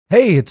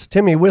Hey, it's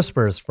Timmy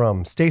Whispers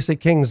from Stacey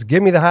King's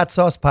Gimme the Hot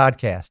Sauce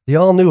podcast. The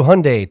all-new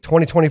Hyundai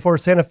 2024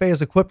 Santa Fe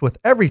is equipped with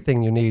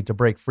everything you need to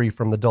break free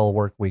from the dull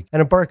work week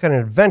and embark on an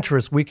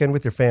adventurous weekend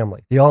with your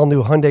family. The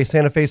all-new Hyundai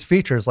Santa Fe's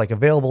features like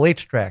available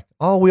H-Track,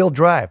 all-wheel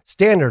drive,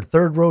 standard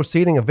third-row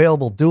seating,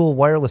 available dual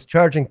wireless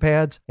charging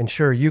pads,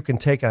 ensure you can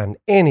take on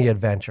any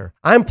adventure.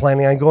 I'm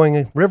planning on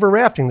going river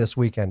rafting this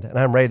weekend, and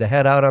I'm ready to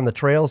head out on the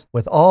trails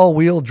with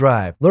all-wheel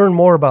drive. Learn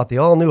more about the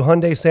all-new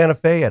Hyundai Santa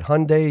Fe at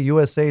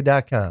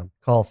HyundaiUSA.com.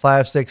 Call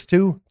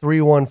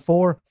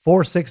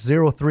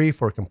 562-314-4603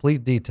 for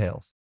complete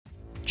details.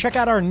 Check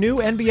out our new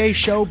NBA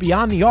show,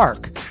 Beyond the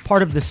Arc,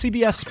 part of the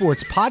CBS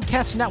Sports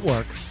Podcast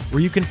Network,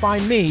 where you can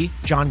find me,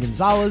 John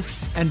Gonzalez,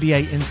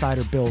 NBA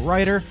insider Bill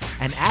Ryder,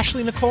 and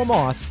Ashley Nicole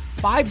Moss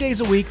 5 days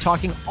a week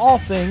talking all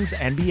things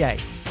NBA.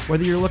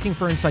 Whether you're looking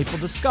for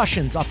insightful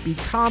discussions, upbeat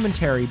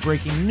commentary,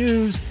 breaking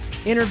news,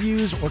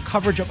 interviews, or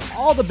coverage of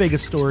all the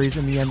biggest stories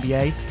in the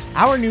NBA,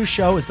 our new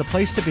show is the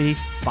place to be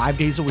 5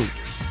 days a week.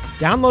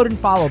 Download and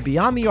follow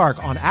Beyond the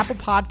Arc on Apple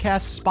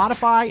Podcasts,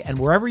 Spotify, and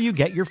wherever you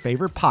get your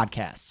favorite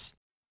podcasts.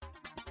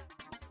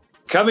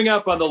 Coming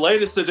up on the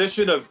latest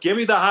edition of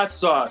Gimme the Hot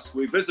Sauce,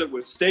 we visit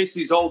with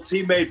Stacey's old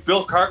teammate,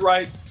 Bill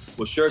Cartwright.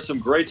 We'll share some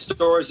great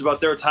stories about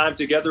their time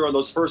together on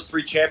those first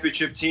three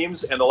championship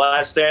teams and the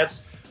Last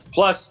Dance.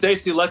 Plus,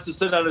 Stacey lets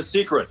us in on a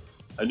secret,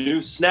 a new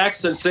snack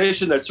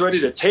sensation that's ready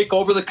to take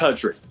over the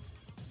country.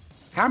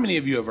 How many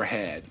of you ever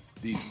had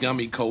these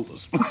gummy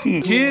colas?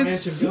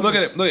 Kids, look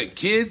at it. Look at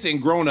kids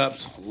and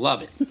grown-ups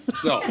love it.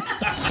 So,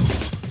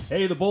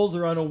 hey, the Bulls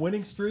are on a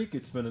winning streak.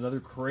 It's been another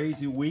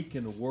crazy week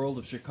in the world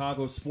of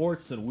Chicago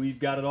sports, and we've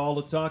got it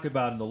all to talk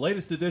about in the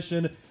latest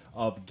edition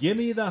of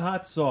Gimme the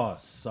Hot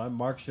Sauce. I'm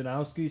Mark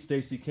Shanowski,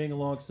 Stacey King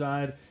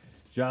alongside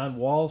John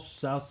Walsh,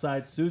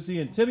 Southside Susie,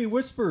 and Timmy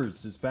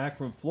Whispers is back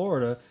from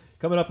Florida.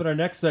 Coming up in our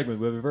next segment,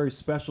 we have a very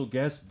special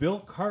guest. Bill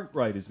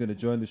Cartwright is going to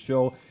join the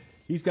show.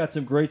 He's got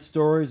some great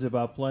stories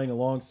about playing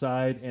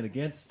alongside and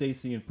against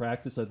Stacey in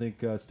practice. I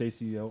think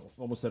Stacey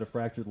almost had a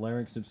fractured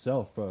larynx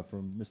himself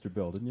from Mr.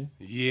 Bill, didn't you?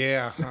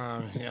 Yeah,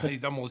 he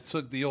almost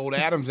took the old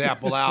Adam's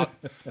apple out.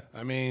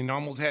 I mean,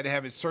 almost had to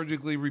have it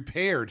surgically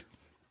repaired.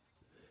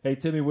 Hey,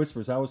 Timmy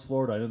Whispers, how was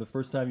Florida? I know the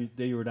first time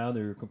you were down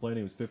there, you were complaining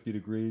it was 50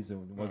 degrees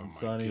and it wasn't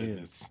sunny.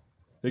 Goodness.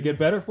 Did it get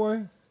better for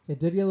you? It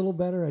did get a little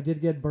better. I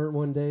did get burnt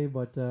one day,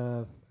 but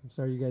I'm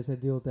sorry you guys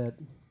had to deal with that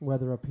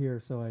weather up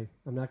here, so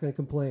I'm not going to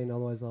complain,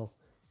 otherwise I'll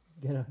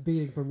get a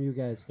beating from you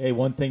guys. Hey,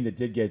 one thing that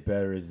did get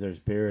better is there's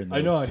beer in those.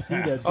 I know, I see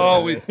that.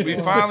 Oh, we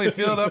finally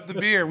filled up the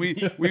beer.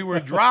 We were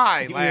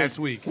dry last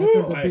week.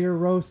 After the beer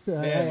roast,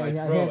 I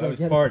had to was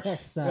get parched. a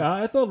text stop. Yeah,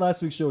 I thought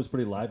last week's show was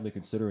pretty lively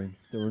considering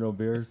there were no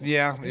beers.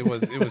 Yeah, it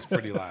was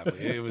pretty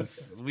lively.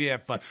 We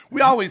had fun.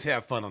 We always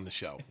have fun on the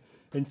show.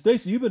 And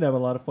Stacey, you've been having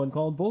a lot of fun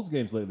calling Bulls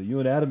games lately. You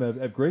and Adam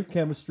have great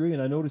chemistry,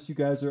 and I noticed you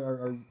guys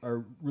are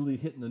really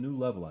hitting a new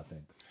level, I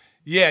think.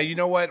 Yeah, you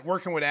know what?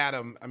 Working with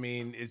Adam, I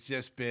mean, it's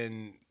just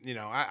been,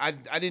 I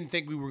didn't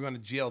think we were going to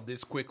gel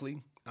this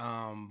quickly,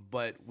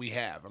 but we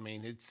have. I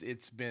mean,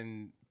 it's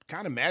been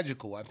kind of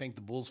magical. I think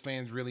the Bulls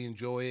fans really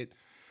enjoy it.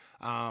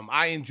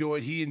 I enjoy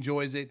it. He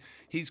enjoys it.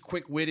 He's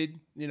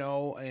quick-witted,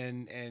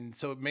 and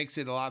so it makes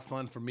it a lot of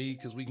fun for me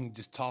because we can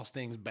just toss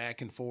things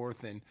back and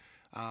forth. And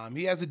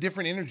he has a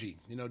different energy,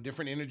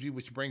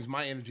 which brings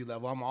my energy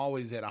level. I'm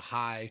always at a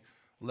high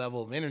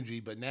level of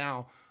energy, but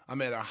now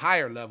I'm at a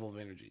higher level of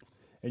energy.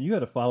 And you got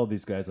to follow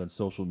these guys on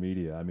social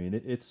media. I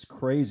mean, it's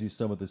crazy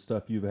some of the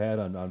stuff you've had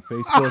on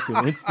Facebook and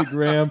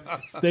Instagram.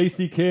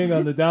 Stacey King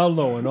on the down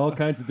low and all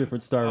kinds of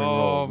different starring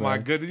roles. Oh, my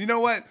goodness. You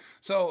know what?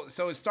 So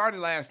it started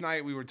last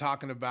night. We were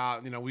talking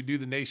about, we do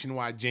the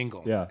nationwide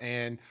jingle. Yeah.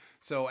 And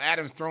so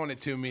Adam's throwing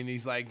it to me, and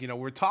he's like,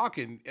 we're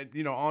talking,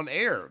 on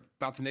air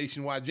about the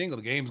nationwide jingle.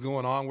 The game's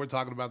going on. We're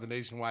talking about the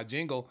nationwide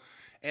jingle.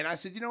 And I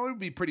said, it would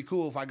be pretty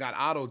cool if I got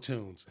auto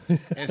tunes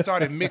and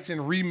started mixing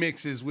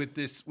remixes with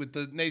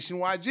the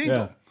nationwide jingle.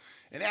 Yeah.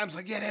 And Adam's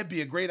like, yeah, that'd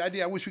be a great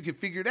idea. I wish we could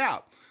figure it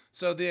out.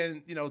 So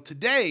then,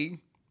 today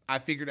I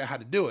figured out how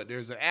to do it.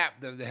 There's an app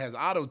that has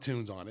auto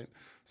tunes on it.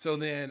 So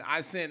then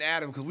I sent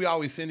Adam, because we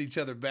always send each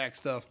other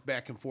stuff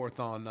back and forth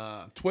on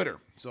Twitter.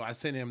 So I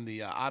sent him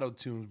the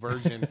auto-tune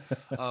version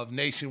of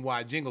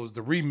Nationwide Jingles,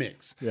 the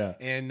remix. Yeah.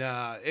 And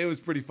it was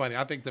pretty funny.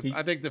 I think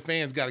the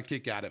fans got a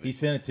kick out of it. He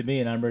sent it to me,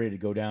 and I'm ready to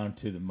go down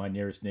to my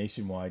nearest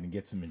Nationwide and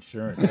get some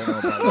insurance. I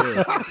don't know about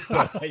you,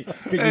 but I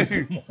could use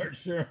some more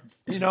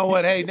insurance. You know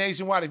what? Hey,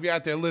 Nationwide, if you're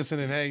out there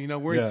listening, hey,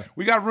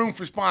 we got room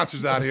for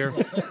sponsors out here.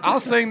 I'll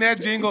sing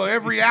that jingle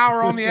every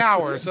hour on the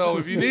hour. So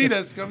if you need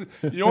us,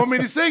 you want me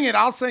to sing it,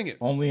 I'll sing it.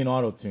 Only in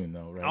auto-tune,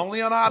 though, right?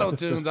 Only on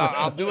auto-tunes.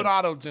 I'll do it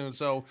auto-tune.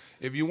 So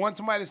if you want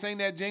somebody to sing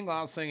that jingle,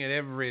 I'll sing it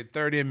every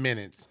 30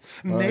 minutes.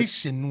 All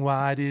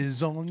Nationwide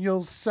is on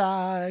your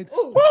side.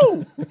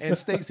 Woo! And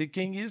Stacey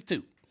King is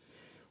too.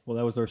 Well,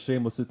 that was our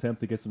shameless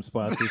attempt to get some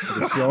sponsors for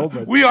the show.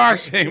 But we are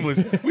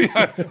shameless.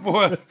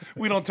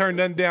 We don't turn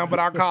nothing down but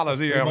our collars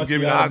here. I'm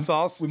giving the hot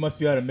sauce. We must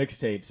be out of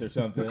mixtapes or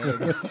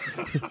something.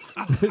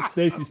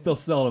 Stacey's still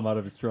selling them out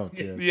of his trunk.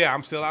 Yeah,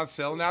 I'm still out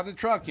selling out the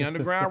truck. You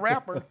underground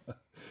rapper.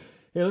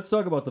 Hey, let's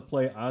talk about the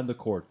play on the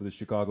court for the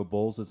Chicago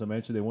Bulls. As I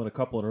mentioned, they won a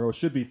couple in a row.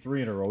 Should be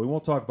 3 in a row. We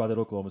won't talk about that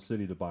Oklahoma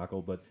City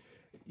debacle, but,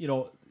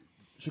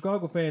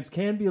 Chicago fans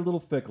can be a little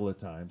fickle at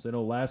times. I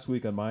know last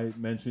week on my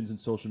mentions in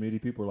social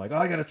media, people were like,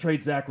 I got to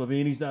trade Zach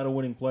LaVine. He's not a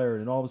winning player.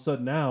 And all of a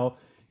sudden now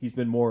he's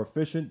been more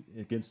efficient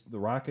against the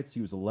Rockets.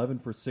 He was 11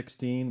 for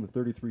 16 with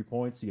 33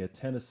 points. He had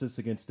 10 assists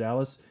against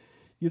Dallas.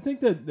 You think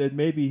that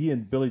maybe he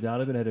and Billy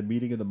Donovan had a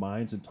meeting of the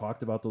minds and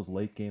talked about those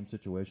late game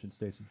situations,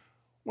 Stacey?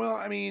 Well,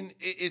 I mean,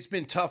 it's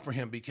been tough for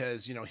him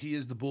because, he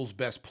is the Bulls'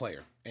 best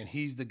player, and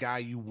he's the guy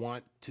you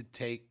want to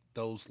take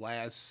those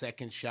last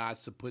second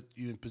shots to put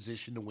you in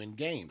position to win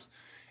games.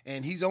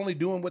 And he's only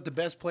doing what the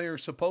best player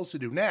is supposed to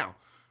do. Now,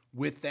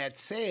 with that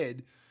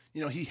said,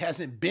 he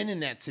hasn't been in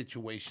that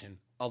situation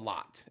a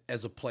lot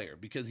as a player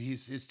because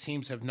his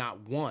teams have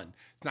not won.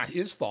 It's not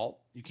his fault.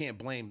 You can't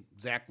blame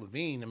Zach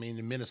LaVine. I mean,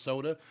 in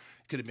Minnesota, it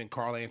could have been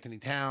Karl Anthony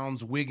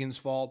Towns, Wiggins'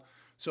 fault.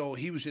 So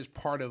he was just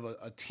part of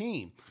a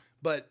team.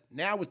 But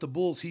now with the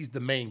Bulls, he's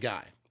the main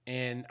guy.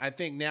 And I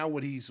think now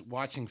what he's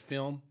watching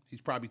film, he's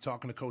probably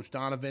talking to Coach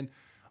Donovan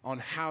on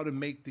how to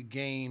make the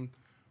game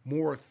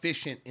more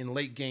efficient in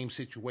late game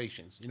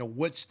situations.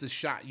 What's the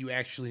shot you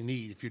actually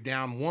need? If you're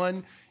down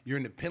 1, you're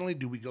in the penalty.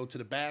 Do we go to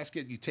the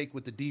basket? You take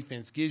what the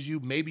defense gives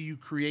you. Maybe you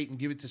create and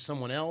give it to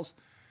someone else.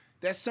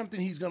 That's something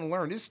he's going to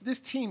learn.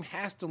 This team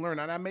has to learn.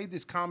 And I made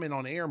this comment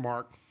on air,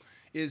 Mark,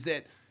 is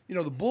that,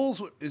 the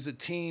Bulls is a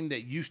team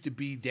that used to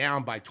be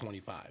down by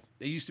 25.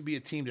 They used to be a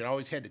team that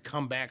always had to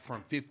come back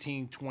from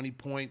 15, 20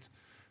 points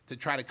to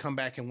try to come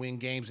back and win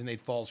games, and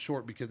they'd fall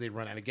short because they'd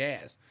run out of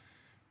gas.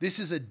 This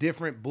is a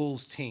different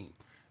Bulls team.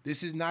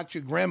 This is not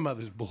your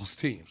grandmother's Bulls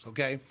teams,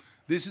 okay?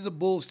 This is a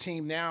Bulls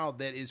team now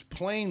that is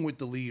playing with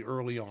the lead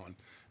early on.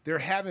 They're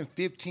having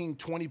 15,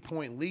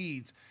 20-point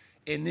leads,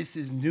 and this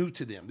is new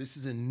to them. This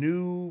is a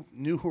new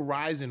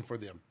horizon for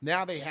them.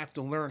 Now they have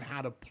to learn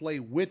how to play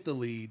with the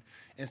lead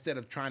instead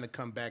of trying to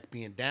come back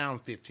being down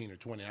 15 or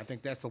 20. I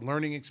think that's a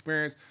learning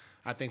experience.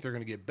 I think they're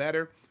going to get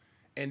better.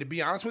 And to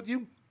be honest with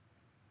you,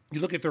 you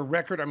look at their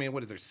record. I mean,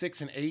 what is there,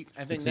 6 and 8?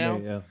 I think 6 now.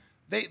 and 8,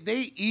 yeah.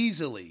 They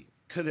easily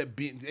could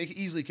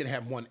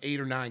have won 8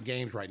 or 9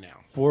 games right now.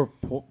 4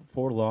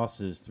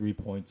 losses, 3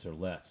 points or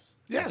less.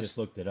 Yes. I just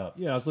looked it up.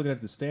 Yeah, I was looking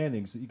at the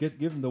standings. You give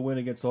them the win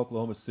against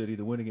Oklahoma City,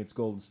 the win against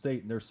Golden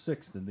State, and they're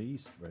 6th in the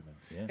East right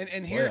now. Yeah.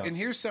 And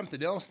here's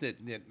something else that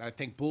I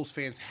think Bulls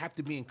fans have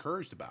to be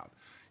encouraged about.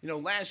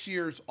 Last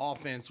year's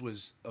offense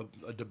was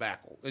a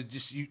debacle. It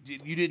just you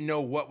didn't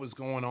know what was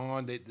going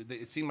on.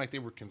 It seemed like they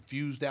were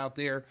confused out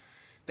there.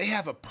 They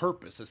have a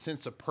purpose, a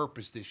sense of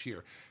purpose this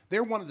year.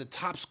 They're one of the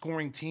top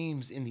scoring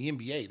teams in the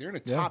NBA. They're in the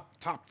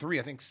top 3.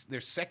 I think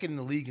they're second in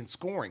the league in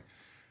scoring.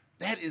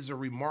 That is a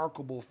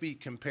remarkable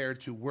feat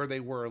compared to where they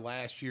were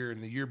last year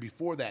and the year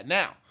before that.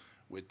 Now,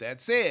 with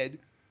that said,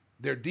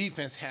 their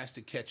defense has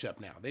to catch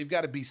up now. They've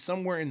got to be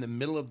somewhere in the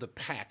middle of the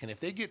pack. And if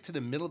they get to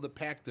the middle of the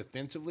pack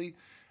defensively,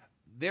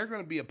 they're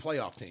going to be a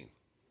playoff team.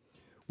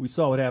 We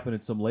saw what happened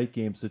in some late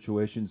game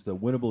situations, the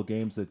winnable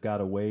games that got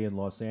away in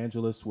Los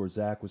Angeles where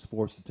Zach was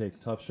forced to take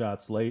tough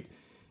shots late.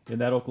 In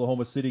that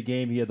Oklahoma City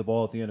game, he had the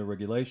ball at the end of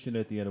regulation,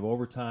 at the end of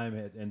overtime,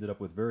 had ended up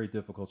with very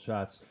difficult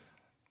shots.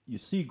 You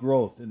see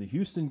growth. In the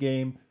Houston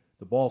game,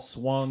 the ball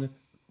swung.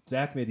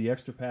 Zach made the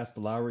extra pass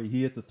to Lowry.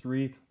 He hit the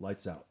 3,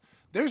 lights out.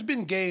 There's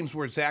been games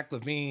where Zach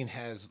LaVine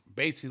has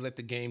basically let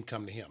the game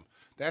come to him.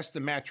 That's the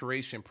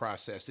maturation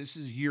process. This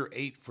is year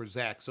 8 for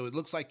Zach, so it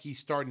looks like he's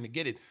starting to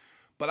get it.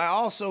 But I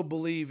also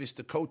believe it's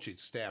the coaching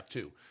staff,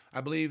 too.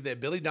 I believe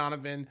that Billy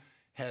Donovan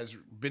has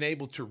been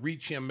able to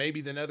reach him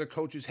maybe than other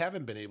coaches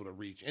haven't been able to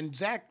reach. And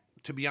Zach,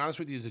 to be honest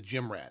with you, is a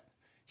gym rat.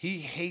 He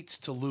hates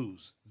to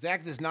lose.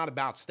 Zach is not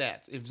about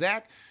stats. If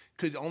Zach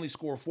could only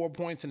score 4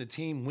 points and the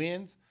team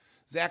wins,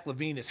 Zach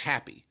LaVine is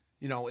happy.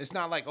 It's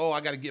not like,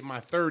 I got to get my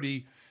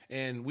 30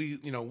 and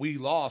we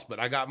lost, but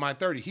I got my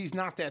 30. He's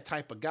not that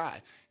type of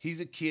guy. He's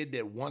a kid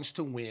that wants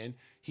to win.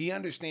 He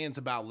understands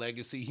about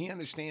legacy. He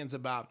understands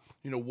about,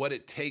 what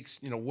it takes,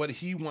 what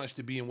he wants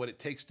to be and what it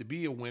takes to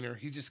be a winner.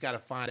 He's just got to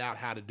find out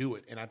how to do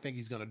it, and I think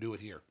he's going to do it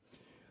here.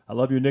 I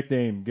love your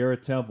nickname,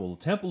 Garrett Temple.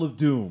 Temple of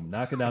Doom,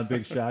 knocking down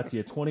big shots. He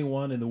had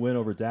 21 in the win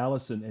over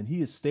Dallas, and he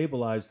has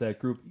stabilized that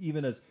group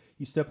even as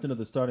he stepped into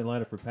the starting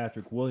lineup for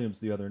Patrick Williams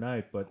the other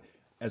night. But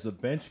as a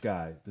bench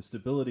guy, the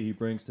stability he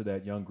brings to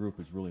that young group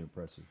is really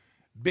impressive.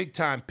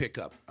 Big-time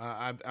pickup.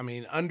 I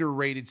mean,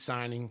 underrated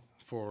signing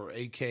for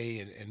AK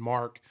and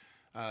Mark.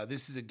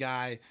 This is a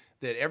guy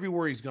that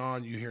everywhere he's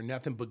gone, you hear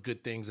nothing but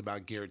good things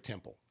about Garrett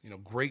Temple.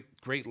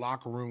 Great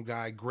locker room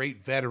guy,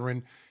 great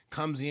veteran,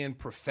 comes in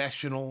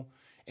professional.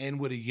 And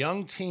with a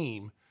young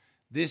team,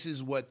 this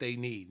is what they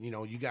need.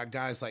 You got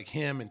guys like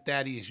him and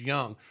Thaddeus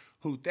Young,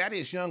 who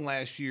Thaddeus Young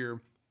last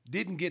year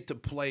didn't get to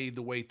play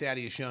the way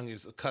Thaddeus Young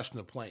is accustomed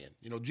to playing.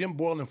 Jim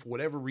Boylan, for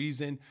whatever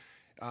reason,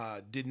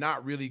 did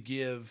not really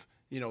give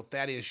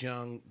Thaddeus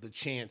Young the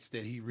chance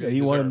that he really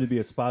he wanted him deserved. to be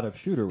a spot-up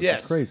shooter, which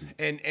is crazy.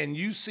 And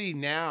you see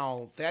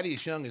now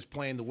Thaddeus Young is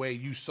playing the way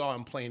you saw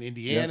him play in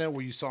Indiana,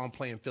 where you saw him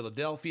play in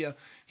Philadelphia.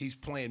 He's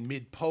playing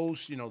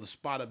mid-post, the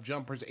spot-up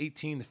jumpers,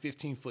 18 to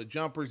 15-foot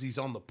jumpers. He's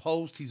on the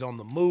post. He's on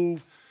the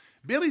move.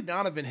 Billy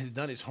Donovan has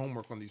done his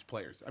homework on these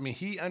players. I mean,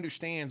 he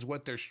understands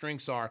what their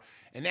strengths are,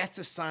 and that's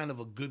a sign of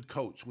a good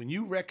coach. When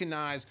you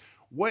recognize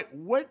what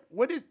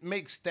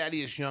makes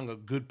Thaddeus Young a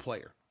good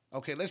player.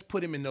 Okay, let's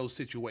put him in those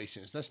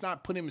situations. Let's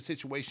not put him in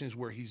situations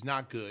where he's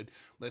not good.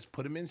 Let's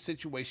put him in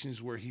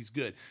situations where he's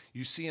good.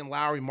 You see in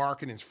Lowry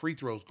Markkanen's free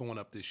throws going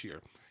up this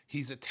year.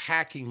 He's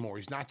attacking more.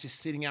 He's not just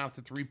sitting out at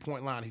the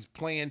three-point line. He's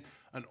playing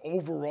an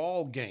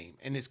overall game,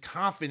 and his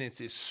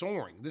confidence is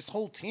soaring. This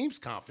whole team's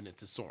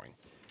confidence is soaring.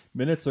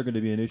 Minutes are going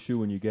to be an issue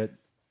when you get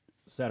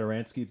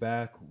Satoransky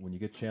back, when you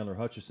get Chandler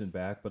Hutchison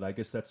back, but I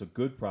guess that's a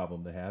good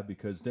problem to have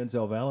because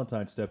Denzel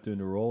Valentine stepped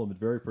into a role and been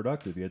very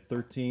productive. He had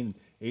 13,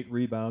 8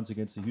 rebounds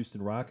against the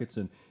Houston Rockets,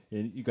 and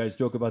you guys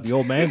joke about the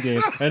old man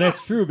game, and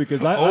that's true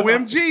because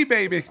OMG,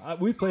 baby.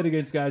 We played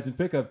against guys in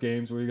pickup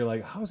games where you're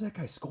like, how's that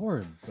guy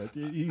scoring? But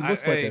he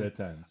looks like that at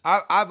times.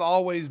 I've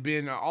always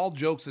been, all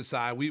jokes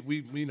aside,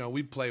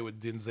 we play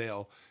with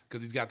Denzel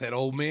because he's got that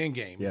old man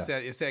game. Yeah.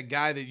 It's that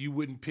guy that you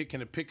wouldn't pick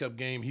in a pickup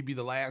game. He'd be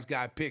the last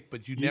guy picked,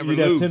 but you'd never You'd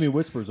lose. have Timmy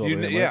Whispers over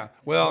him, Yeah. right?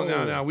 Well,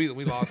 no, we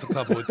lost a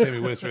couple with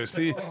Timmy Whispers.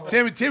 See,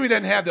 Timmy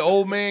doesn't have the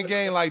old man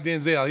game like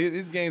Denzel.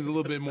 His game's a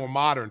little bit more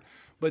modern.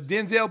 But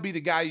Denzel be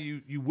the guy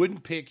you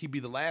wouldn't pick. He'd be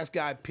the last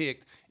guy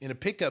picked in a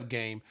pickup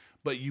game,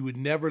 but you would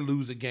never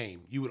lose a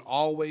game. You would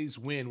always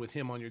win with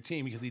him on your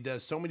team because he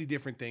does so many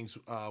different things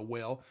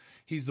well.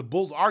 He's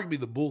arguably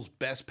the Bulls'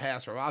 best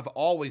passer. I've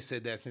always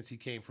said that since he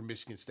came from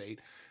Michigan State.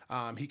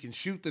 He can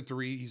shoot the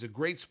three. He's a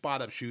great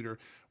spot-up shooter,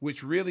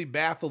 which really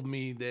baffled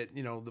me that,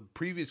 the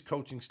previous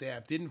coaching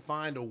staff didn't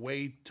find a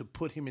way to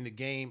put him in the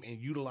game and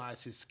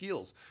utilize his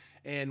skills.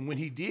 And when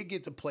he did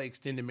get to play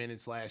extended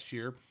minutes last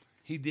year,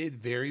 he did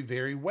very,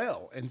 very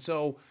well. And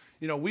so,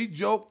 we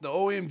joked the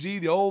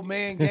OMG, the old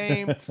man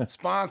game,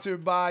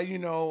 sponsored by, KT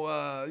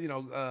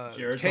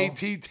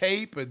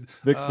Tape and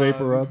Vicks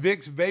Vapor Rub.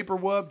 Vicks Vapor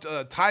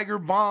Rub, Tiger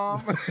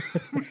Bomb.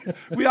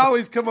 We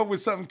always come up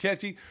with something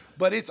catchy,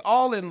 but it's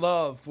all in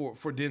love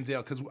for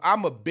Denzel because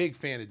I'm a big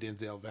fan of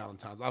Denzel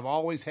Valentine. I've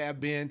always have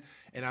been,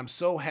 and I'm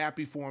so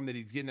happy for him that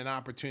he's getting an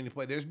opportunity to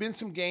play. There's been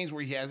some games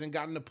where he hasn't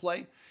gotten to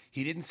play.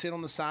 He didn't sit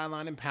on the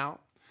sideline and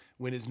pout.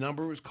 When his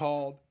number was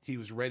called, he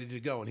was ready to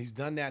go, and he's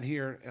done that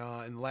here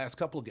in the last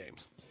couple of games.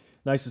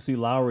 Nice to see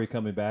Lowry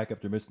coming back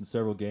after missing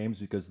several games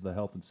because of the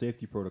health and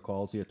safety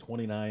protocols. He had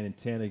 29 and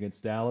 10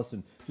 against Dallas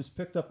and just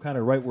picked up kind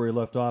of right where he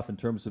left off in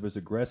terms of his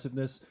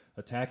aggressiveness,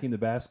 attacking the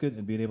basket,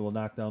 and being able to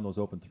knock down those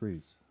open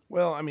threes.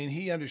 Well, I mean,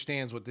 he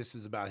understands what this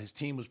is about. His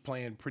team was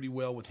playing pretty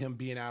well with him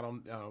being out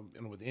on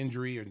with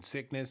injury and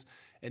sickness,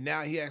 and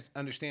now he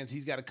understands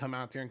he's got to come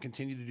out there and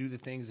continue to do the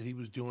things that he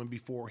was doing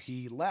before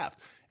he left.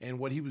 And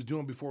what he was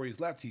doing before he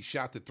left, he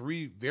shot the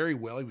three very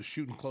well. He was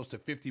shooting close to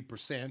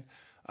 50%.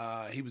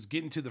 He was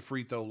getting to the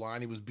free throw line.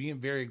 He was being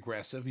very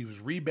aggressive. He was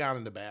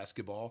rebounding the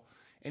basketball,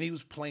 and he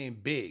was playing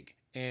big.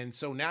 And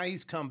so now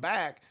he's come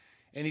back,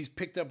 and he's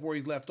picked up where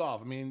he left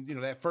off. I mean,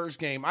 that first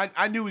game,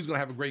 I knew he was going to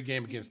have a great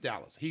game against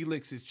Dallas. He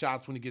licks his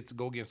chops when he gets to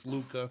go against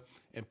Luka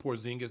and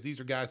Porzingis.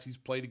 These are guys he's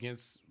played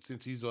against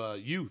since he's a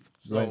youth.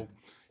 So right.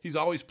 He's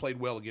always played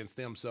well against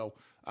them. So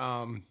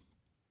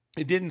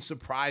it didn't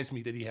surprise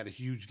me that he had a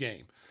huge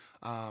game.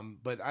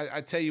 But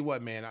I tell you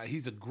what, man,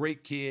 he's a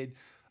great kid.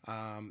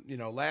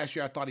 Last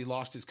year I thought he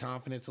lost his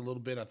confidence a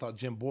little bit. I thought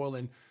Jim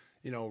Boylan,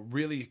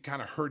 really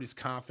kind of hurt his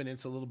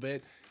confidence a little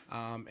bit.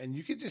 And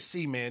you could just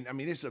see, man, I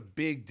mean, it's a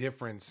big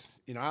difference.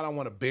 I don't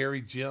want to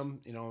bury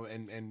Jim,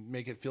 and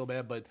make it feel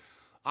bad, but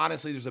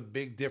honestly, there's a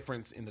big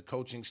difference in the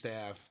coaching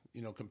staff,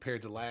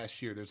 compared to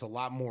last year. There's a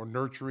lot more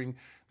nurturing.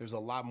 There's a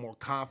lot more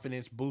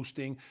confidence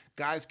boosting.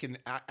 Guys can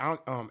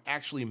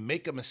actually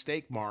make a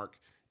mistake, Mark,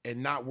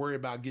 and not worry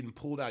about getting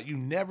pulled out. You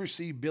never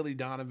see Billy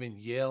Donovan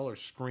yell or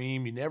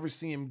scream. You never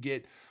see him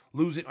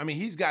losing. I mean,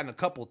 he's gotten a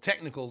couple of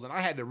technicals, and I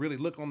had to really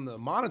look on the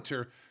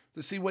monitor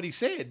to see what he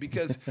said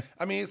because,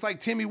 I mean, it's like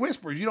Timmy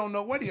Whispers. You don't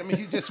know what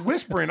he's just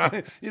whispering.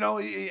 I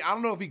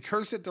don't know if he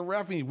cursed at the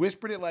ref and he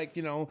whispered it like,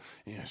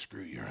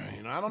 screw you,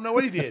 right? I don't know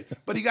what he did.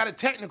 But he got a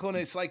technical, and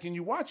it's like, and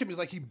you watch him, it's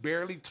like he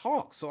barely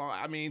talks. So,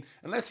 I mean,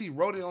 unless he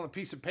wrote it on a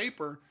piece of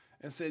paper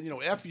and said,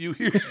 F you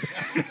here.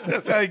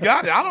 That's how he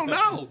got it. I don't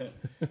know.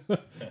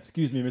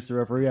 Excuse me, Mr.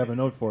 Referee. I have a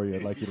note for you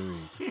I'd like you to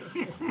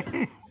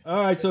read.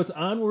 All right, so it's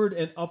onward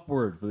and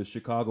upward for the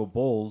Chicago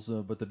Bulls,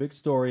 but the big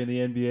story in the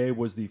NBA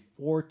was the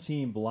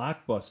 4-team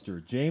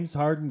blockbuster. James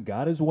Harden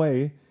got his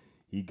way.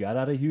 He got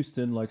out of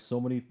Houston like so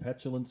many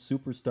petulant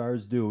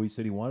superstars do. He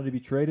said he wanted to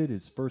be traded.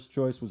 His first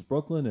choice was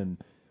Brooklyn,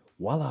 and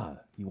voila,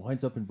 he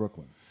winds up in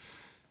Brooklyn.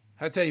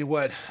 I tell you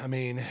what, I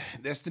mean,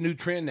 that's the new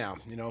trend now.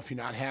 If you're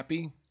not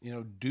happy,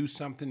 do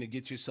something to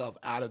get yourself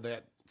out of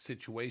that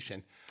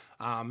situation.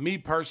 Me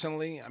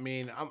personally, I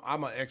mean,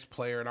 I'm an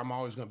ex-player, and I'm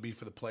always going to be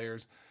for the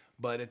players.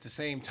 But at the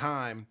same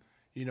time,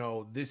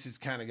 this has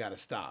kind of got to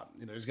stop.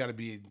 There's got to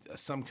be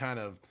some kind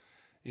of,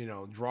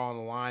 drawing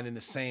a line in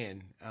the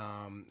sand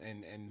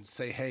and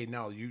say, hey,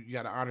 no, you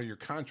got to honor your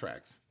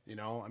contracts.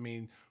 I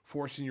mean,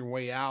 forcing your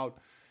way out.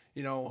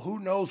 Who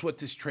knows what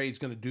this trade's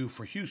going to do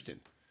for Houston.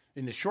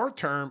 In the short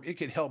term, it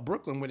could help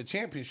Brooklyn win a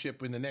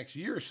championship in the next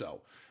year or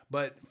so.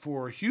 But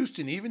for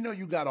Houston, even though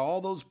you got all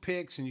those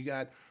picks and you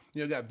got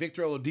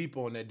Victor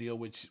Oladipo in that deal,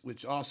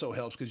 which also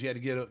helps because you had to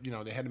get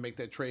they had to make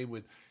that trade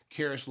with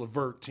Karis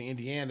LeVert to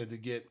Indiana to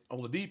get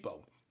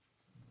Oladipo.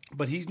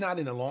 But he's not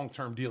in a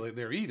long-term deal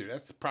there either.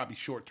 That's probably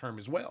short-term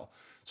as well.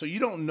 So you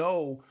don't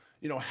know,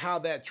 how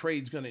that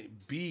trade's going to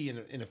be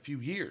in a few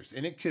years.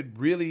 And it could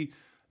really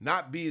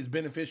not be as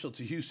beneficial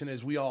to Houston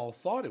as we all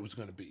thought it was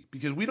going to be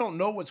because we don't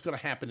know what's going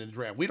to happen in the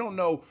draft. We don't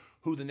know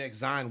who the next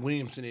Zion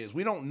Williamson is.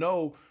 We don't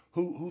know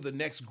who the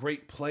next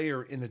great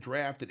player in the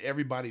draft that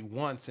everybody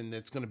wants and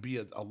that's going to be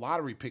a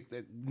lottery pick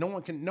that no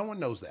one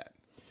knows that.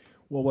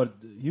 Well, what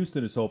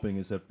Houston is hoping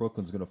is that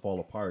Brooklyn's going to fall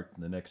apart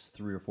in the next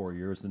 3 or 4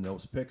 years, and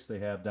those picks they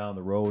have down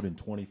the road in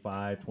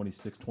 25,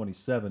 26,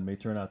 27 may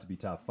turn out to be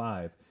top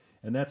 5.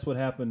 And that's what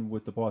happened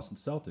with the Boston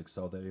Celtics,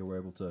 how they were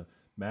able to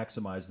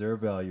maximize their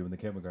value in the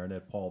Kevin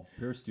Garnett, Paul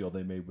Pierce deal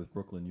they made with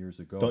Brooklyn years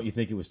ago. Don't you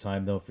think it was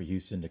time, though, for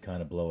Houston to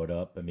kind of blow it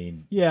up? I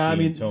mean,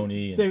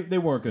 Tony. They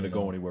weren't going to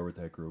go anywhere with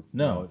that group.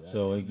 No.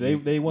 So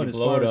they went as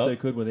far as they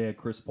could when they had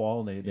Chris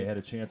Paul, and they had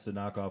a chance to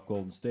knock off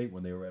Golden State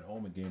when they were at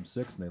home in Game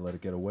 6, and they let it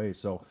get away.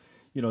 So,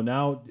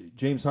 now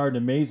James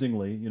Harden,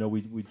 amazingly,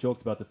 we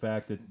joked about the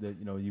fact that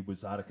he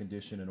was out of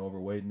condition and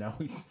overweight, and now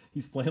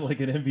he's playing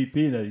like an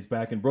MVP that he's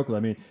back in Brooklyn.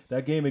 I mean,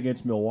 that game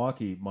against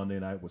Milwaukee Monday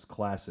night was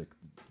classic.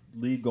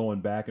 Lead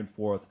going back and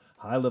forth,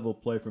 high-level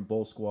play from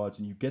both squads,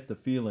 and you get the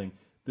feeling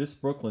this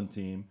Brooklyn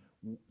team,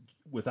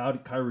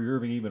 without Kyrie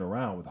Irving even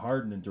around, with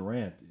Harden and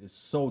Durant, is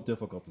so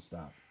difficult to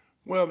stop.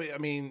 Well, I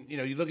mean,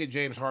 you look at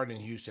James Harden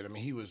in Houston. I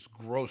mean, he was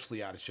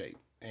grossly out of shape.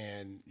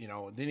 And,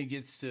 then he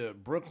gets to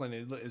Brooklyn.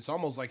 It's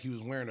almost like he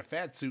was wearing a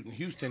fat suit in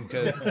Houston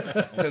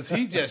because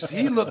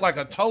he looked like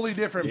a totally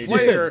different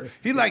player.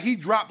 He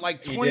dropped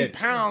like 20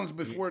 pounds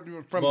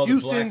from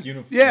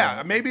Houston.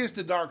 Yeah, maybe it's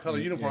the dark color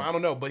uniform. I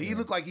don't know. But he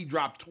looked like he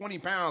dropped 20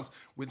 pounds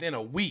within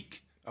a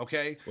week.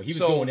 Okay. Well, he was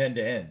going end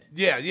to end.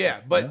 Yeah.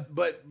 But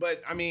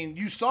I mean,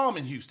 you saw him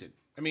in Houston.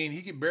 I mean,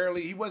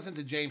 he wasn't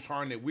the James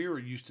Harden that we were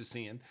used to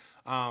seeing.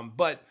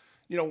 But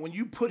when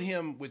you put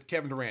him with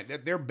Kevin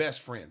Durant, they're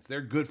best friends. They're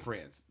good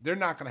friends. They're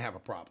not going to have a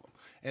problem.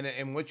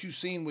 And what you've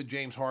seen with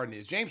James Harden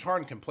is James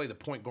Harden can play the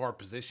point guard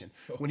position.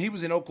 When he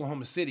was in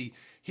Oklahoma City,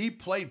 he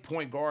played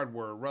point guard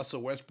where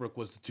Russell Westbrook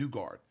was the 2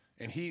 guard.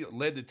 And he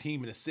led the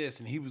team in assists,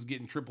 and he was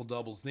getting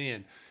triple-doubles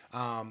then.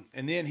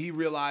 And then he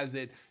realized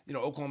that,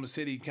 Oklahoma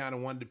City kind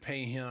of wanted to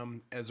pay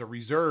him as a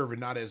reserve and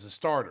not as a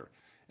starter.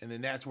 And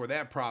then that's where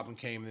that problem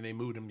came. And then they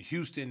moved him to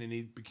Houston, and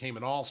he became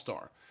an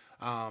all-star.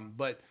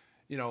 But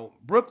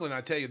Brooklyn,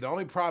 I tell you, the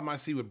only problem I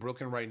see with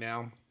Brooklyn right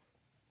now,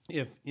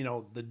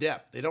 the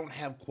depth. They don't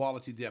have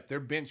quality depth. Their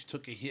bench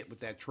took a hit with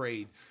that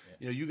trade.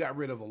 You got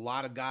rid of a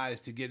lot of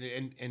guys to get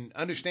it. And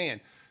understand,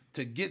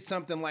 to get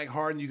something like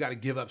Harden, you got to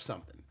give up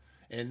something.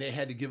 And they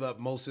had to give up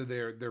most of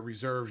their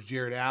reserves,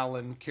 Jared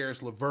Allen,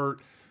 Karis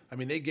LeVert. I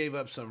mean, they gave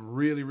up some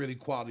really, really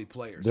quality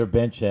players. Their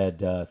bench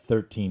had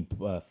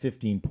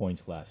 15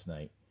 points last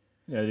night.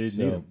 Yeah, they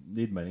didn't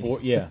need many.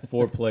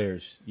 4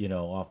 players,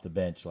 off the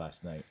bench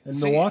last night. And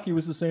Milwaukee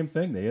was the same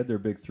thing. They had their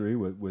big 3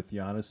 with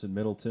Giannis and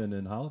Middleton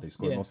and Holiday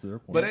scored most of their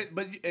points.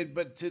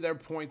 But to their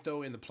point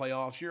though, in the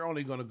playoffs, you're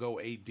only going to go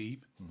 8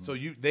 deep. Mm-hmm. So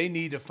they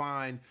need to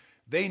find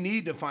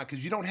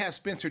because you don't have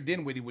Spencer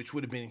Dinwiddie, which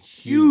would have been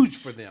huge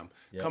for them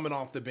coming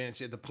off the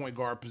bench at the point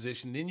guard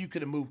position. Then you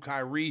could have moved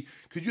Kyrie.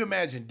 Could you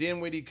imagine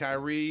Dinwiddie,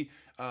 Kyrie,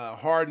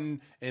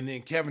 Harden, and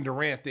then Kevin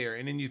Durant there,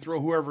 and then you throw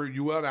whoever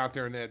you want out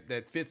there in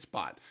that 5th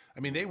spot? I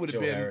mean, they would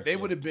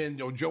have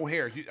been Joe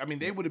Harris. I mean,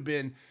 they would have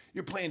been.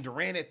 You're playing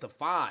Durant at the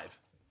 5.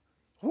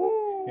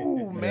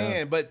 Woo,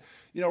 man! But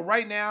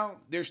right now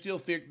they're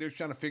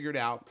trying to figure it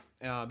out.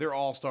 They're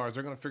all-stars.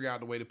 They're going to figure out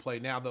the way to play.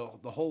 Now,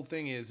 the whole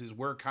thing is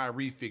where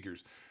Kyrie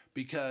figures.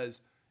 Because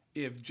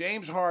if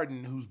James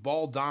Harden, who's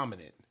ball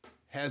dominant,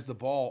 has the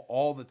ball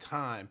all the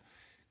time,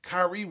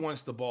 Kyrie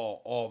wants the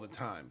ball all the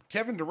time.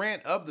 Kevin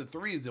Durant, of the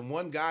 3, is the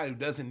one guy who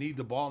doesn't need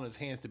the ball in his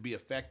hands to be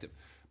effective.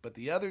 But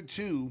the other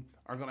 2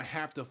 are going to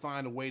have to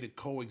find a way to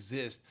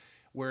coexist.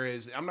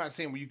 Whereas I'm not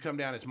saying when you come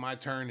down, it's my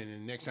turn, and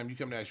then next time you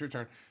come down, it's your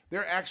turn.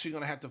 They're actually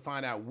going to have to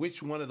find out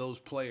which one of those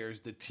players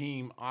the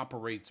team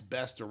operates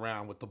best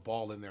around with the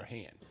ball in their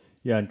hand.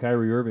 Yeah, and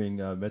Kyrie Irving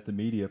met the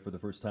media for the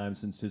first time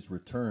since his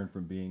return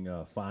from being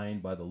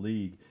fined by the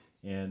league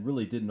and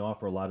really didn't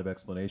offer a lot of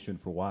explanation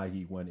for why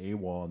he went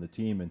AWOL on the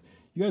team. And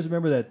you guys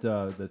remember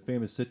that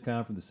famous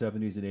sitcom from the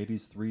 70s and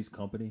 80s, Three's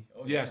Company?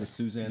 Oh, yes. With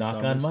Suzanne Knock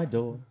Summers? on my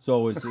door.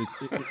 So is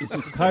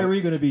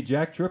Kyrie going to be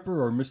Jack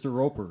Tripper or Mr.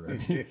 Roper?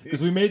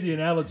 Because we made the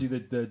analogy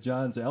that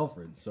John's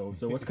Alfred. So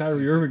what's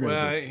Kyrie Irving going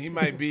to be? Well, he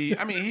might be.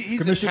 I mean,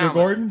 he's Commissioner a talent.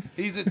 Gordon?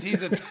 He's a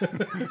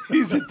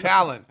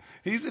talent.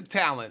 He's a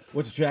talent.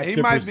 What's Jack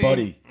Tripper's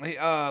buddy?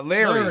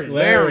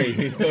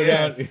 Larry. Go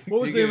down.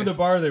 What was the name of the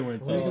bar they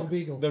went to? Regal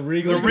Beagle. The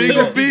Regal The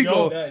Regal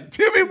Beagle.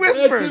 Timmy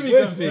Whispers.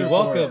 Wispy,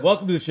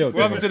 welcome to the show.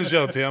 Welcome to the show.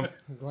 show, Tim.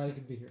 I'm glad I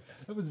could be here.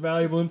 That was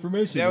valuable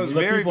information. That was You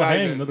let very people hang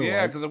valuable. Yeah,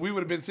 otherwise. because we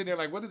would have been sitting there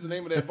like, what is the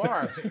name of that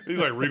bar? He's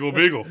like, Regal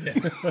Beagle.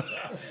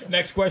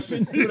 Next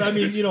question. But I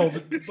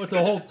mean, but the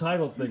whole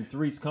title thing,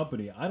 Three's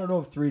company. I don't know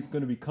if Three's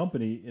going to be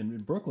company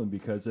in Brooklyn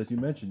because, as you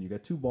mentioned, you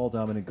got two ball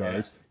dominant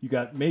guards. You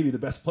got maybe the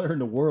best player in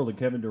the world, and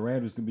Kevin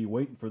Durant, who's going to be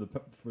waiting for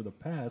the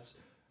pass.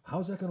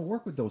 How's that going to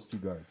work with those two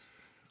guards?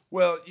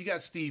 Well, you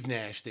got Steve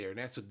Nash there, and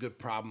that's a good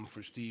problem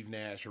for Steve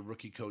Nash, a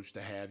rookie coach,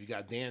 to have. You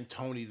got Dan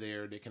Toney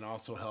there that can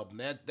also help.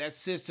 And that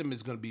system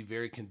is going to be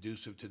very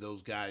conducive to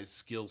those guys'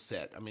 skill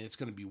set. I mean, it's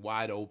going to be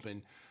wide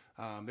open.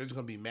 There's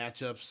going to be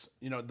matchups.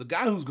 The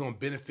guy who's going to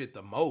benefit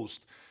the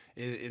most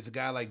is a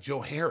guy like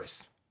Joe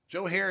Harris.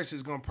 Joe Harris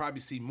is going to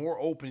probably see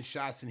more open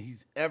shots than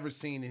he's ever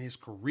seen in his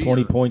career.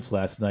 20 points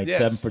last night, Yes.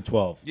 7 for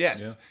 12.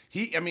 Yes.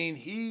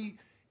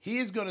 He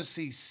is going to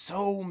see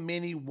so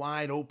many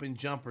wide open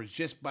jumpers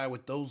just by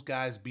with those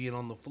guys being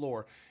on the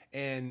floor.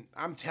 And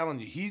I'm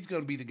telling you, he's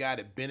going to be the guy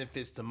that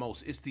benefits the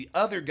most. It's the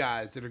other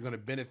guys that are going to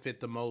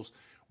benefit the most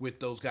with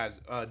those guys.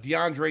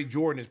 DeAndre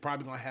Jordan is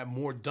probably going to have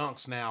more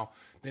dunks now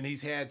than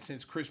he's had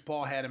since Chris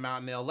Paul had him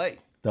out in L.A.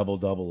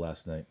 Double-double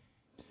last night.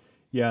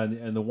 Yeah,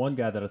 and the one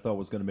guy that I thought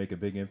was going to make a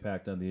big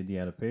impact on the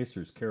Indiana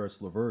Pacers,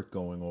 Karis LeVert,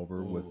 going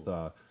over with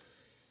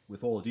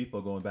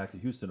Oladipo going back to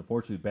Houston.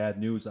 Unfortunately, bad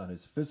news on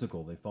his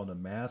physical. They found a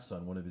mass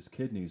on one of his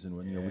kidneys, and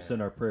when we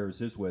send our prayers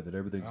his way that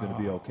everything's going to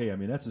be okay. I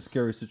mean, that's a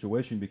scary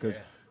situation because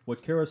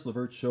what Karis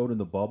LeVert showed in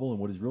the bubble and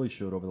what he's really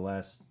showed over the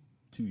last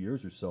 2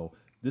 years or so,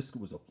 this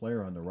was a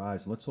player on the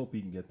rise, and let's hope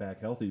he can get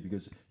back healthy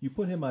because you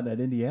put him on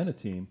that Indiana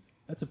team,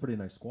 that's a pretty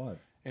nice squad.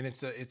 And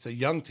it's a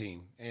young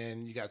team,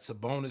 and you got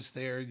Sabonis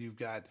there. You've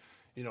got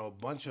a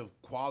bunch of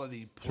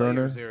quality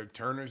players there.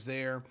 Turner's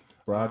there.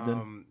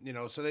 Brogdon.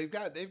 So they've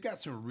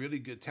got some really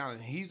good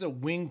talent. He's a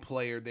wing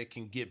player that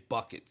can get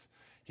buckets.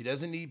 He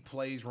doesn't need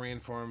plays ran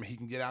for him. He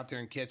can get out there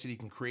and catch it. He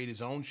can create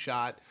his own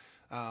shot.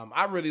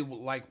 I really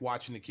like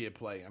watching the kid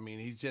play. I mean,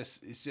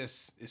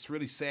 it's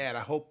really sad.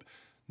 I hope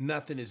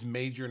nothing is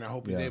major, and I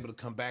hope he's able to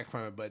come back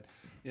from it. But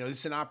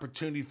it's an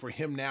opportunity for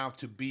him now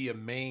to be a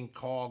main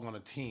cog on a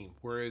team.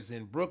 Whereas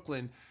in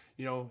Brooklyn,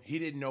 he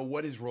didn't know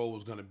what his role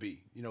was going to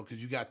be,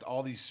 because you got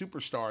all these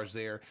superstars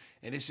there,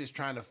 and it's just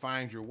trying to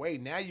find your way.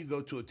 Now you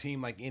go to a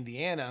team like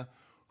Indiana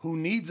who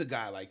needs a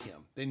guy like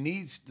him. They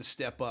needs to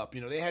step up.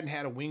 They hadn't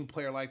had a wing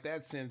player like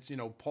that since,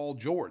 Paul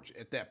George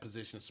at that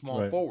position,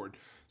 small forward.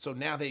 So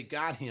now they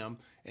got him,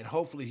 and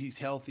hopefully he's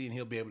healthy and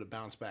he'll be able to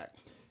bounce back.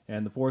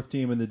 And the fourth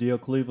team in the deal,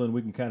 Cleveland,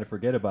 we can kind of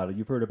forget about it.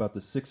 You've heard about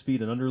the 6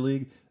 feet and under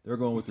league. They're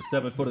going with the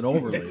 7 foot and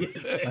over league.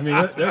 I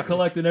mean, they're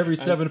collecting every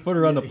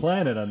 7-footer on the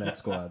planet on that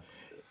squad.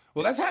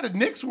 Well, that's how the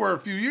Knicks were a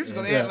few years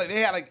ago. They had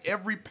like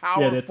every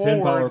they had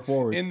 10 power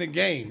forwards in the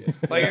game.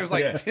 Like it was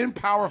like 10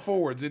 power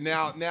forwards, and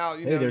now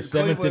they're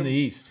seventh in the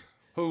East.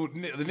 Who,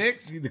 the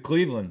Knicks? The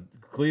Cleveland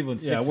 6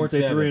 and 7. Weren't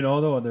they 3-0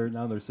 though? And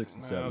now they're 6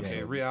 and 7. Okay,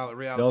 yeah.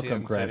 reality. They'll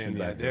come crashing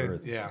back to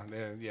earth. Yeah.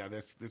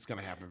 That's going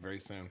to happen very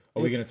soon.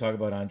 Are we going to talk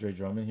about Andre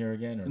Drummond here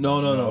again? Or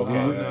No.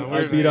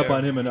 Okay. I beat up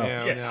on him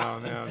enough.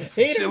 No.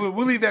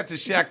 We'll leave that to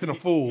Shaq and a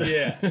fool.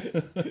 Yeah.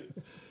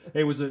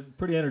 It was a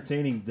pretty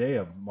entertaining day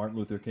of Martin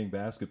Luther King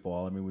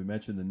basketball. I mean, we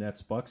mentioned the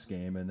Nets-Bucks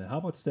game, and how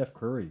about Steph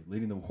Curry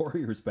leading the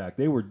Warriors back?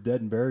 They were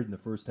dead and buried in the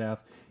first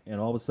half,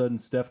 and all of a sudden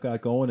Steph got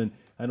going. And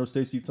I know,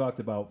 Stacey, you talked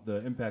about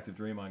the impact of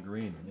Draymond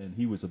Green, and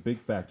he was a big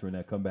factor in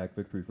that comeback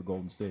victory for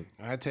Golden State.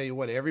 I tell you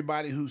what,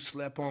 everybody who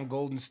slept on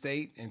Golden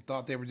State and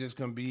thought they were just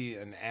going to be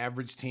an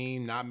average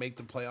team, not make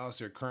the playoffs,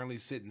 they're currently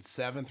sitting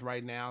 7th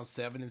right now,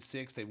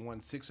 7-6. They've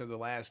won 6 of the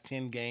last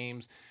 10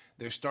 games.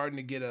 They're starting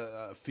to get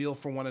a feel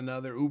for one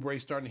another.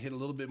 Oubre's starting to hit a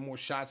little bit more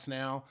shots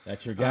now.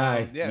 That's your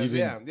guy.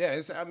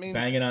 It's,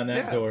 banging on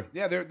that door.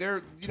 Yeah,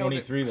 they're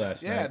 23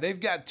 last night. Yeah, they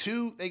got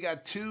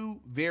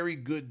two very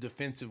good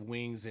defensive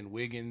wings in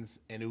Wiggins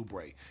and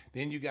Oubre.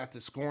 Then you got the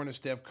scoring of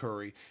Steph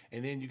Curry,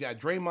 and then you got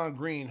Draymond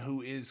Green,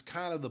 who is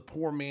kind of the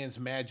poor man's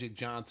Magic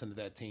Johnson of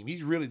that team.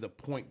 He's really the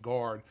point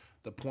guard,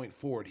 the point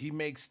forward. He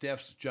makes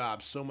Steph's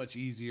job so much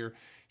easier.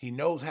 He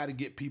knows how to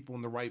get people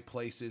in the right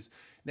places.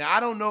 Now,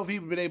 I don't know if he's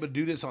been able to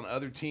do this on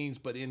other teams,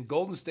 but in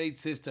Golden State's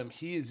system,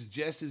 he is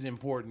just as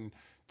important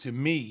to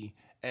me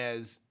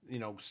as,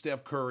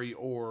 Steph Curry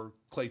or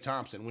Klay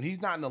Thompson. When he's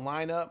not in the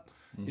lineup,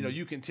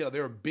 you can tell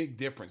they're a big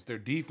difference. Their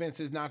defense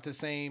is not the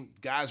same.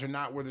 Guys are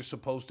not where they're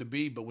supposed to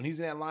be, but when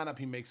he's in that lineup,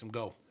 he makes them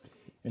go.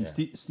 And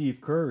Steve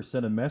Kerr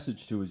sent a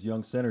message to his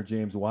young center,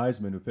 James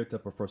Wiseman, who picked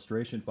up a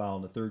frustration foul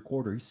in the third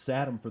quarter. He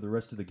sat him for the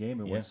rest of the game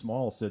and went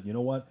small, said, you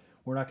know what,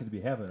 we're not going to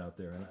be having it out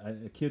there.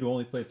 And a kid who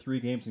only played 3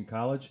 games in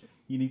college,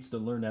 he needs to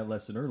learn that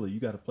lesson early. You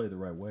got to play the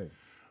right way.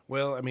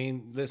 Well, I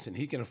mean, listen,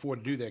 he can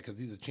afford to do that because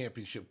he's a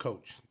championship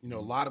coach. A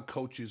lot of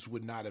coaches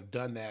would not have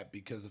done that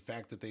because of the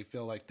fact that they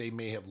feel like they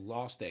may have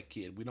lost that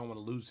kid. We don't want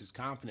to lose his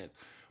confidence.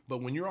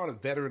 But when you're on a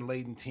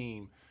veteran-laden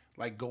team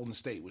like Golden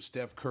State with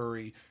Steph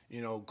Curry,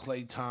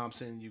 Klay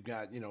Thompson, you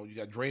got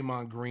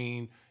Draymond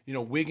Green,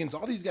 Wiggins,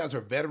 all these guys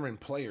are veteran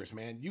players,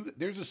 man.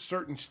 There's a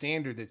certain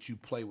standard that you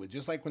play with.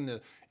 Just like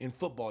in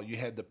football you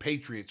had the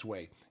Patriots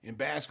way. In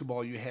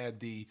basketball you had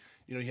the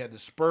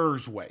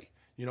Spurs way.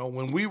 You know,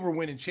 when we were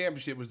winning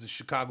championship, it was the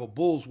Chicago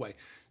Bulls way.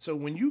 So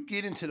when you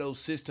get into those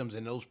systems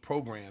and those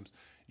programs,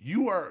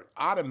 you are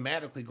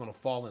automatically going to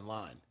fall in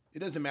line. It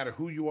doesn't matter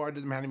who you are. It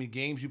doesn't matter how many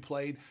games you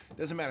played. It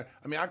doesn't matter.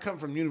 I mean, I come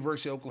from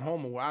University of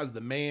Oklahoma where I was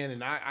the man,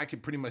 and I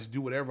could pretty much do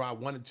whatever I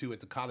wanted to at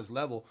the college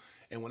level.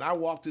 And when I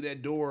walked through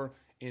that door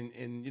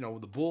in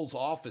the Bulls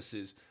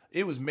offices,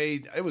 it was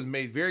made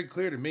very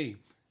clear to me,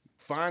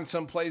 find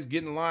some place,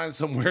 get in line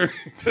somewhere,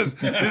 because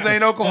this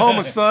ain't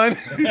Oklahoma, son.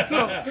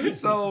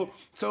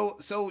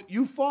 So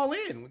you fall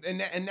in,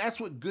 and that's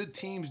what good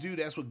teams do.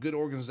 That's what good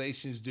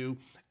organizations do.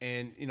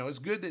 And it's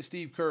good that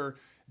Steve Kerr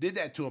did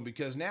that to him,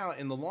 because now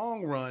in the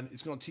long run,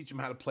 it's going to teach him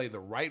how to play the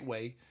right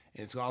way,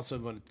 and it's also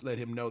going to let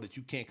him know that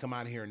you can't come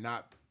out here and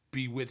not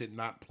be with it,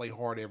 not play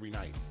hard every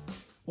night.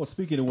 Well,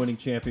 speaking of winning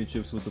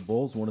championships with the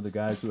Bulls, one of the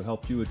guys who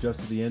helped you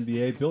adjust to the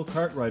NBA, Bill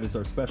Cartwright, is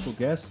our special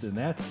guest, and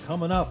that's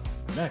coming up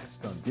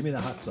next on Gimme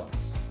the Hot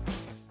Sauce.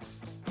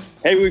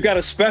 Hey, we've got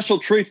a special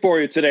treat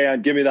for you today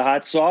on Gimme the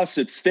Hot Sauce.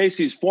 It's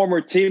Stacey's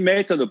former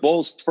teammate on the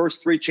Bulls'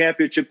 first 3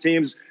 championship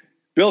teams,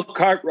 Bill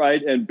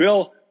Cartwright. And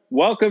Bill,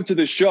 welcome to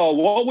the show.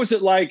 What was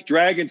it like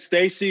dragging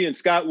Stacey and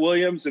Scott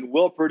Williams and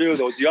Will Perdue,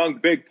 those young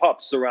big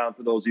pups, around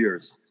for those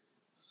years?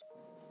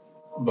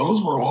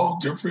 Those were all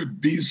different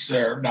beasts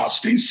there. Now,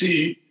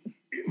 Stacey,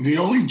 the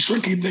only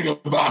tricky thing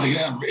about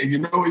him,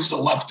 and he's a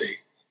lefty,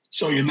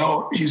 so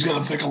he's going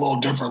to think a little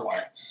differently.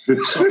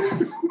 So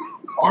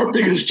our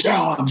biggest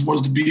challenge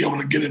was to be able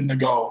to get him to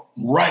go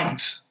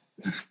right.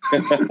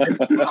 I'm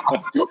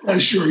still not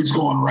sure he's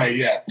going right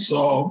yet.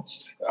 So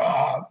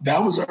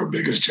that was our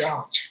biggest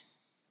challenge.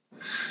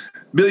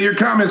 Bill, your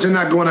comments are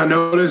not going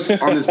unnoticed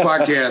on this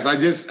podcast. I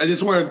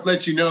just want to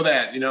let you know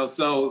that,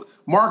 So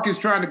Mark is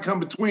trying to come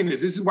between this.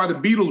 This is why the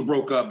Beatles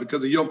broke up,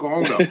 because of Yoko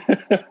Ono.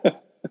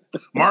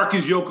 Mark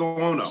is Yoko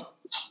Ono.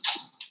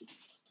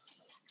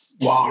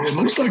 Wow, it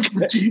looks like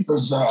your team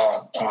is.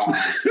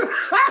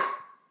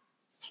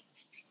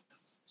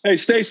 Hey,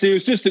 Stacey, it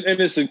was just an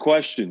innocent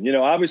question.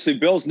 Obviously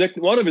Bill's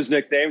one of his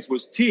nicknames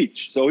was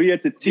Teach, so he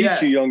had to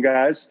teach you young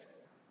guys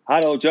how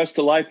to adjust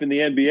to life in the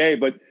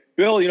NBA. But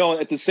Bill,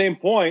 at the same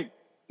point,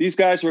 these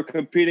guys were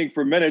competing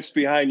for minutes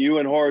behind you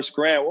and Horace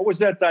Grant. What was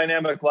that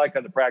dynamic like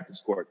on the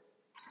practice court?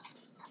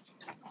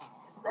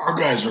 Our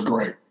guys were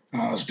great.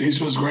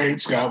 Stacey was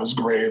great. Scott was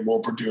great. Will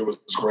Perdue was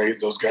great.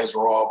 Those guys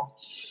were all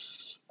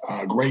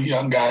great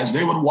young guys.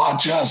 They would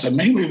watch us, and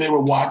mainly they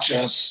would watch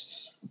us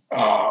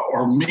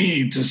or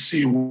me to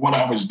see what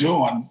I was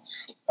doing.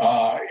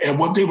 And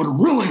what they would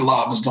really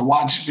love is to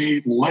watch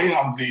me lay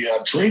on the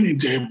training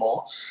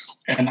table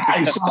and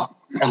ice up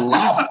and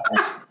laugh.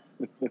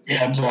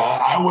 And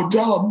I would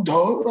tell them,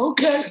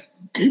 okay,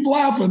 keep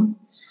laughing.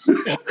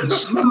 And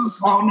as soon as I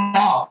found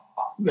out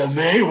that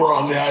they were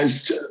on the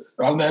ice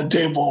on that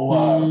table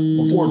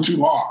before too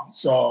long.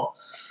 So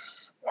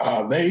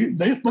but they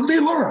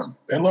learn.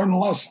 They learn the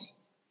lesson.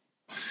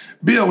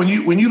 Bill, when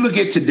you look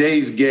at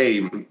today's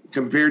game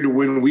compared to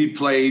when we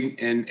played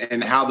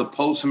and how the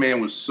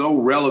postman was so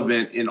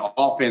relevant in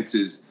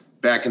offenses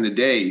back in the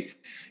day,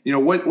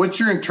 what's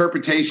your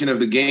interpretation of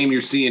the game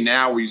you're seeing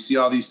now, where you see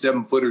all these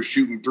 7-footers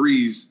shooting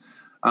threes?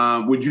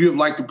 Would you have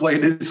liked to play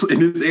in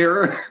this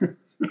era?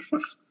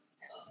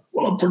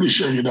 Well, I'm pretty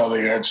sure you know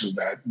the answer to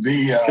that.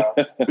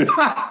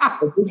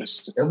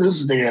 And this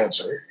is the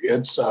answer.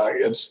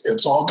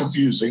 It's all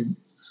confusing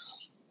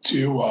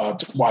to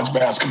watch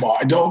basketball.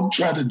 I don't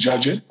try to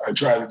judge it. I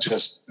try to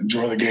just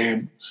enjoy the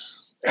game.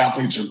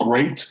 Athletes are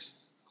great.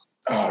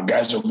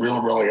 Guys are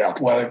really, really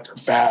athletic. They're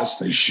fast.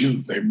 They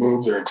shoot. They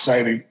move. They're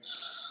exciting.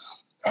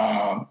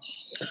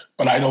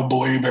 But I don't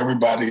believe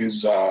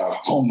everybody's a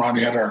home run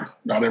hitter.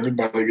 Not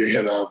everybody can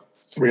hit a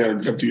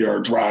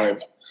 350-yard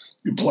drive.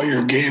 You play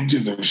your game to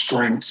their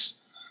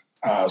strengths.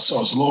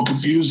 So it's a little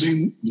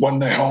confusing what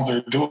the hell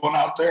they're doing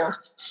out there.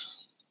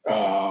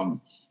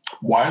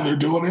 Why they're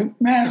doing it?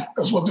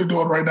 That's what they're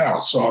doing right now.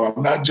 So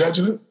I'm not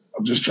judging it.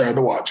 I'm just trying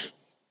to watch it.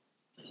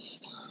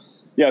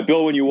 Yeah,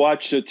 Bill, when you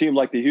watch a team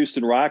like the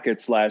Houston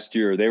Rockets last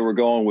year, they were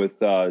going with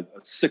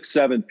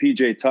 6'7"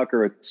 P.J.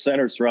 Tucker at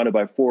center surrounded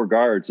by 4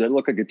 guards. Did that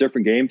look like a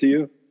different game to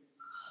you?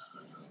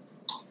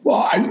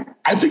 Well,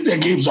 I think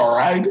that game's all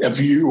right if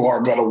you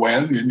are going to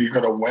win and you're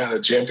going to win a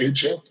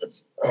championship.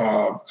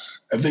 I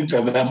think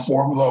that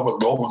formula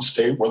with Golden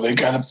State, where they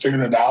kind of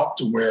figured it out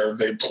to where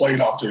they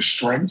played off their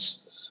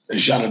strengths. They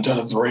shot a ton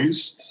of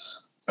threes,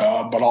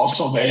 but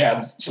also they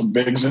had some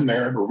bigs in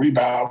there to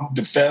rebound,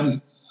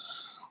 defend.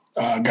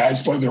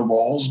 Guys play their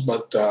roles,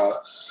 but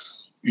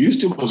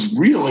Houston was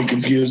really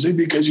confusing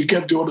because you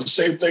kept doing the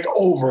same thing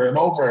over and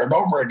over and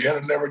over again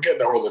and never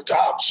getting over the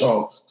top.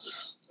 So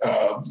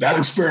that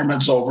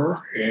experiment's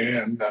over,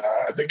 and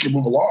I think you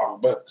move along.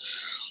 But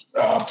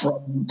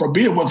from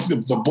being with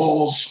the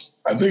Bulls,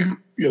 I think,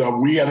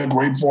 we had a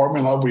great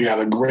formula. We had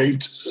a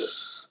great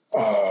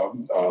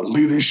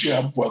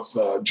leadership with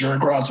Jerry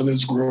Krause and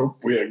his group.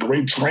 We had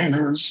great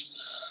trainers,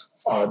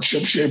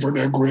 Chip Schaefer in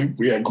their group.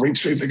 We had great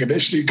strength and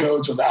conditioning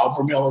coach with Al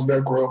Vermeil in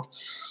their group.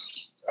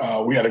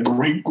 We had a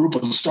great group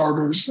of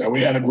starters, and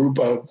we had a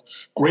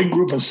great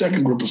group of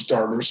second group of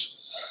starters.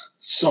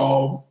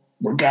 So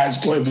where guys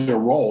play their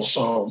role.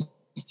 So,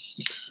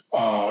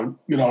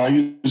 I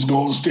use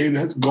Golden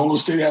State. Golden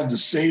State had the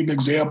same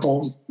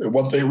example of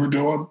what they were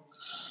doing.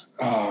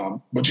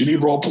 But you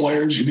need role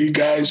players. You need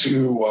guys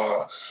who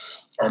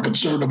are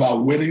concerned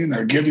about winning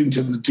or giving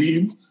to the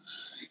team.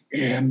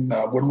 And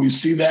when we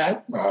see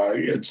that,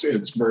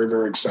 it's very,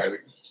 very exciting.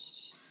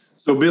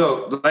 So,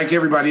 Bill, like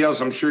everybody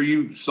else, I'm sure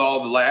you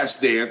saw The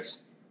Last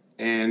Dance,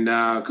 and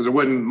because there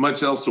wasn't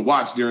much else to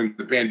watch during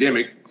the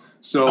pandemic.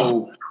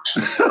 So,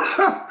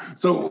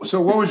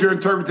 so what was your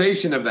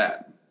interpretation of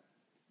that?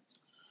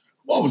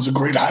 Well, it was a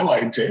great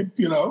highlight tape.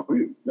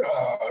 It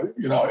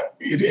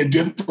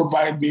did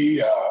provide me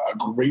a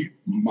great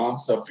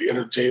month of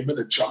entertainment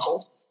and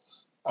chuckle.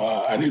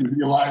 I didn't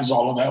realize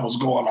all of that was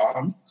going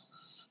on.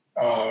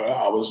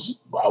 I was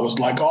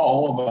like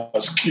all of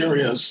us,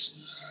 curious.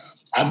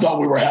 I thought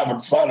we were having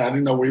fun. I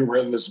didn't know we were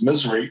in this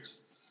misery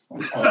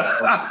of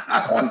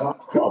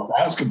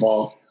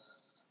basketball.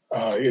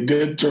 It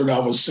did turn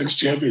out a 6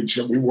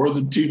 championship. We were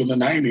the team in the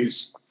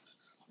 90s.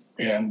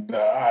 And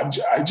I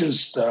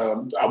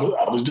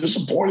was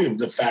disappointed in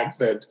the fact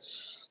that,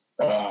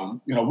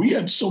 we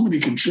had so many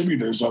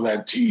contributors on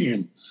that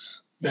team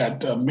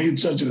that made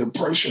such an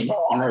impression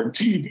on our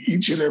team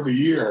each and every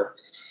year.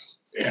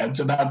 And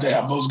not to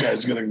have those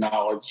guys get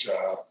acknowledged,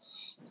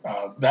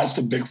 that's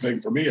the big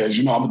thing for me. As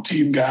you know, I'm a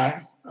team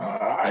guy.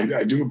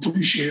 I do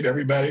appreciate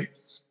everybody.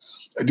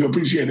 I do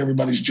appreciate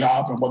everybody's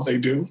job and what they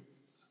do.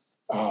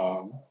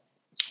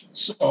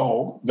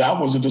 So that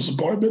was a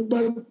disappointment,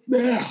 but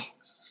yeah.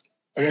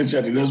 Like I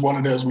said, it is what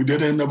it is. We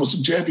did end up with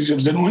some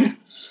championships, didn't we?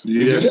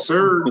 Yes,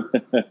 sir.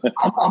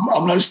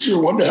 I'm not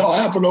sure what the hell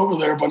happened over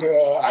there, but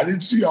I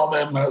didn't see all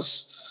that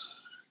mess.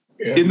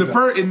 And, in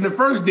the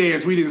first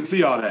dance, we didn't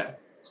see all that.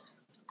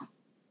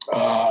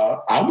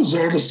 I was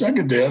there in the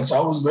second dance.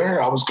 I was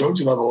there. I was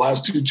coaching on the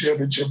last 2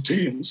 championship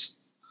teams.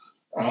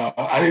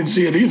 I didn't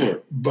see it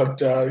either.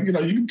 But, you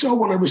can tell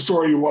whatever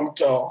story you want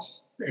to tell,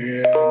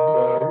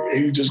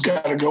 and you just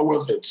got to go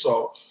with it.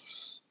 So,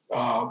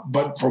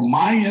 but from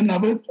my end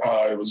of it,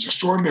 it was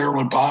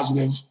extraordinarily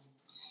positive.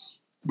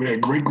 We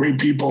had great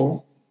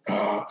people.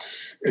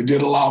 It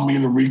did allow me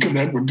to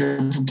reconnect with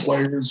different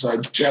players. I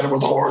chatted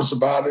with Horace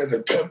about it,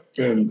 and Pip,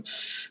 and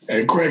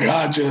Craig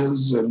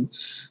Hodges, and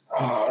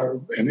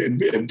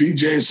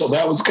BJ. So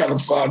that was kind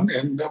of fun.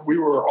 And we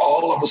were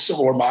all of a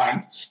similar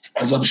mind.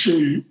 As I'm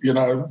sure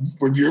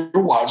when you're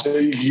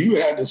watching, you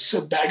had to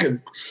sit back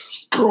and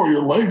curl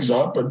your legs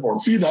up or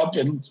feet up,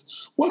 and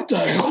what the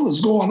hell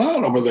is going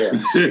on over there?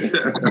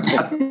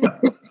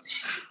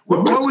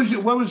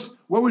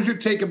 What was your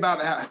take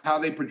about how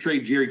they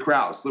portrayed Jerry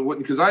Krause?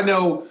 Because I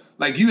know,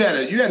 like, you had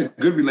a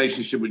good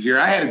relationship with Jerry.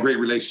 I had a great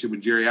relationship with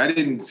Jerry. I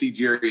didn't see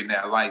Jerry in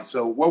that light.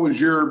 So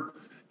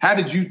how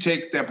did you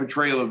take that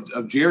portrayal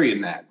of Jerry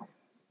in that?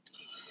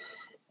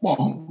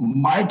 Well,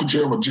 my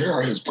portrayal with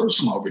Jerry is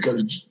personal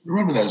because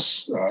remember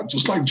this,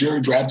 just like Jerry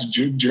drafted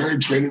you, Jerry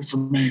traded for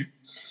me.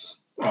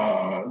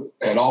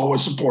 And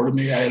always supported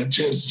me. I had a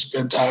chance to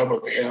spend time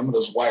with him and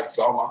his wife,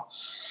 Thelma,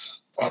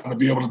 to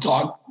be able to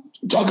talk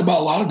about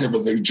a lot of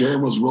different things. Jerry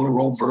was really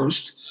well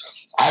versed.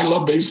 I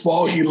love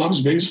baseball. He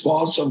loves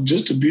baseball. So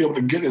just to be able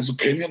to get his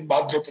opinion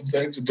about different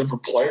things and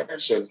different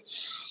players and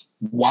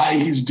why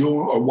he's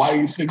doing or why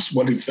he thinks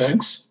what he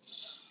thinks.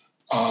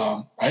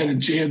 I had a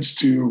chance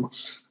to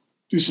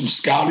do some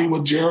scouting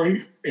with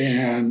Jerry,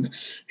 and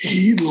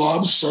he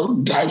loves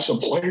certain types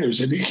of players,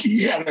 and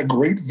he had a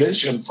great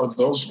vision for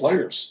those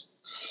players.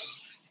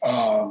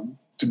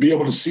 To be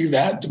able to see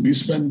that,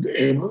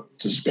 able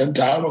to spend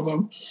time with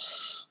them,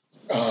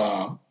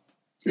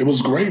 it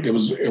was great. It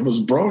was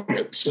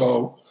brilliant.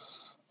 So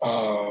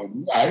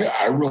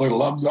I really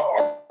loved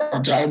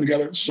our time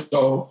together.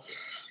 So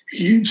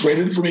he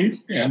traded for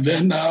me, and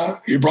then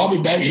he brought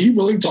me back. He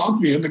really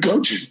talked me into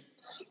coaching.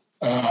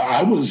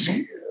 I was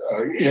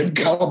in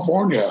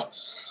California.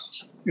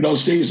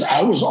 Stacey,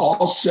 I was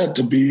all set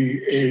to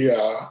be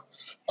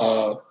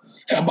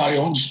have my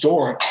own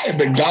store at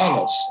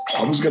McDonald's.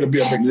 I was going to be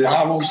a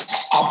McDonald's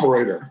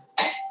operator.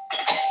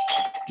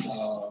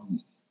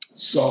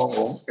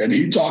 And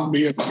he talked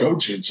me into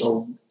coaching.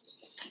 So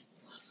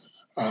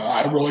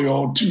I really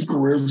owe 2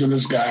 careers to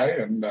this guy,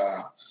 and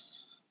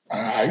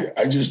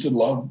I just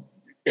love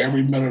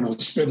every minute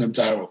of spending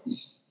time with him.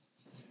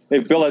 Hey,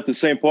 Bill, at the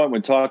same point,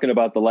 when talking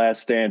about The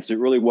Last Dance, it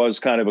really was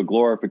kind of a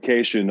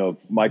glorification of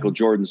Michael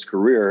Jordan's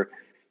career.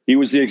 He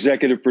was the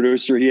executive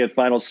producer. He had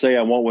final say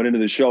on what went into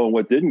the show and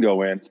what didn't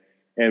go in.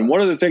 And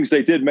one of the things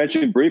they did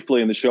mention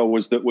briefly in the show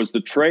was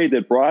the trade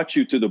that brought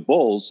you to the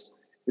Bulls.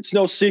 It's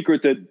no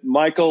secret that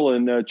Michael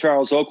and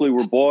Charles Oakley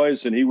were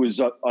boys, and he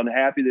was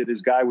unhappy that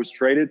his guy was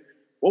traded.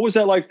 What was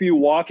that like for you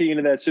walking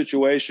into that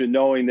situation,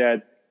 knowing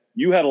that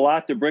you had a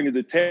lot to bring to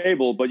the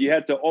table, but you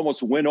had to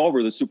almost win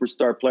over the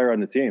superstar player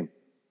on the team?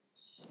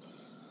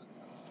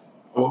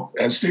 Well,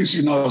 as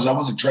Stacey knows, I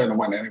wasn't trying to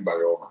win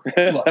anybody over.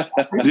 Look,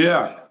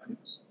 yeah.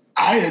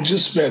 I had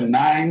just spent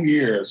 9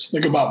 years,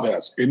 think about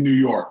this, in New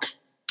York.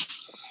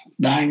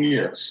 9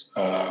 years.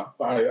 I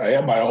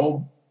had my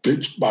whole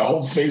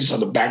face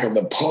on the back of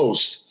the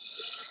Post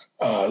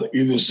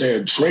either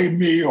saying trade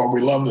me or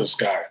we love this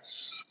guy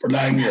for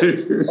 9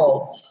 years.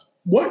 So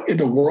what in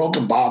the world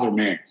can bother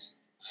me?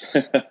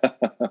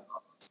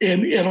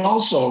 and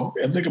also,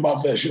 and think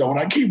about this, when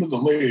I came to the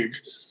league,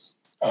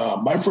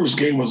 my first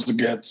game was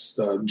against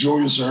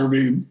Julius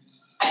Erving,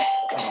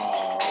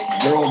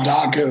 Daryl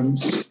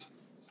Dawkins.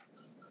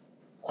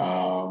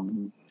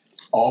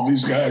 All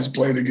these guys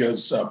played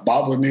against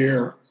Bob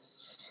Lanier,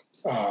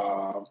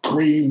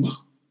 Kareem,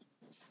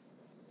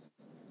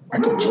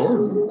 Michael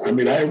Jordan. I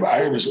mean, I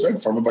have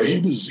respect for him, but he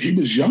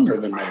was younger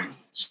than me.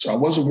 So I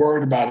wasn't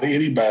worried about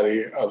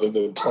anybody other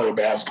than playing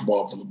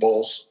basketball for the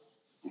Bulls.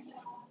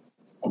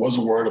 I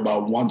wasn't worried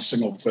about one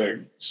single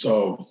thing.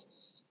 So,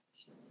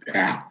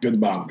 yeah,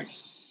 didn't bother me.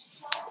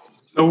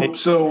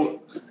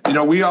 So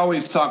we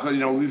always talk,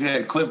 we've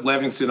had Cliff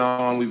Levingston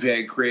on, we've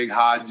had Craig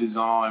Hodges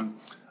on.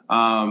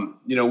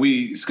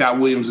 Scott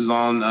Williams was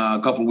on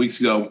a couple of weeks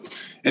ago,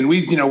 and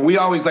we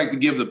always like to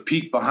give the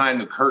peek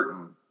behind the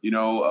curtain,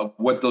 of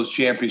what those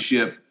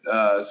championship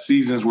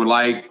seasons were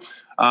like.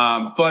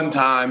 Fun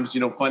times,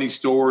 funny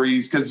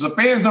stories, because the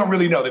fans don't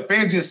really know. The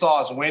fans just saw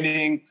us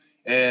winning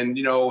and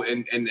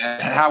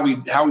how we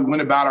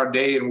went about our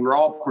day, and we're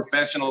all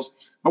professionals,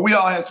 but we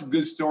all have some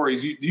good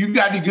stories. You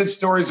got any good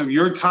stories of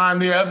your time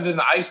there other than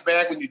the ice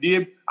bag when you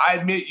did? I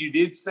admit you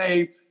did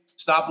say,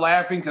 stop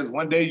laughing because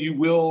one day you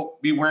will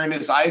be wearing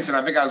this ice. And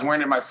I think I was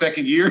wearing it my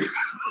second year.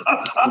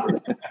 I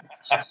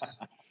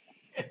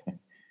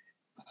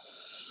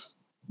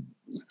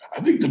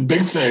think the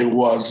big thing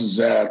is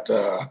that,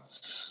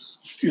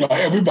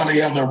 everybody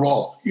had their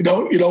role.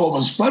 What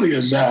was funny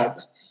is that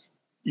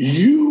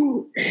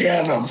you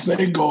had a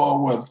thing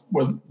going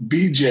with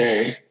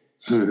BJ.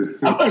 I'm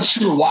not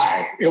sure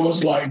why. It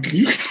was like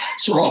you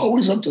guys were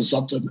always up to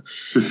something.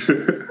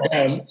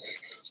 And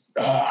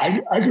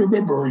I can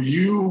remember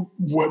you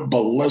went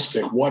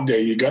ballistic one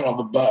day. You got on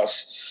the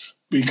bus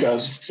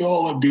because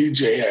Phil and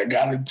BJ had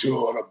got into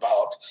it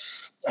about,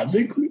 I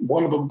think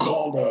one of them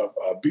called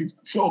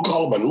Phil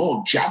called him a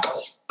little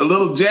jackal. A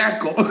little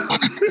jackal.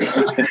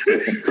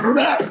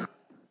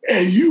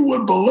 And you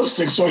went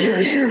ballistic. So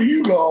here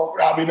you go.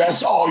 I mean,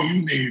 that's all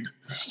you need.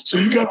 So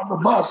you got on the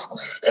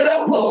bus and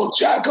that little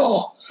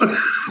jackal.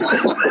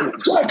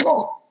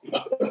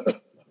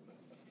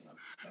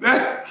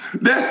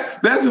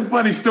 That's a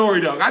funny story,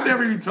 though. I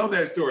never even told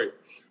that story.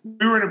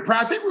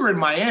 I think we were in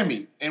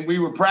Miami, and we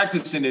were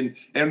practicing,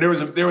 and there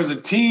was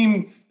a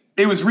team.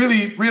 It was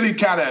really, really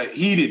kind of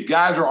heated.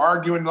 Guys were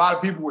arguing. A lot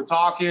of people were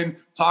talking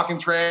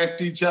trash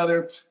to each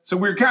other. So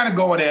we were kind of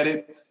going at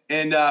it.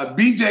 And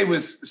BJ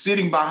was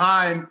sitting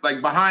behind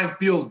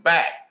Phil's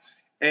back.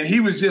 And he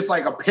was just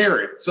like a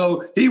parrot.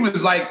 So he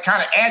was like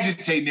kind of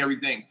agitating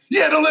everything.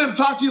 Yeah, don't let him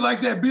talk to you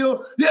like that,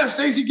 Bill. Yeah,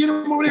 Stacey, get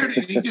him over there.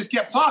 And he just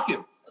kept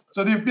talking.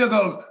 So then Phil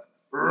goes,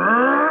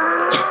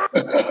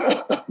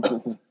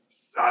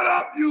 shut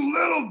up, you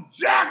little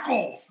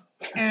jackal.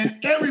 And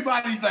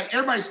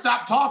everybody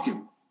stopped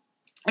talking.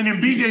 And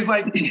then BJ's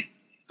like,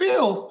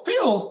 Phil,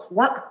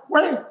 why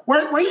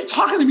are you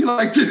talking to me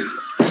like this?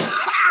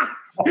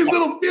 His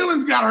little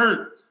feelings got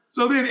hurt.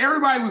 So then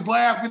everybody was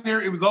laughing there.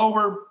 It was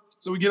over.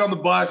 So we get on the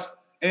bus,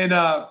 and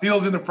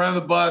Phil's in the front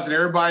of the bus, and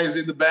everybody's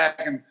in the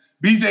back. And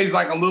BJ's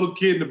like a little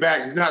kid in the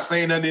back. He's not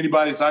saying nothing to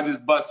anybody, so I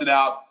just busted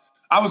out.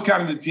 I was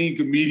kind of the team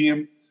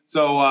comedian,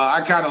 so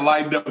I kind of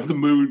lightened up the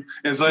mood.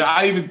 And so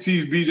I even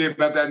tease BJ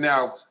about that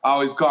now. I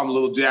always call him a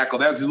little jackal.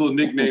 That's his little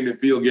nickname that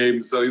Phil gave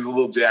him, so he's a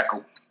little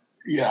jackal.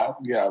 Yeah,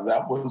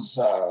 that was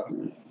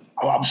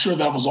I'm sure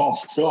that was all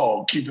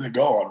Phil keeping it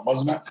going,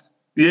 wasn't it?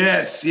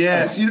 Yes.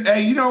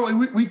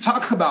 We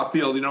talk about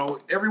Phil.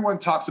 Everyone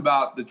talks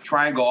about the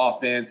triangle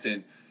offense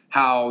and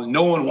how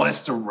no one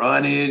wants to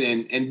run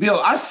it. And Bill,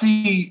 I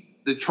see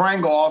the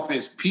triangle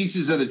offense,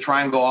 pieces of the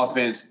triangle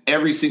offense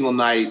every single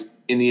night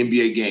in the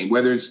NBA game,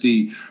 whether it's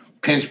the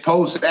pinch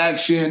post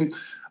action,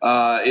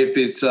 if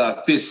it's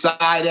fist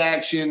side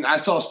action. I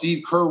saw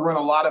Steve Kerr run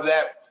a lot of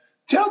that.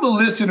 Tell the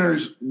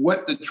listeners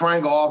what the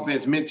triangle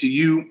offense meant to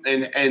you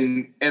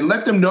and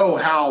let them know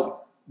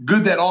how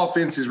good that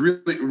offense is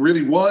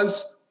really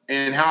was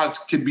and how it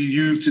could be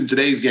used in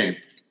today's game.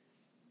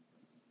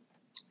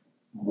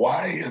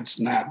 Why it's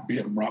not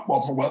being run.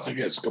 Well, for one thing,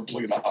 it's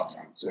complete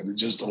offense, and it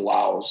just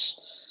allows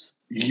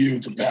you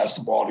to pass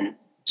the ball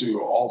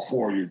to all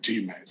four of your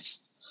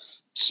teammates.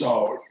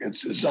 So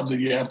it's something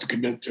you have to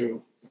commit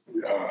to.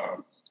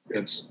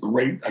 It's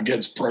great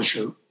against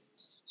pressure,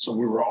 so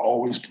we were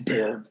always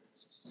prepared.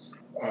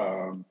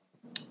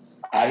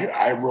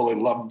 I really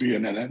love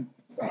being in it.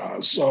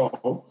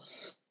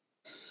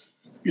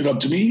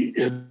 To me,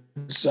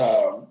 it's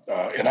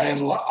and I had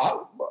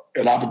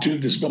an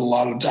opportunity to spend a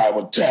lot of time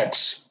with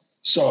Tex.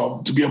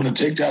 So to be able to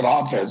take that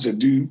offense and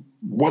do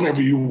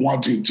whatever you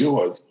want to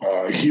do it,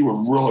 he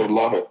would really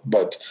love it.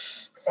 But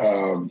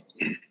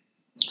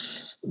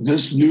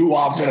this new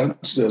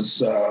offense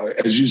is,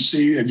 as you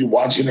see and you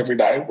watch it every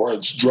night, where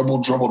it's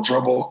dribble,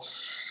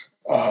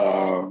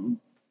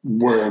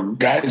 where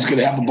guys can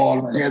have the ball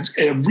in their hands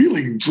and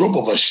really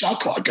dribble the shot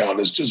clock out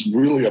is just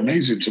really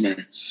amazing to me.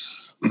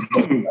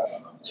 But,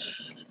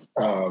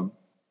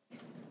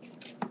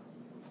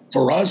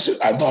 for us,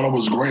 I thought it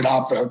was great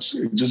offense.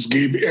 It just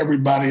gave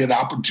everybody an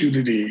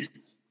opportunity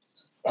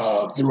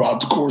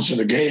throughout the course of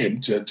the game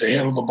to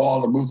handle the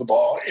ball, to move the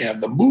ball,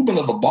 and the movement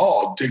of the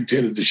ball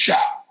dictated the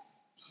shot.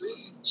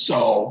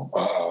 So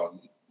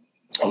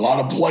a lot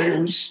of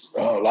players,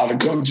 a lot of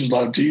coaches, a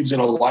lot of teams,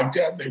 like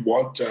that. They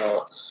want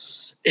a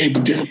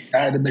particular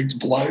guy to make the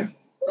play,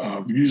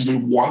 usually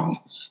one.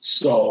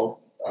 So,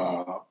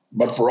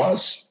 but for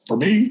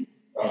me,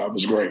 it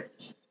was great.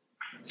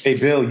 Hey,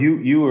 Bill,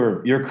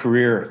 your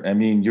career, I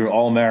mean, you're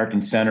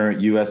All-American center at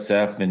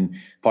USF and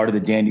part of the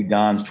Dandy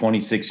Dons,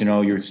 26,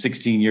 your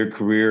 16-year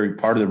career, you're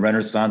part of the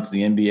renaissance of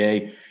the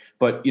NBA.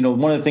 But,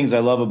 one of the things I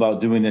love about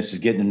doing this is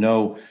getting to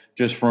know,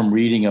 just from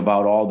reading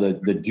about all the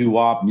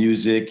doo-wop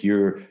music,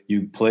 you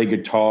play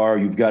guitar,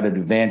 you've got an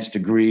advanced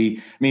degree.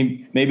 I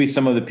mean, maybe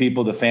some of the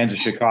people, the fans of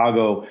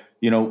Chicago,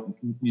 you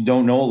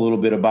don't know a little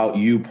bit about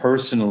you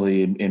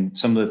personally and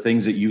some of the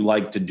things that you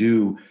like to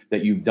do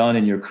that you've done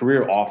in your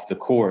career off the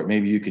court.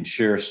 Maybe you can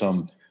share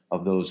some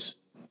of those.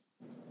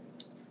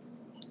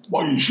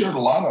 Well, you shared a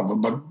lot of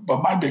them,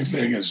 but my big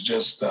thing is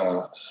just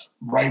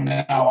right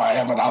now I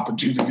have an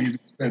opportunity to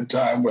spend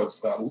time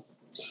with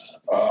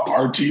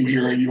our team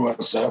here at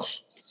USF.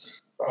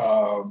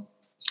 I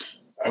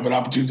have an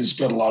opportunity to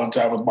spend a lot of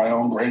time with my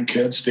own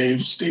grandkids.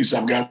 Stacey,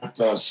 I've got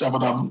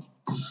 7 of them.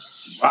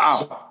 Wow.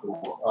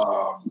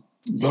 So,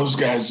 those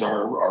guys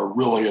are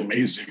really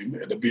amazing,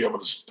 and to be able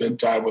to spend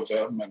time with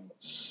them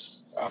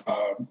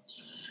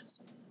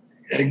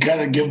and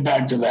kind of give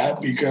back to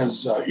that,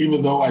 because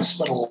even though I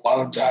spent a lot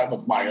of time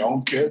with my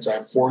own kids, I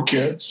have 4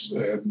 kids,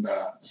 and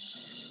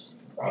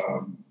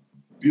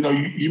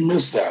you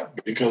miss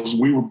that because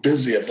we were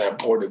busy at that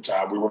point in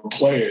time. We were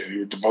playing, you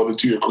were devoted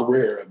to your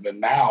career, and then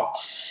now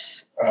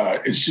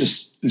it's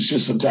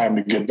just a time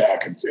to get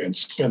back and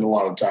spend a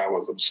lot of time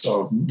with them.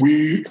 So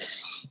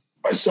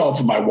myself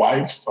and my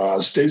wife,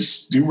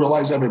 Stacey, do you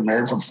realize I've been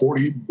married for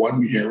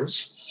 41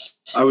 years?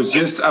 I was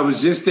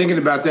just thinking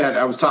about that.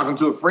 I was talking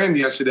to a friend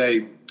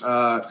yesterday.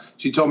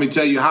 She told me to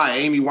tell you hi.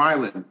 Amy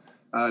Weiland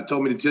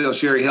told me to tell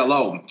Sherry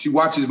hello. She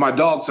watches my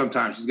dog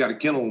sometimes. She's got a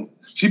kennel.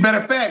 Matter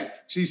of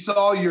fact, she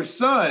saw your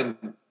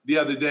son the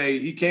other day.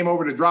 He came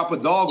over to drop a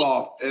dog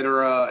off at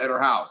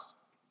her house.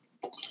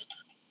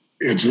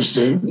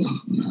 Interesting.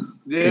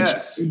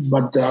 Yes.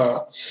 But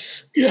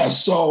yeah,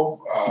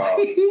 so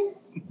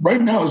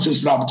right now it's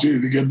just an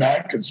opportunity to get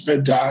back and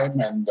spend time,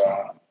 and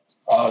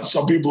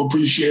some people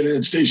appreciate it.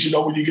 And Stacey,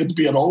 when you get to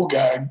be an old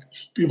guy,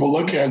 people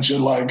look at you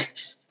like,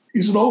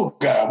 he's an old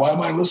guy. Why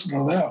am I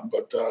listening to them?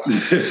 But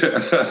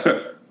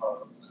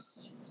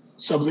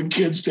some of the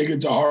kids take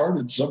it to heart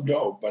and some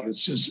don't. But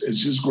it's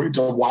just great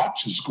to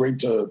watch. It's great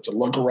to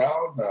look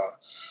around.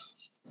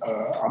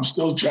 I'm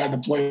still trying to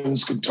play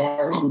this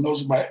guitar. Who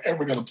knows if I'm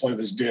ever going to play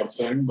this damn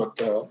thing? But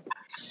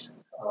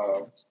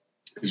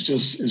it's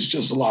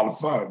just a lot of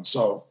fun.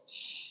 So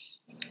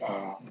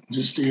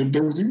just staying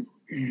busy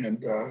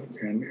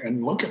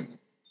and looking.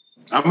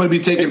 I'm going to be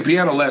taking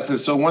piano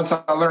lessons. So once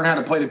I learn how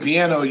to play the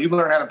piano, you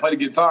learn how to play the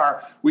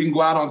guitar, we can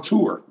go out on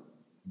tour.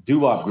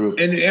 Doo-wop group.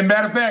 And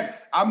matter of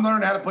fact, I'm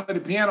learning how to play the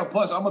piano.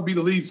 Plus, I'm going to be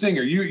the lead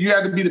singer. You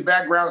have to be the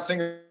background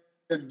singer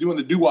doing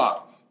the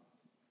doo-wop.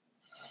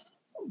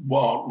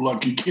 Well,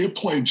 look, you can't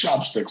play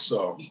chopsticks,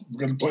 so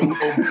we're going to play a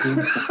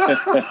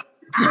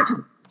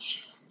little.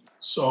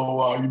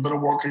 So you better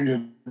work on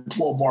your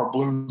 12-bar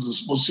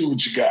blues. We'll see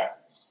what you got.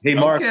 Hey,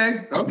 Mark.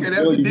 Okay, that's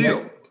the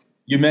deal.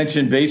 You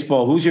mentioned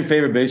baseball. Who's your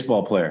favorite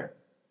baseball player?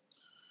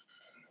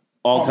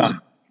 All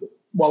time.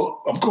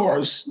 Well, of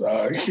course,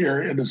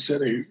 here in the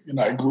city,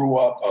 I grew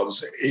up, I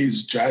was an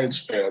A's Giants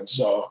fan,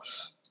 so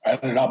I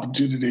had an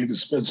opportunity to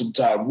spend some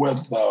time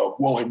with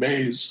Willie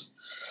Mays,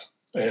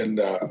 and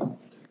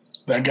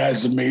that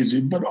guy's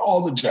amazing. But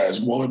all the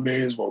Giants, Willie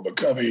Mays, Will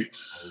McCovey,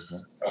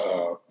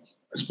 I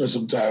spent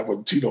some time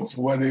with Tito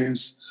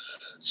Fuentes,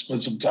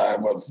 spent some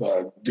time with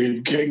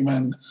Dave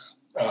Kingman.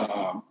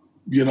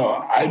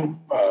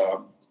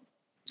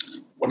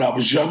 When I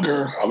was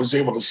younger, I was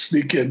able to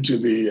sneak into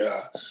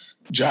the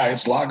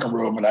Giants locker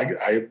room,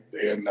 and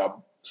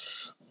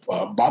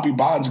Bobby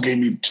Bonds gave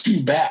me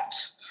 2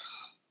 bats.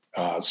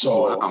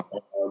 So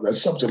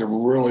that's something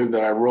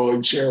that I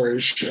really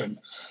cherish, and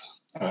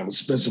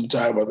spend some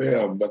time with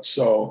him. But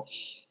so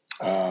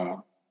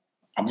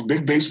I'm a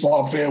big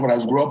baseball fan. When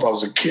I grew up, I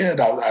was a kid.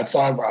 I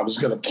thought I was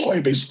going to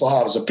play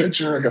baseball. I was a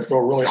pitcher. I could throw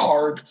really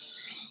hard.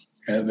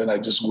 And then I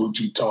just grew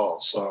too tall.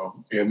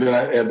 So, and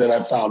then I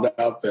found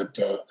out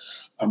that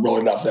I'm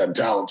really not that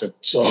talented.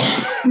 So,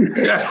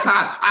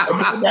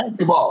 I'm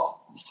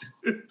basketball.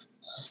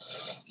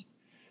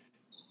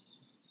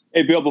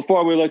 Hey, Bill,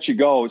 before we let you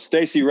go,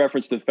 Stacey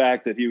referenced the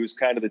fact that he was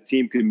kind of the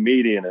team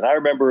comedian. And I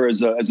remember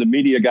as a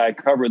media guy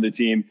covering the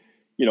team,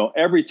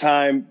 every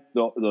time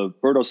the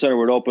Berto Center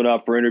would open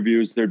up for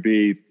interviews, there'd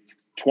be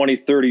 20,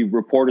 30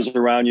 reporters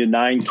around you,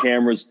 9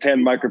 cameras,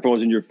 10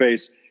 microphones in your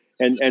face.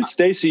 And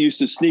Stacey used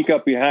to sneak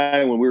up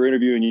behind when we were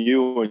interviewing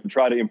you and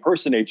try to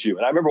impersonate you.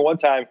 And I remember one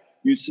time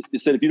you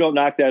said, if you don't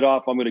knock that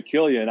off, I'm going to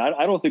kill you. And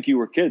I don't think you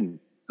were kidding.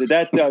 Did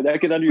that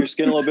get under your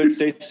skin a little bit,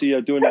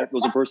 Stacey, doing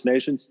those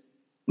impersonations?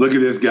 Look at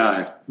this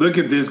guy. Look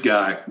at this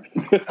guy.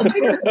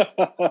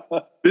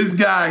 This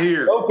guy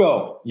here.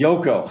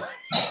 Yoko.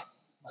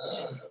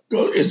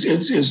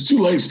 It's too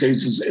late,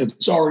 Stacey.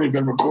 It's already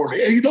been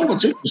recorded. And you know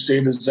what's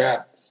interesting is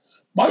that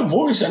my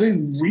voice, I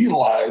didn't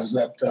realize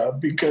that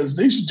because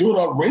they should do it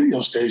on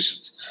radio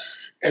stations.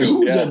 And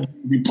who was that?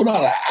 We put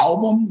out an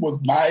album with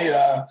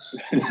my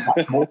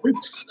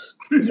voice.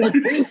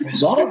 It's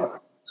bizarre.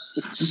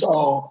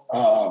 So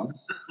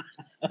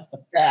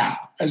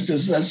that's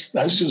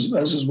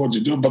just what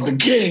you do. But the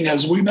king,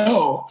 as we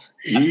know,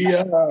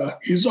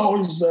 he's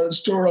always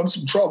stirring up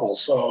some trouble.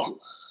 So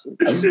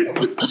that's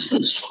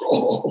his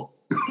role.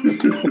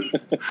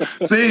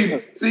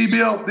 See,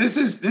 Bill, this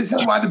is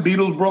why the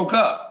Beatles broke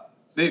up.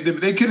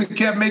 They could have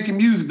kept making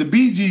music. The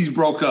Bee Gees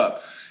broke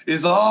up.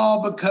 It's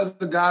all because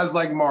of guys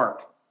like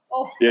Mark.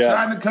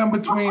 Trying to come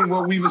between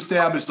what we've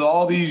established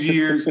all these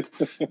years.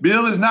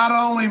 Bill is not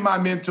only my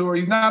mentor,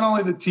 he's not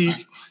only the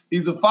teach,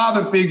 he's a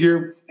father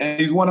figure, and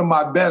he's one of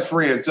my best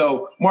friends.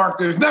 So, Mark,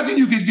 there's nothing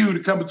you can do to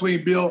come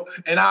between Bill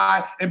and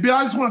I. And Bill,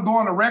 I just want to go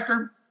on the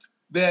record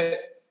that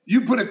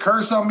you put a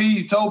curse on me.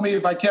 You told me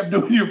if I kept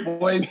doing your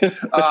voice,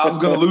 I was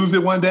going to lose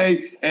it one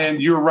day,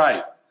 and you're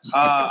right.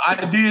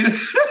 I did.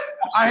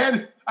 I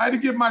had to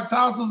get my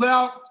tonsils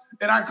out.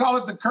 And I call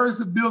it the curse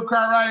of Bill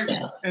Cartwright.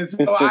 And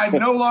so I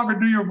no longer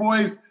do your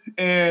voice.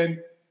 And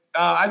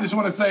I just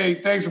want to say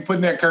thanks for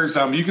putting that curse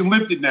on me. You can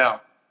lift it now.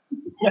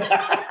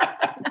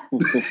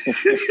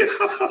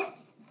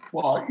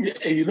 Well,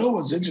 you know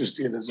what's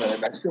interesting is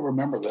that I still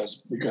remember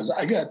this because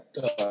I got,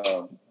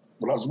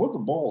 when I was with the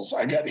Bulls,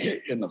 I got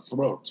hit in the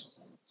throat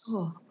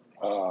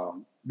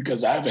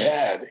because I've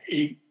had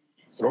 8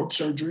 throat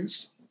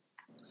surgeries.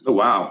 Oh,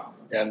 wow.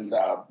 And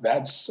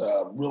that's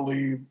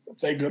really,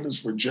 thank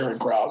goodness for Jerry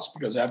Krause,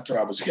 because after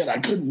I was hit, I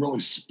couldn't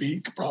really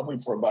speak probably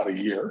for about a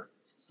year.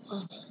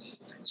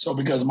 So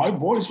because my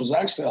voice was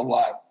actually a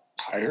lot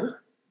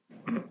higher.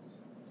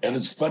 And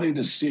it's funny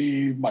to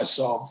see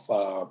myself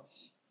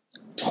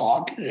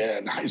talk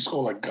in high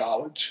school and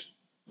college.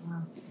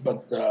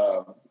 But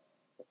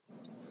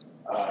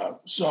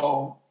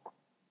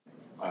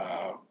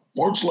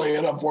fortunately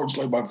and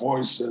unfortunately, my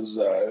voice is,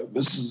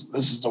 this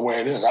is the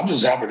way it is. I'm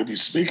just happy to be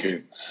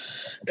speaking.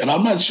 And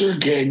I'm not sure,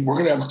 King, we're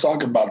going to have to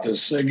talk about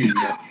this singing.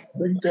 I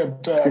think I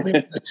got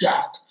a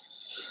shot.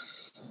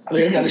 I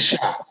think I got a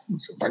shot.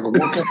 If I can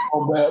work it a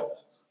little bit,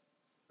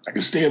 I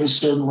can stay in a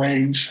certain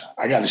range.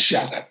 I got a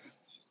shot at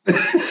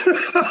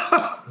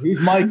it.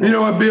 He's Michael. You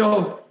know what,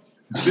 Bill?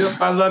 Bill,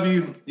 I love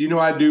you. You know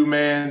I do,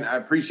 man. I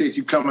appreciate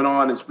you coming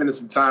on and spending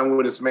some time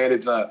with us, man.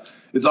 It's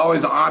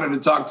always an honor to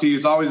talk to you.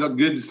 It's always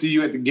good to see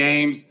you at the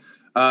games.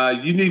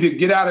 You need to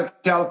get out of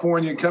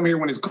California and come here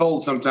when it's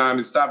cold sometime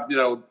and stop,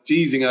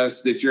 teasing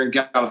us that you're in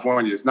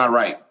California. It's not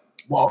right.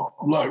 Well,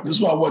 look, this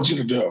is what I want you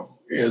to do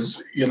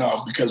is,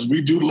 because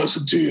we do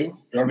listen to you.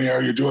 You're on the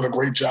air. You're doing a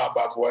great job,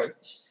 by the way.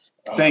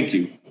 Thank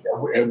you.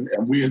 And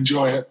we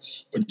enjoy it.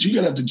 But you're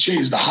going to have to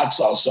change the hot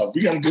sauce up.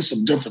 We got to get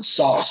some different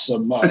sauce,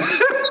 some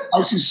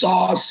spicy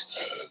sauce.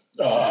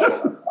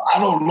 I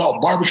don't know,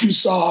 barbecue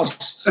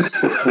sauce.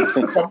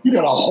 You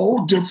got a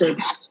whole different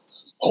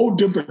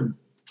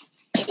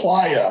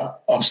playa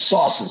of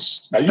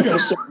sauces. Now you got to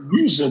start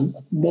using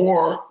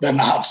more than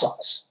the hot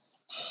sauce.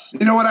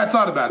 You know what? I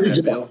thought about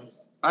that, Bill.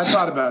 I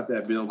thought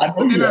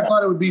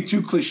it would be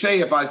too cliche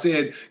if I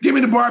said, give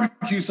me the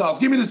barbecue sauce,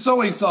 give me the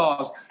soy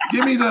sauce,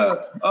 give me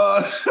the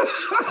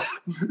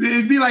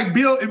it'd be like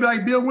Bill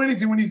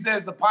Winnington when he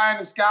says the pie in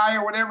the sky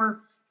or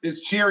whatever. It's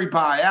cherry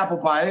pie, apple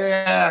pie.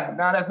 Yeah,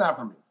 no, that's not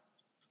for me.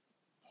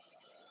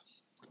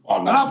 Oh,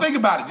 no. But I'll think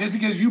about it just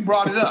because you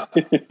brought it up.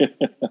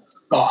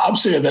 No, I'm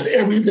saying that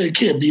everything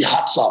can't be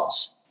hot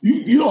sauce.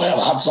 You don't have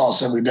hot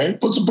sauce every day.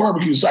 Put some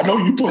barbecue sauce. I know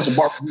you put some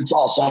barbecue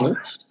sauce on it.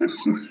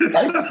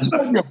 Right? It's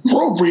not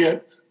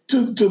appropriate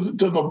to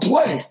the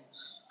play.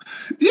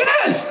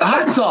 Yes,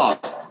 hot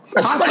sauce.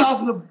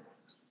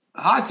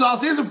 Hot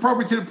sauce is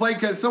appropriate to the play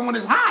because someone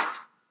is hot.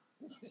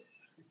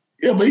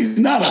 Yeah, but he's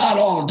not hot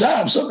all the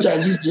time.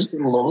 Sometimes he's just a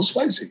little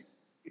spicy.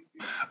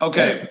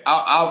 Okay,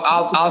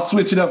 I'll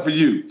switch it up for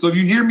you. So if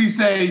you hear me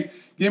say,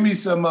 give me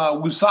some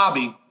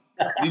wasabi,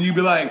 then you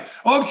be like,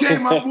 okay,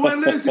 my boy,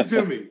 listen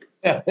to me.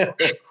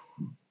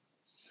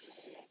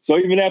 So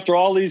even after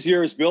all these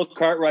years, Bill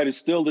Cartwright is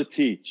still to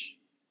teach.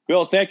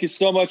 Bill, thank you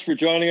so much for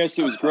joining us.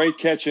 It was great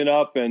catching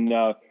up, and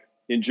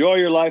enjoy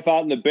your life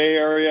out in the Bay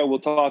Area. We'll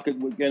talk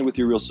again with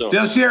you real soon.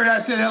 Tell Sherry I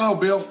said hello,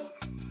 Bill.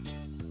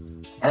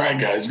 All right,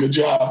 guys. Good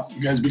job.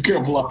 You guys be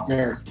careful out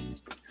there.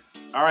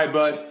 All right,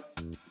 bud.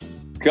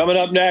 Coming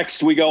up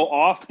next, we go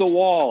off the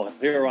wall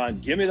here on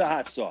Gimme the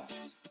Hot Sauce.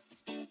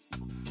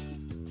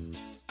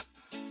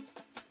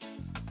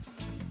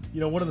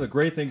 One of the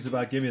great things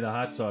about Gimme the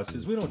Hot Sauce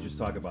is we don't just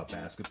talk about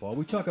basketball.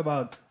 We talk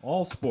about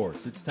all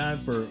sports. It's time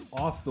for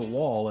Off the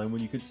Wall. And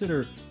when you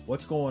consider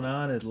what's going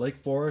on at Lake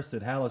Forest,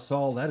 at Hallis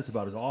Hall, that is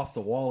about as off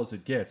the wall as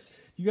it gets.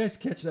 You guys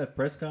catch that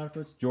press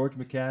conference? George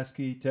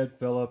McCaskey, Ted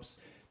Phillips,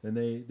 and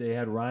they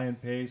had Ryan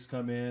Pace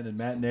come in and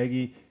Matt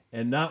Nagy,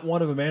 and not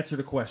one of them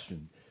answered a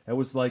question. That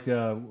was like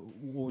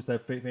what was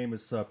that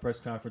famous press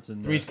conference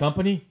in Three's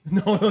Company?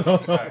 No.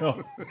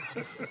 the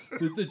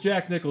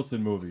Jack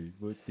Nicholson movie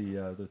with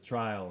the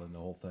trial and the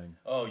whole thing.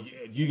 Oh, you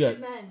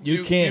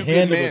You can't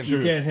handle the truth.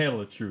 You can't handle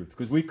the truth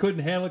because we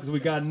couldn't handle it because we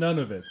got none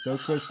of it. No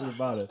question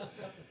about it.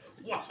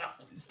 Wow.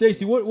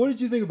 Stacey, what did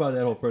you think about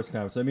that whole press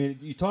conference? I mean,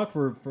 you talked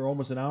for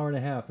almost an hour and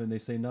a half and they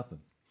say nothing.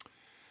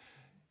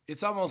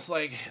 It's almost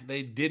like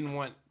they didn't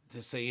want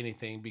to say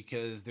anything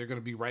because they're going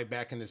to be right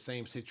back in the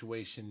same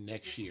situation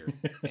next year.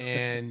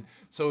 And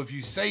so if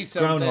you say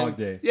something, Groundhog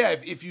Day. Yeah,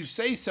 if you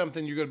say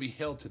something, you're going to be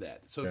held to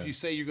that. So if Yeah. you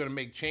say you're going to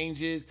make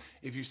changes,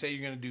 if you say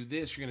you're going to do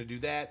this, you're going to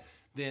do that,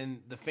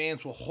 then the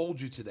fans will hold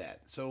you to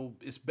that. So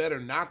it's better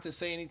not to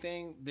say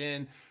anything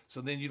then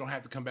you don't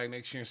have to come back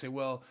next year and say,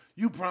 well,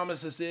 you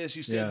promised us this,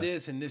 you said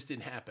this, and this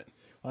didn't happen.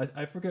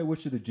 I forget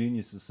which of the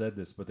geniuses said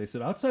this, but they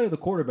said outside of the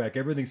quarterback,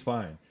 everything's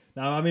fine.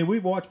 Now, I mean,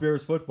 we've watched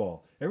Bears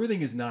football.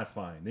 Everything is not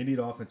fine. They need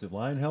offensive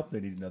line help. They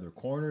need another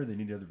corner. They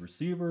need another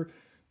receiver.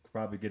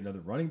 Probably get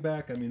another running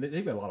back. I mean,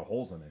 they've got a lot of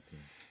holes on that team.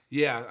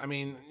 Yeah, I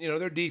mean,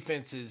 their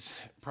defense is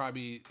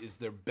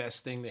their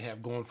best thing they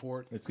have going for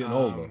it. It's getting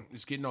old, though.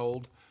 It's getting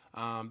old.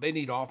 They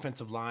need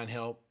offensive line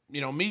help.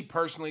 Me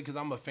personally, because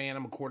I'm a fan,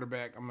 I'm a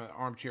quarterback. I'm an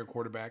armchair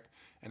quarterback,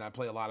 and I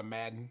play a lot of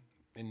Madden.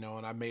 And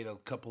I made a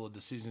couple of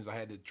decisions. I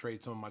had to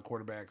trade some of my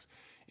quarterbacks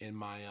in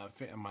my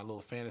little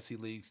fantasy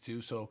leagues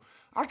too. So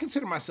I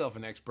consider myself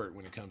an expert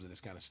when it comes to this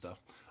kind of stuff.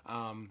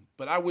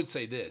 But I would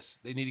say this: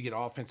 they need to get an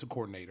offensive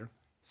coordinator,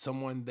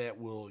 someone that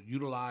will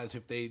utilize,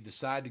 if they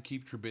decide to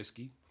keep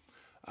Trubisky,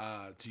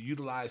 to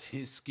utilize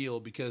his skill,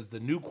 because the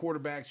new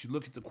quarterbacks, you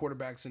look at the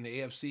quarterbacks in the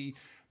AFC,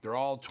 they're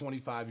all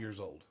 25 years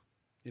old.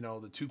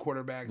 The two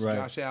quarterbacks, Right.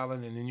 Josh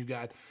Allen, and then you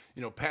got,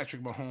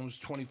 Patrick Mahomes,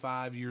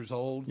 25 years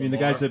old. You mean the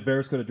guys that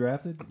Bears could have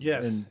drafted?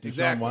 Yes, and Deshaun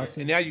exactly.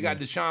 Watson? And now you got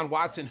Deshaun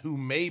Watson, who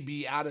may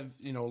be out of,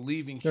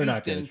 leaving They're Houston.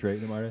 not going to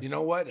trade him, are they? You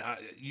know what?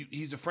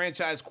 He's a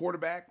franchise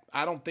quarterback.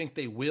 I don't think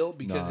they will,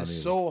 because No, it's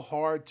neither. so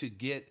hard to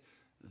get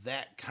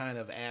that kind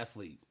of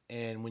athlete.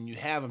 And when you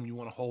have him, you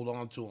want to hold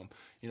on to him.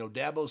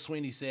 Dabo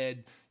Swinney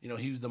said,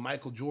 he was the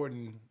Michael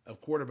Jordan of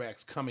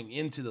quarterbacks coming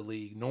into the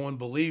league. No one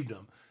believed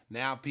him.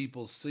 Now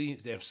people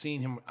have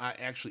seen him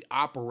actually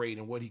operate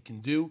and what he can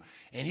do,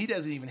 and he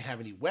doesn't even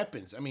have any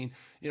weapons. I mean,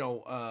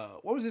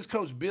 what was his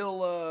coach,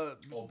 Bill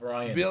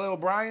O'Brien? Bill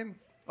O'Brien?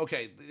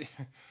 Okay,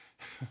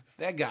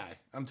 that guy,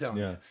 I'm telling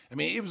you. I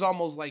mean, it was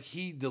almost like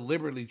he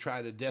deliberately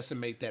tried to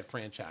decimate that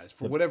franchise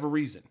for whatever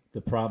reason. The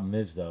problem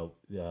is, though,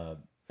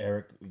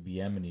 Eric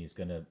Bieniemy is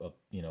going to,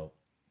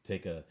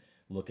 take a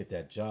look at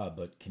that job,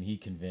 but can he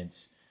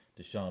convince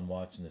Deshaun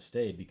Watson to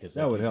stay? Because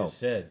That like would you help. just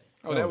said,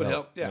 That would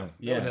help. Yeah, that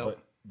would help.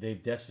 but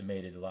they've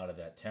decimated a lot of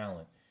that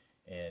talent,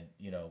 and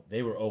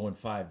they were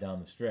 0-5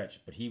 down the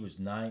stretch, but he was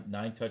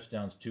nine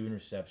touchdowns, 2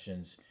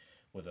 interceptions,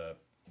 with a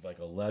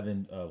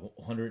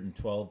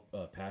 112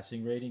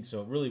 passing rating.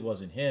 So it really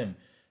wasn't him.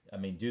 I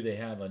mean, do they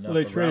have enough? Well,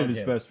 they around traded his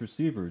him? best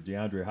receiver,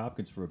 DeAndre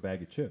Hopkins, for a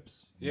bag of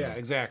chips. Yeah,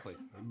 exactly.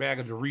 A bag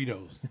of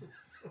Doritos.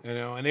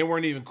 And they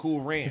weren't even Cool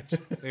Ranch.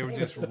 They were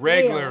just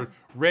regular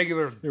They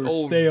were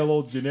old stale,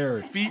 old,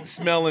 generic.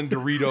 feet-smelling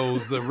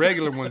Doritos, the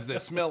regular ones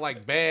that smell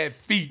like bad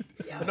feet.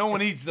 No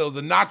one eats those,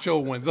 the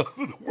nacho ones. Those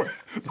are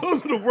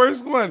the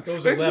worst ones.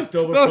 Those are left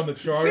over from the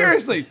charter.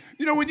 Seriously.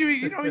 When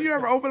you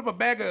ever open up a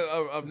bag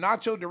of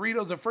nacho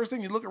Doritos, the first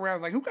thing you look around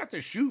is like, who got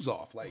their shoes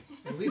off? Like,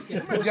 At least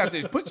get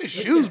put your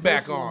shoes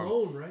back on.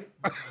 alone, right?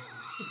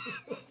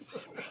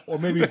 Or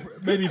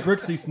maybe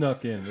Brixie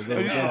snuck in. With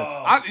those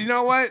gas. You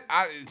know what?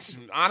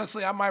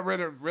 Honestly, I might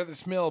rather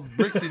smell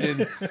Brixie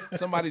than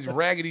somebody's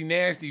raggedy,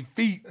 nasty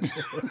feet.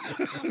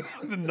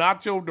 The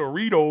nacho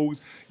Doritos.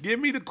 Give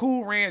me the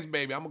Cool Ranch,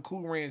 baby. I'm a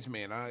Cool Ranch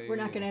man. We're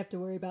not going to have to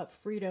worry about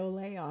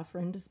Frito-Lay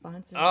offering to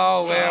sponsor.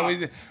 Oh,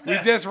 man. We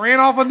just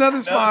ran off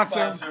another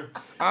sponsor.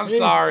 I'm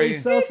sorry. Hey,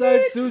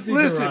 Southside Susie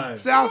Listen,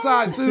 arrived.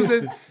 Southside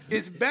Susan,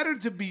 it's better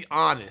to be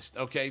honest,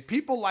 okay?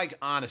 People like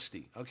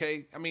honesty,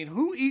 okay? I mean,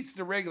 who eats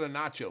the regular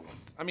nacho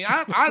ones? I mean,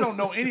 I don't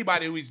know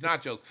anybody who eats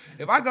nachos.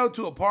 If I go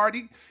to a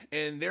party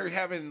and they're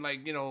having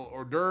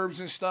hors d'oeuvres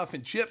and stuff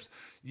and chips,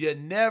 you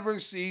never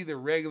see the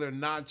regular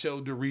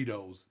nacho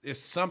Doritos. It's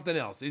something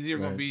else. It's either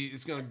gonna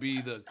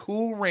be the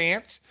Cool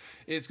Ranch,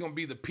 it's gonna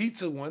be the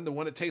pizza one, the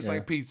one that tastes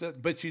like pizza,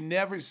 but you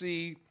never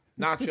see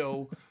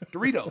nacho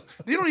Doritos.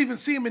 They don't even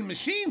see them in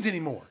machines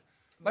anymore.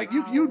 Like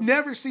you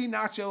never see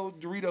nacho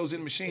Doritos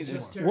in machines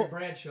It's just anymore.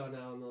 Terry Bradshaw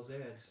now in those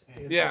ads.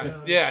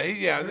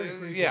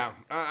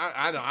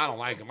 I don't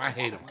like them. I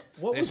hate them.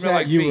 What They was smell that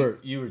like you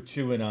feet. were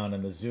chewing on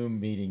in the Zoom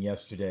meeting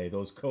yesterday?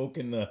 Those Coke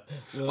and the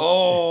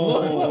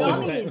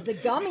Gummies, the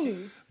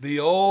gummies.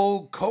 The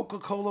old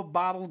Coca-Cola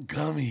bottle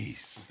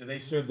gummies. Do they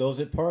serve those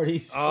at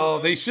parties? Oh,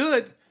 they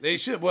should. They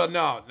should. Well,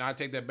 no, I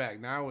take that back.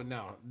 No,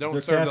 don't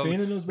Is there serve caffeine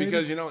those in those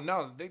because babies?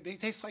 no, they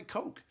taste like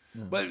Coke.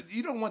 But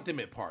you don't want them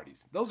at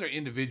parties. Those are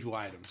individual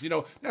items.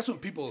 That's when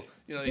people,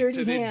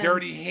 Dirty their hands.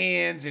 dirty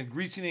hands and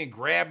reaching in and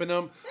grabbing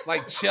them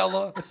like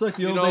Cella. It's like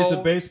the old days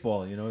of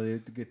baseball. They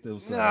had to get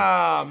those.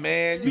 Nah,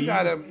 man, speed. you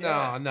gotta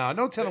no.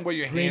 Don't tell them where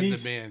your hands Greenies?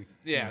 have been.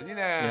 Yeah,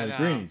 The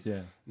greenies,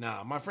 yeah.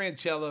 Nah, my friend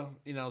Cella,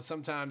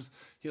 sometimes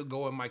he'll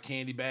go in my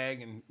candy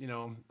bag, and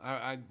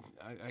I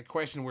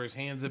question where his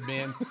hands have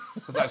been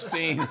because I've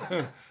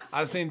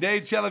seen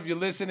Dave Cella. If you're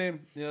listening,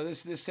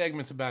 this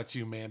segment's about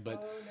you, man.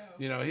 But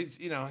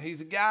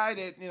he's a guy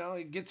that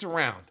he gets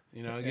around.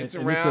 He gets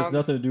And around. this has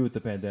nothing to do with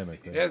the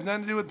pandemic. Right? It has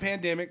nothing to do with the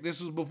pandemic. This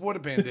was before the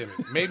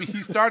pandemic. Maybe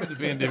he started the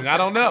pandemic. I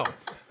don't know.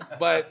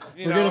 But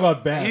Forget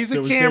about bats. he's It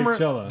a was camera. Dave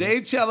Cella.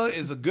 Dave Cella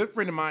is a good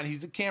friend of mine.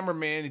 He's a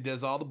cameraman. He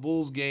does all the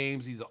Bulls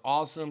games. He's an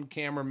awesome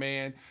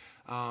cameraman.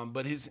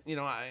 But he's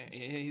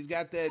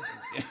got that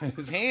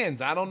his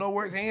hands. I don't know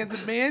where his hands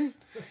have been.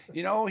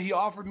 He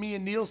offered me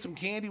and Neil some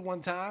candy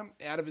one time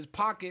out of his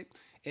pocket.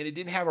 And it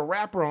didn't have a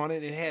wrapper on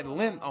it. It had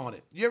lint on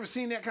it. You ever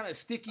seen that kind of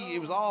sticky? It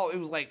was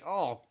like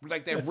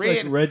that It's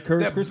red. like red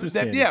Curse Christmas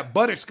candy. Yeah,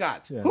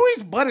 butterscotch. Yeah. Who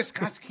eats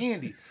butterscotch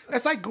candy?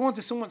 That's like going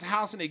to someone's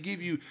house and they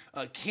give you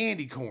a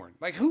candy corn.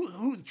 Like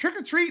who trick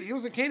or treat? It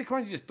was a candy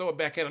corn. You just throw it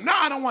back at them. No,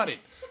 I don't want it.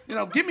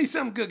 Give me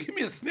something good. Give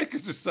me a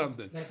Snickers or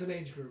something. That's an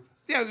age group.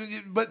 Yeah,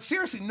 but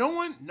seriously, no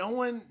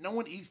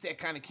one eats that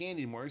kind of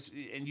candy anymore.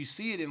 And you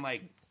see it in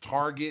like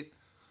Target,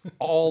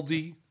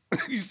 Aldi.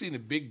 You see the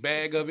big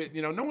bag of it.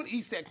 No one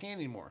eats that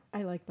candy anymore.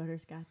 I like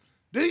butterscotch.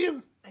 Do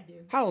you? I do.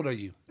 How old are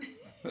you?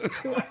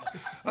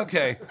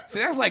 Okay. See,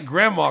 that's like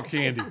grandma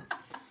candy.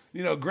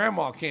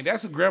 Grandma candy.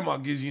 That's what grandma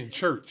gives you in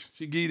church.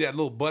 She give you that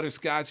little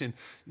butterscotch, and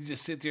you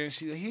just sit there and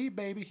she's like, "Hey,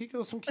 baby, here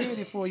goes some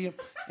candy for you."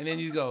 And then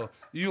you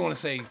want to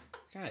say,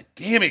 "God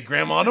damn it,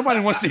 grandma.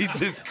 Nobody wants to eat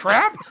this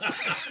crap."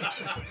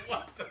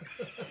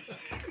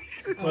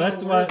 Well,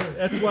 that's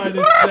why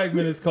this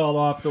segment is called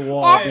Off the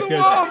Wall. Off the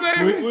because wall,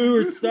 baby. we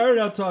were started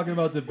out talking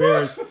about the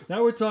Bears.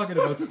 Now we're talking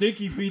about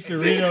stinky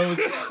pizzerinos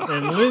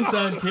and lint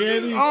on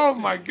candy. Oh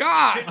my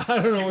God! I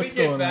don't know what's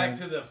going on. Back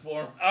to the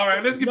form. All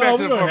right, let's get No, back we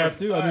to the don't format. have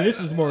to. I mean, this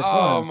is more fun.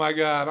 Oh my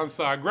God! I'm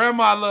sorry,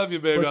 Grandma. I love you,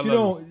 baby. But I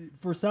love you.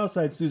 for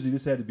Southside Susie,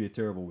 this had to be a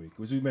terrible week.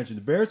 As we mentioned,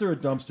 the Bears are a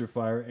dumpster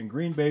fire, and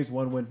Green Bay's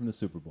one win from the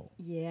Super Bowl.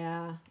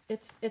 Yeah,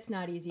 it's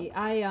not easy.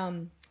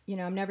 I'm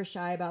never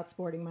shy about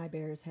sporting my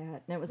Bears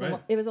hat, and it was Right.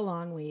 it was a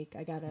long week.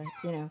 I gotta,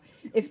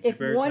 if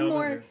Bears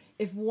helmet,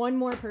 one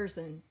more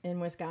person in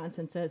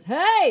Wisconsin says,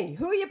 "Hey,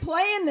 who are you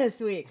playing this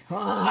week?" To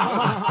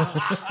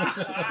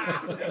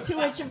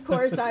which, of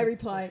course, I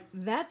reply,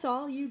 "That's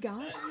all you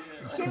got?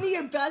 Give me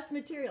your best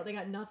material." They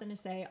got nothing to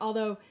say.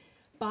 Although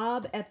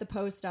Bob at the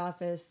post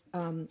office,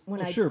 Bob,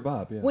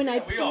 yeah. when I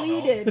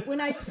pleaded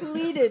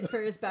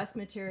for his best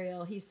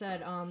material, he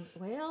said,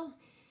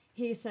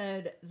 he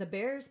said the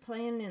Bears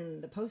playing in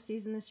the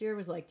postseason this year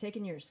was like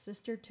taking your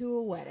sister to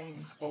a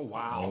wedding. Oh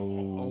wow!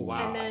 Oh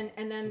wow!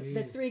 And then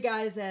the three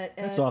guys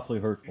That's awfully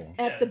hurtful.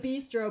 at the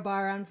Bistro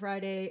Bar on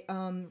Friday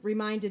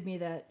reminded me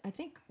that I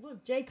think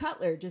Jay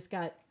Cutler just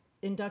got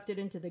inducted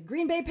into the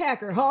Green Bay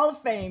Packer Hall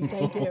of Fame.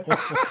 Thank you.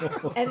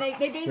 And they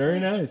basically Very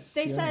nice.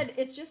 They said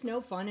it's just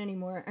no fun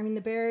anymore. I mean,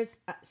 the Bears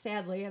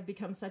sadly have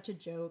become such a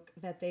joke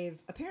that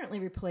they've apparently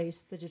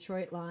replaced the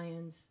Detroit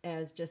Lions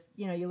as just,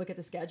 you look at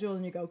the schedule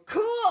and you go,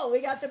 "Cool,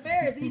 we got the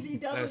Bears, easy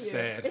W." That's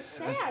sad. It's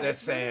sad. That's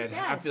It's really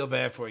sad. I feel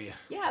bad for you.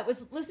 Yeah, it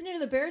was listening to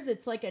the Bears.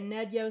 It's like a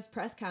Ned Yost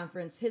press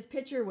conference. His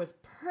picture was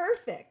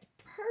perfect,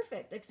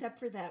 except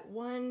for that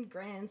one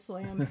grand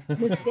slam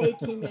mistake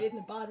he made in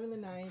the bottom of the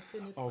ninth.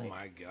 And it's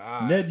My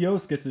God! Ned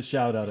Yost gets a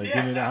shout out.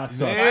 Give me the hot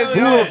sauce. Ned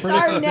Cool, Yost.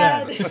 Sorry,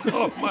 Ned.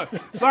 Oh my!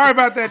 Sorry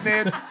about that,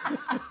 Ned.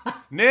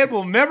 Ned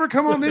will never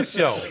come on this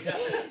show.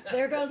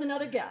 There goes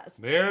another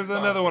guest. There's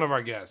another one of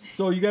our guests.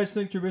 So you guys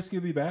think Trubisky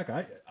will be back?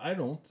 I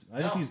don't.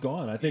 I think he's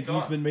gone. I think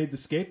he's been made the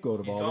scapegoat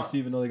of all this,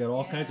 even though they got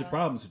all kinds of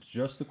problems. It's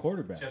just the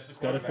quarterback. It's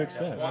got to fix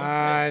that.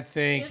 I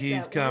think Just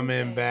he's that one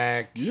coming thing.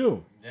 back.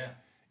 You.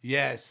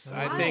 Yes,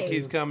 I think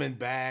he's coming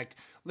back.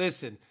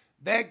 Listen,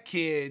 that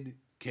kid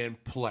can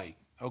play.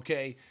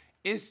 Okay,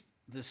 it's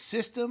the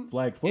system.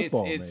 Flag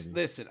football, It's maybe.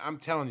 listen. I'm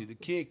telling you, the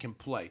kid can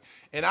play.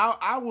 And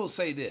I will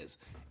say this: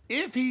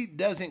 if he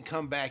doesn't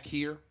come back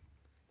here,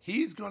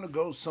 he's going to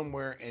go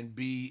somewhere and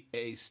be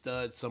a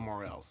stud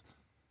somewhere else.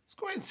 Let's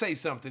go ahead and say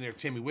something there,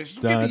 Timmy Wishes.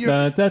 Dun,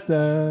 dun, dun,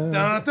 dun.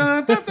 Dun,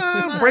 dun, dun,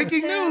 dun.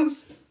 Breaking Tim.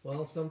 news.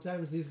 Well,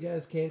 sometimes these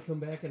guys can't come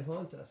back and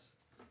haunt us.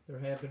 There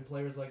have been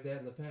players like that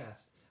in the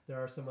past. There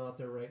are some out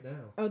there right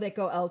now. Oh, they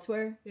go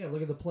elsewhere? Yeah,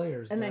 look at the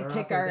players. And that then are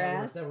kick out there our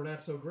that ass? that were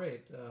not so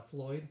great.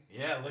 Floyd.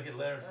 Yeah, look at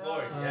Leonard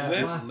Floyd.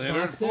 Leonard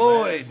Boston.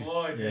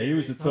 Floyd. Yeah, he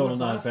was a total How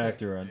about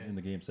non-factor in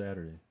the game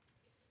Saturday.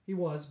 He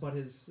was, but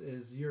his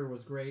year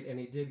was great, and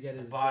he did get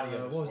his body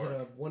of his what was work.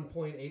 it, a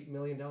 $1.8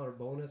 million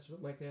bonus or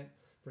something like that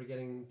for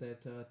getting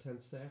that 10th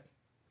sack.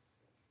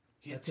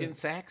 He had That's 10 it.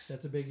 sacks.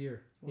 That's a big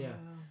year. Yeah,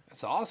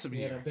 That's an awesome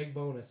he had a year. big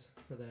bonus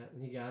for that,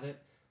 and he got it.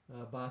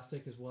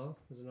 Bostic as well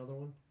is another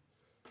one.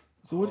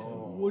 So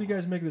what do you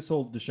guys make of this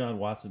whole Deshaun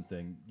Watson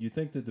thing? You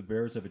think that the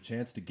Bears have a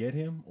chance to get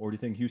him, or do you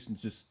think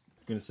Houston's just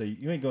going to say,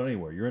 you ain't going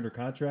anywhere. You're under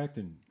contract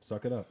and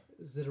suck it up.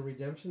 Is it a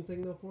redemption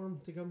thing, though, for him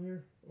to come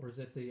here? Or is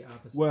it the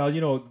opposite? Well,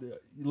 you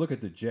look at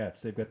the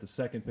Jets. They've got the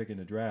second pick in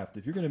the draft.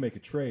 If you're going to make a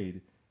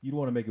trade, you'd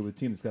want to make it with a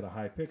team that's got a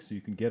high pick so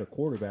you can get a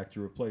quarterback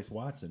to replace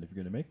Watson if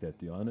you're going to make that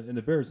deal. And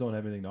the Bears don't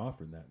have anything to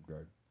offer in that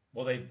regard.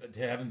 Well,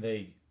 haven't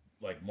they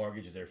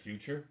mortgaged their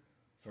future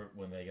for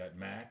when they got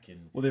Mack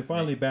and. Well, they're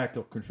finally back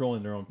to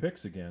controlling their own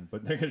picks again,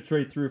 but they're going to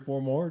trade 3 or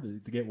 4 more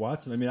to get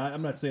Watson. I mean,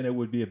 I'm not saying it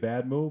would be a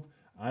bad move.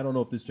 I don't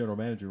know if this general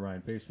manager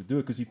Ryan Pace would do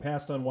it because he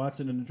passed on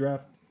Watson in the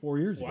draft 4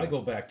 years ago. I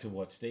go back to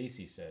what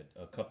Stacey said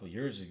a couple of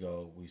years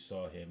ago. We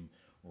saw him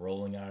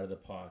rolling out of the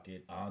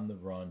pocket on the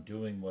run,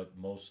 doing what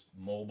most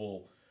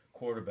mobile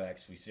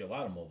quarterbacks. We see a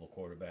lot of mobile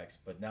quarterbacks,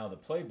 but now the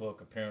playbook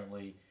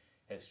apparently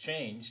has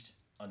changed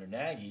under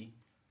Nagy,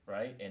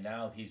 right? And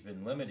now he's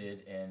been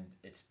limited, and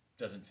it's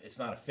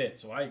not a fit.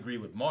 So I agree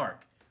with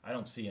Mark. I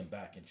don't see him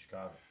back in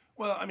Chicago.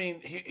 Well, I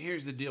mean,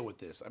 here's the deal with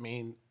this. I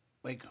mean,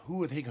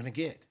 who are they going to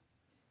get?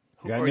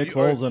 Got Nick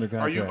Foles under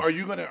contract.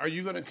 Are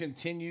you gonna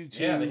continue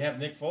to? Yeah, they have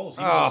Nick Foles.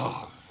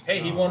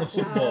 He won a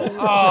Super Bowl.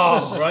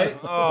 Right?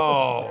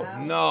 Oh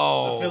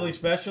no! The Philly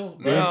special.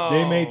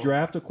 They may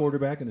draft a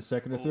quarterback in the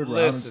second or third round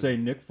and say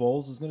Nick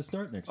Foles is going to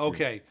start next year.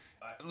 Okay,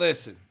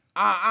 listen.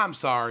 I'm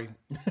sorry.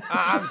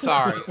 I'm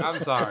sorry.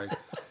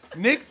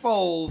 Nick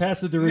Foles.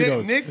 Pass the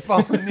Doritos. Nick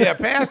Foles. Yeah,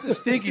 pass the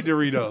stinky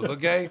Doritos.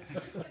 Okay.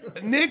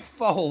 Nick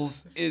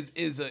Foles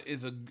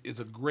is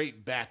a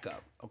great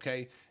backup.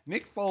 Okay.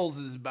 Nick Foles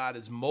is about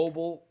as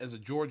mobile as a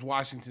George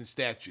Washington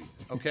statue.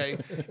 Okay,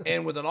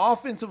 and with an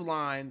offensive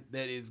line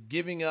that is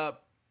giving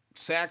up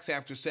sacks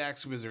after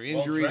sacks because they're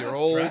injured, they're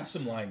old. Draft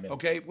some linemen.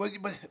 Okay. Well,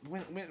 but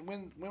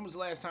when was the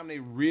last time they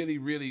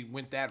really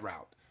went that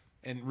route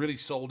and really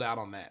sold out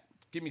on that?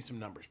 Give me some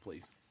numbers,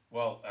 please.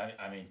 Well,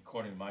 I mean,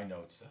 according to my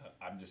notes,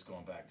 I'm just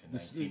going back to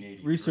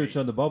 1983. Research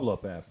on the Bubble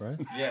Up app, right?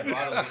 Yeah, a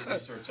lot of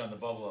research on the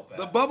Bubble Up app.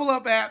 The Bubble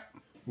Up app.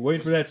 We're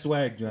waiting for that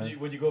swag, John.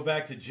 When you go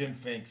back to Jim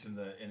Finks in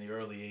the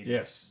early 80s.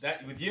 Yes.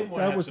 That was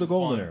the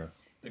golden era.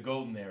 The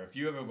golden era. If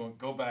you ever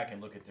go back and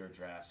look at their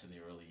drafts in the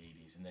early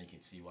 80s, and they can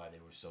see why they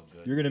were so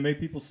good. You're going to make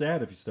people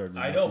sad if you start.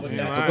 I know, but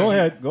go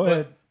ahead.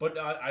 But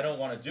I don't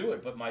want to do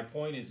it. But my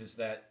point is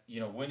that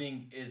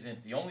winning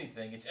isn't the only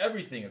thing; it's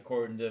everything,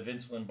 according to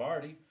Vince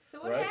Lombardi. So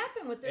what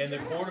happened with their And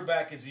drafts? The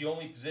quarterback is the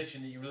only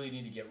position that you really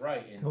need to get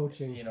right. And,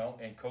 coaching,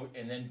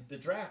 and then the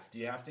draft.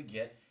 You have to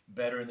get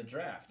better in the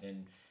draft,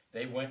 and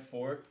they went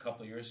for it a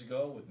couple of years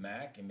ago with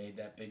Mack and made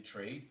that big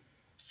trade.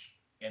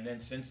 And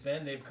then since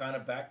then, they've kind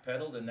of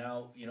backpedaled, and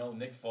now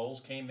Nick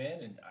Foles came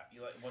in, and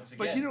once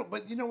again.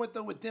 But you know what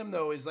though with them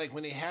though is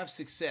when they have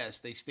success,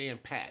 they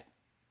stand pat,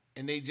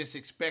 and they just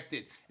expect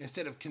it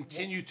instead of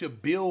continue to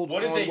build.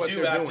 What did they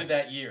do after doing.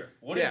 That year?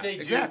 What did they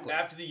do exactly.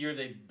 after the year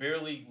they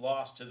barely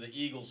lost to the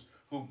Eagles,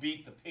 who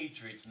beat the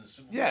Patriots in the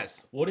Super Bowl?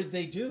 Yes. What did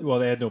they do? Well,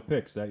 they had no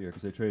picks that year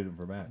because they traded them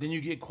for Matt. Then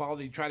you get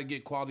quality. Try to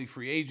get quality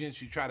free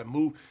agents. You try to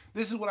move.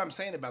 This is what I'm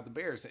saying about the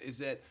Bears is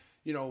that.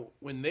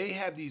 When they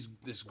have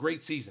this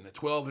great season, a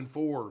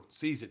 12-4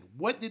 season,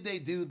 what did they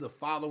do the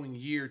following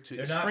year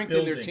to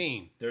strengthen their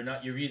team? They're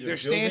not. You're either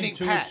standing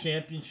building pat. to a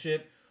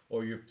championship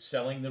or you're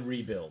selling the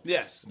rebuild.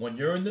 Yes. When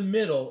you're in the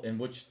middle, in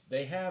which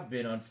they have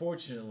been,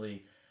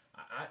 unfortunately,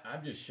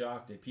 I'm just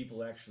shocked that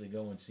people actually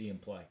go and see him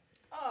play.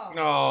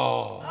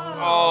 Wow.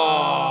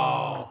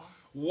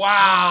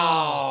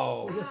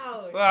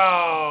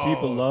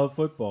 People love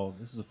football.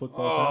 This is a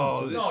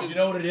football town. No, you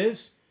know what it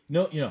is?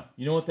 No, you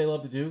know what they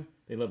love to do?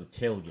 They love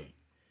to tailgate.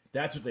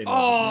 That's what they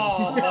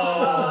love to do.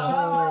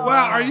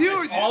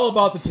 Well, It's all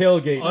about the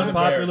tailgate.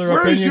 Unpopular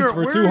opinions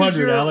for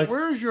 200, Alex.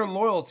 Where's your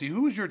loyalty?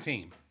 Who's your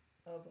team?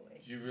 Oh boy.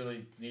 Do you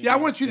really need I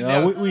want you to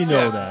know. We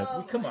know that.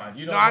 Well, come on.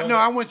 You don't No,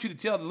 I want you to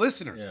tell the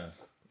listeners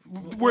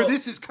where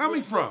this is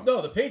coming from.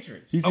 No, the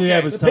Patriots. He's going to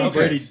have his Tom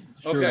Brady shirt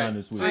Okay. on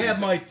this week. I have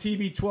my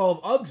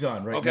TB12 Uggs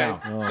on right now.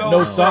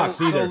 So,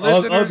 socks either.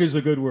 Ugg is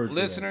a good word.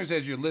 Listeners,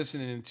 as you're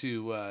listening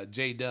to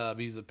J-Dub,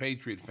 he's a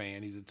Patriot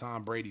fan. He's a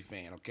Tom Brady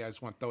fan. Okay, I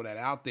just want to throw that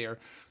out there.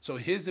 So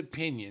his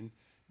opinion,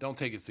 don't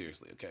take it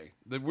seriously. Okay,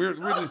 we're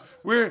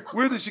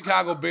the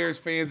Chicago Bears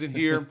fans in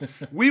here.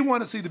 We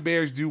want to see the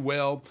Bears do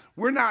well.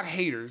 We're not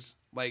haters.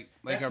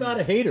 That's not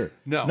a hater.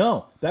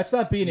 No, that's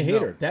not being a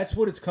hater. That's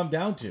what it's come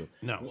down to.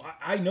 No,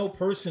 I know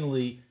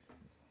personally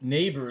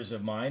neighbors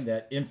of mine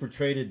that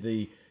infiltrated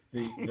the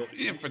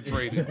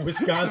infiltrated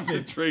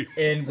Wisconsin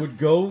and would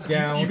go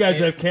down. You guys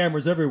have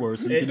cameras everywhere,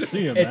 so you can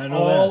see them. It's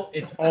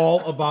all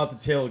about the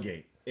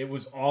tailgate. It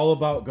was all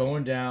about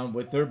going down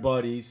with their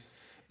buddies.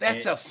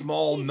 That's a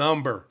small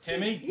number.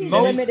 Timmy, he's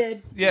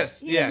limited.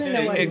 Yes, he doesn't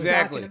know what he's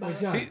exactly. talking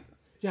about.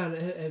 John,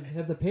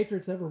 have the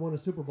Patriots ever won a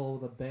Super Bowl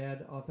with a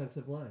bad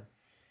offensive line?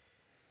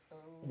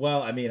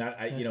 Well, I mean,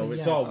 it's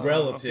yes. all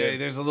relative. Okay,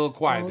 there's a little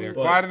quiet there.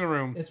 But Quiet in the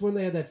room. It's when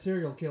they had that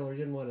serial killer. You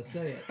didn't want to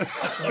say it.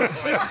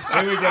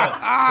 There we go.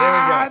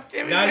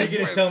 Timmy, Now you're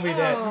going to tell me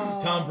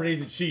that Tom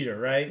Brady's a cheater,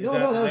 right? No,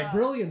 that was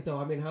brilliant, though.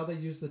 I mean, how they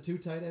used the 2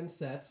 tight end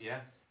sets. Yeah.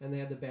 And they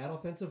had the bad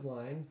offensive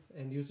line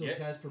and used those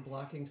guys for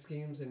blocking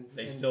schemes and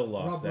they still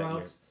lost rub that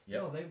routes.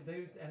 year. Yep. No,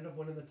 they ended up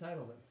winning the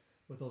title then.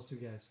 with those two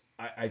guys.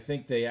 I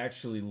think they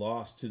actually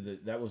lost to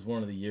that was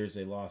one of the years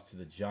they lost to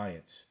the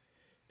Giants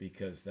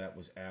because that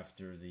was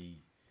after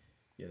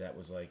that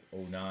was like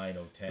 09,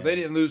 010. They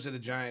didn't lose to the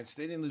Giants.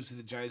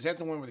 Is that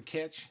the one with the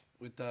catch?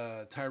 With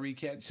Tyree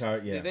catch?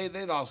 Yeah.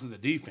 They lost to the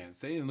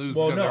defense. They didn't lose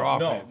because of their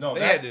offense.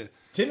 No.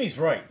 Timmy's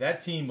right.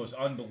 That team was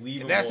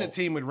unbelievable. And that's the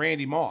team with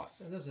Randy Moss.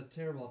 That was a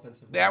terrible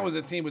offensive line. That was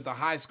a team with the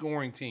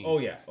high-scoring team. Oh,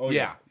 yeah.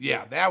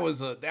 Yeah. That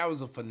was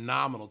a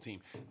phenomenal team.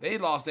 They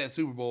lost that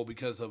Super Bowl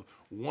because of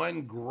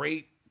one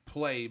great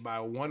play by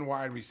one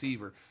wide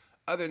receiver.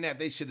 Other than that,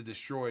 they should have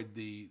destroyed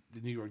the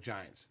New York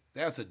Giants.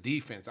 That's a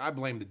defense. I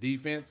blame the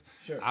defense.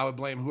 Sure. I would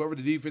blame whoever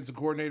the defensive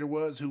coordinator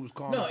was who was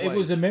calling the plays. It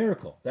was a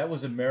miracle. That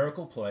was a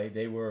miracle play.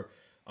 They were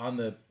on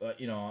the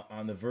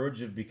on the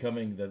verge of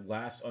becoming the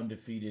last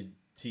undefeated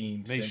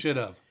team. They should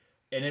have.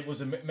 And it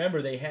was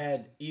remember they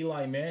had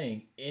Eli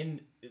Manning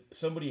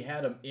somebody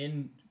had him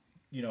in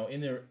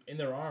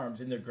their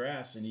arms, in their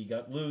grasp, and he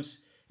got loose.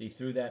 He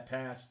threw that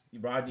pass.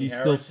 Rodney He's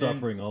Harrison. still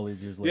suffering all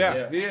these years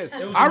later. Yeah, he is.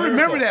 It was I a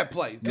remember miracle. that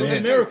play. It was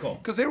a miracle.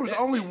 Because there was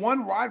only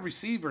one wide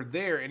receiver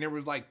there, and there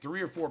was like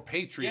 3 or 4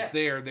 Patriots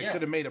there that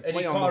could have made a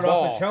play on the ball. And he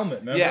caught it off his helmet,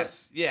 remember?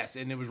 Yes.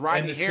 And it was Rodney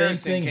And the Harrison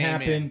same thing came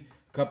happened in.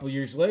 a couple of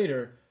years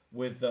later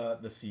with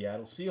the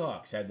Seattle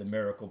Seahawks had the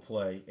miracle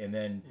play, and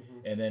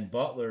then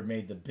Butler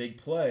made the big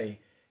play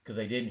because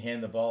they didn't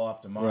hand the ball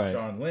off to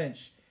Marshawn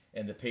Lynch,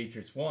 and the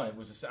Patriots won.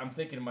 I'm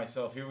thinking to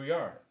myself, here we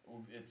are.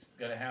 It's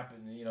going to happen.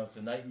 It's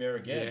a nightmare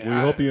again. We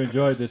hope you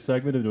enjoyed this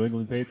segment of New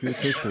England Patriots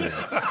history.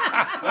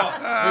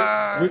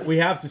 we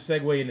have to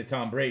segue into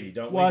Tom Brady,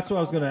 don't we? Well, that's what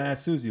I was going to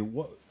ask Susie.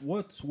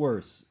 What's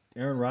worse,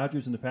 Aaron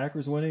Rodgers and the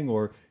Packers winning,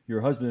 or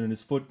your husband in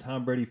his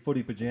Tom Brady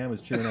footy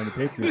pajamas cheering on the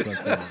Patriots on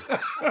Sunday?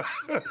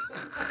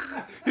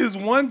 His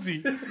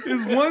onesie.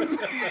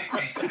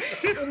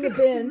 In the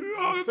bin.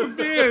 Oh, in the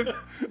bin.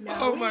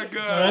 Oh, my God.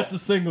 No, that's a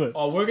singlet.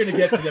 Oh, we're going to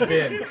get to the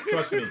bin.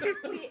 Trust me.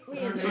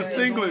 It's a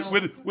singlet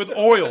with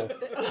oil.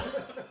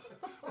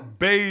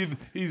 Bathed,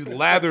 he's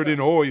lathered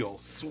in oil,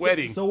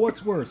 sweating. So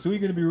what's worse? Who are you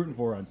going to be rooting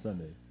for on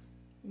Sunday?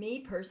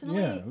 Me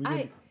personally,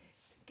 Yeah,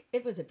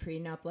 it was a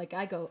prenup. Like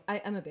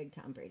I'm a big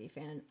Tom Brady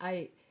fan.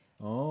 a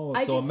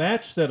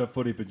match set of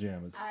footy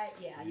pajamas. I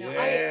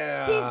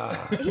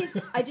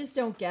just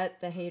don't get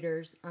the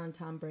haters on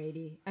Tom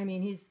Brady. I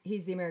mean,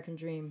 he's the American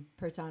dream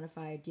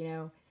personified.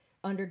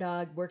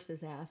 Underdog, works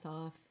his ass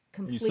off.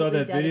 Completely You saw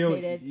that dedicated.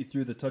 video? He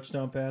threw the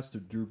touchdown pass to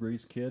Drew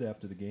Brees' kid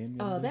after the game.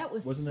 Oh, that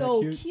was Wasn't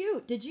so that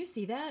cute. Did you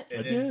see that? And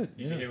I then, did.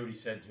 Did you hear what he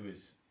said to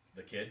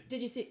the kid?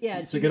 Did you see?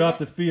 Yeah. So get off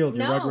the field, you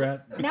no,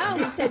 rugrat. No,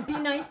 he said, "Be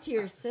nice to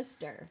your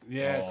sister."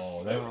 Yes.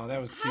 Oh, that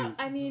was cute.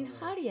 I mean,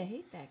 how do you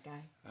hate that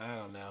guy? I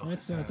don't know.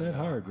 It's not that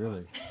hard,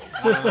 really.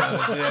 It's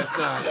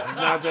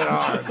not that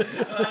hard.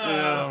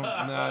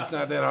 No, it's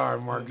not that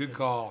hard, Mark. Good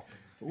call.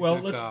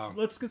 Well,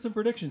 let's get some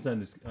predictions on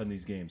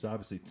these games.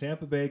 Obviously,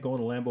 Tampa Bay going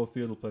to Lambeau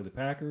Field to play the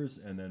Packers,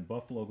 and then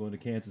Buffalo going to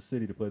Kansas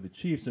City to play the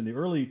Chiefs. And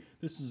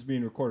this is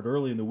being recorded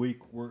early in the week.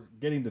 We're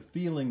getting the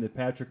feeling that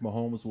Patrick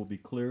Mahomes will be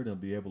cleared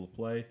and be able to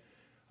play.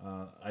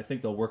 I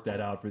think they'll work that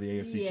out for the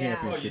AFC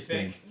Championship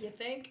game. You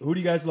think? Who do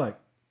you guys like?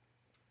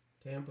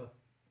 Tampa.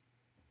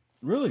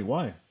 Really?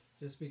 Why?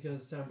 Just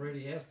because Tom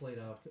Brady has played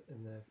out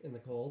in the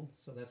cold,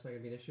 so that's not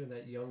going to be an issue in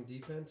that young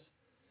defense.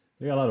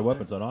 They got a lot of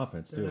weapons on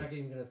offense, They're too. not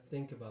even going to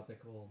think about the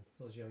cold,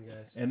 those young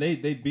guys. And they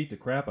beat the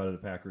crap out of the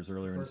Packers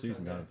earlier in the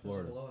season down in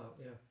Florida. It was a blowout,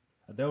 yeah.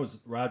 That was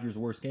Rodgers'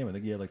 worst game. I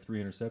think he had like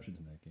 3 interceptions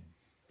in that game.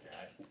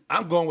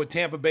 I'm going with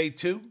Tampa Bay,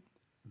 too,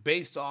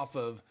 based off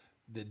of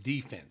the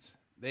defense.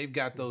 They've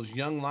got those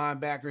young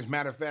linebackers.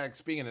 Matter of fact,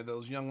 speaking of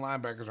those young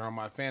linebackers are on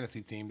my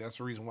fantasy team. That's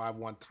the reason why I've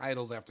won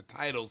titles after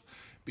titles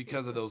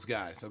because of those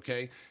guys,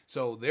 okay?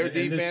 So their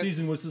defense. And this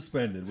season was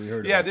suspended. We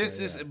heard Yeah, about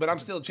that. but I'm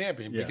still a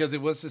champion because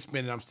it was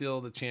suspended. I'm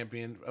still the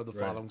champion of the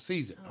following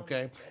season,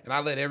 okay? And I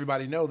let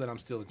everybody know that I'm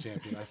still a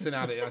champion. I sent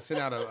out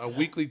a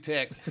weekly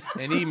text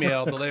and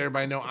email to let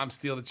everybody know I'm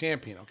still the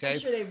champion, okay? I'm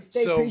sure they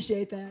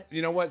appreciate that.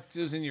 You know what,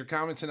 Susan? Your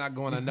comments are not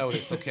going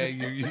unnoticed, okay?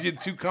 You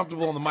get too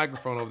comfortable on the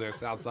microphone over there,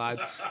 Southside.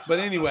 But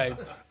anyway,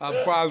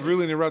 before I was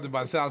really interrupted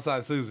by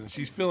Southside Susan.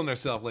 She's feeling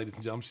herself, ladies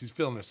and gentlemen. She's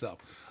feeling herself.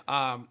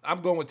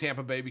 I'm going with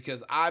Tampa Bay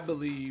because I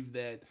believe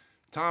that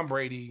Tom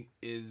Brady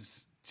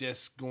is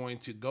just going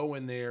to go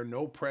in there,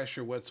 no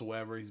pressure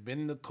whatsoever. He's been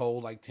in the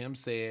cold, like Tim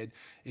said.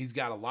 He's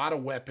got a lot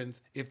of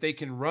weapons. If they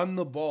can run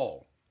the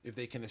ball, if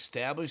they can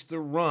establish the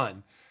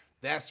run,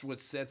 that's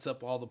what sets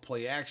up all the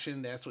play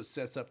action. That's what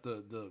sets up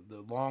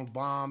the long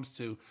bombs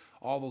to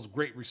all those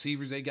great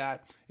receivers they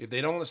got. If they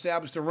don't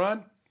establish the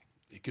run,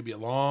 it could be a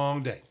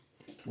long day.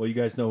 Well, you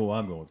guys know who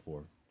I'm going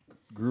for.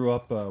 Grew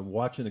up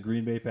watching the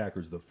Green Bay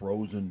Packers, the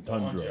Frozen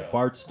Tundra,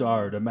 Bart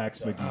Starr to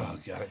Max McGee, Oh,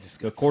 God,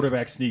 the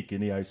quarterback sneak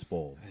in the Ice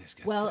Bowl.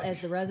 Well,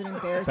 as the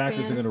resident Bears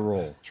Packers fan, are going to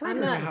roll.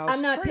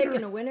 I'm not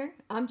picking a winner.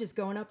 I'm just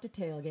going up to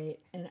tailgate,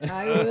 and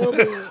I will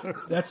be.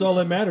 That's all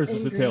that matters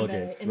is in a Green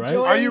tailgate, Bay. right?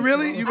 Are you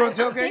really? You going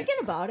to I'm tailgate? thinking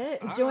about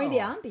it, enjoying the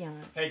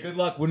ambiance. Hey, good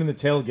luck winning the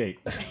tailgate.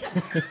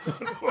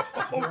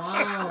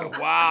 Wow.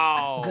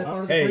 Wow. Is that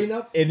part of the Hey,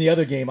 prenup? in the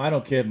other game, I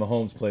don't care if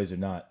Mahomes plays or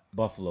not.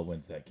 Buffalo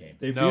wins that game.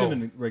 They beat No. him in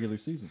the regular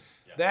season.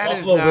 That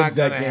Buffalo is not wins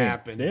that going to game.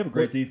 happen. They have a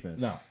great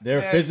defense. No,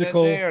 they're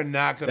physical. They are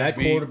not going to that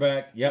be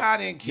quarterback. Yep.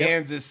 Not in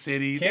Kansas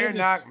City.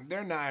 Kansas-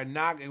 They're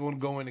not going to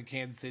go into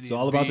Kansas City. It's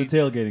all about the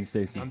tailgating,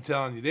 Stacey. I'm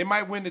telling you, they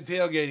might win the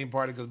tailgating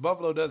party because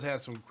Buffalo does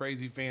have some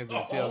crazy fans in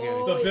the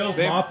tailgating. The Bills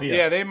They- Mafia.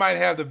 Yeah, they might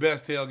have the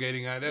best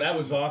tailgating. That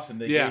was awesome.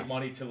 They gave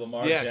money to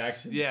Lamar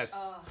Jackson.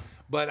 Yes,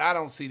 but I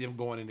don't see them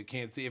going into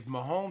Kansas City. If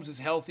Mahomes is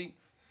healthy,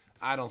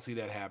 I don't see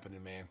that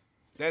happening, man.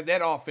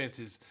 That offense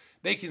is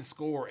they can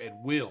score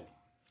at will.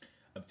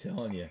 I'm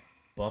telling you,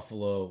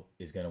 Buffalo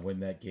is going to win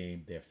that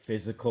game. They're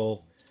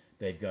physical.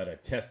 They've got a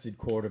tested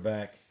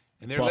quarterback.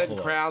 And they're letting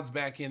crowds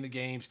back in the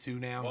games too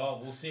now. Well,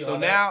 we'll see. So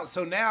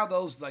now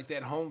those like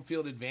that home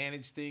field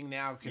advantage thing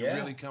now can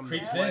really come to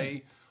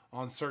play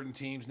on certain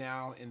teams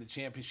now in the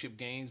championship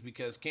games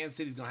because Kansas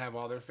City's gonna have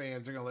all their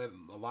fans. They're gonna let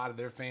a lot of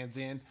their fans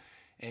in,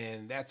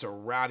 and that's a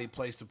rowdy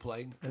place to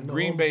play. And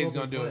Green Bay's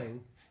gonna do it.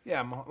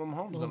 Yeah,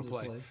 Mahomes going to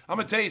play. I'm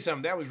going to tell you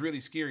something. That was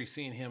really scary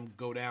seeing him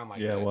go down like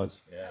that. Yeah, it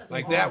was. Yeah.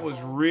 Like, that was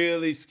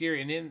really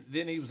scary. And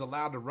then he was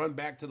allowed to run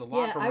back to the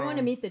locker room. I want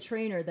to meet the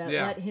trainer that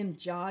let him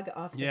jog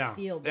off the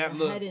field with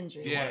a head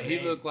injury. Yeah, he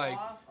looked like...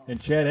 And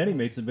Chad Henne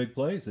made some big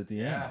plays at the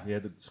end. He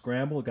had to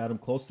scramble, got him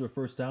close to a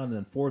first down, and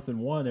then 4th and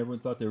 1, everyone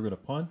thought they were going to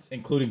punt.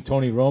 Including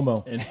Tony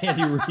Romo. And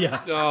Andy,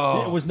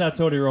 it was not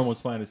Tony Romo's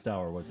finest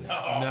hour, was it?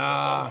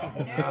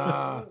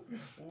 Nah.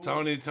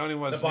 Tony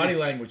was... The body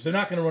language. They're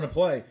not going to run a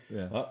play.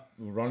 Yeah.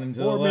 Run into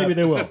the Or left. maybe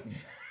they will.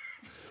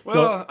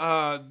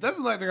 Well,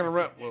 doesn't like they're going to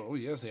run. Well,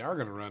 yes, they are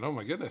going to run. Oh,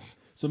 my goodness.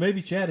 So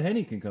maybe Chad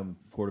Henne can come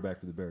quarterback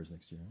for the Bears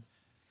next year.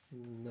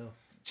 No.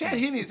 Chad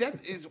Henne,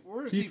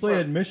 where is he He played from?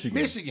 at Michigan.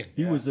 Michigan.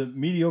 He was a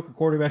mediocre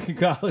quarterback in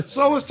college.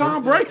 So was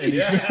Tom Brady.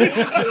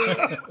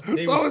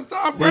 He was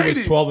Tom Brady. He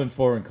was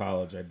 12-4 in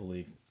college, I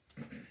believe.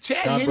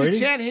 Chad Tom Henne Brady?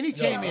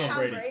 came in. Tom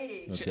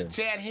Brady. Okay.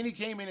 Chad Henne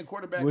came in and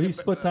quarterback. Well, he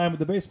split time with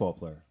the baseball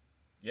player.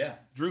 Yeah.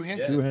 Drew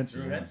Henson. Drew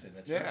Henson. Drew Henson.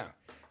 That's Yeah. right.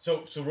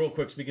 So real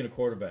quick, speaking of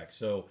quarterbacks,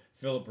 so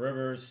Phillip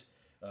Rivers,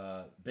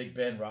 Big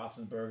Ben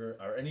Roethlisberger,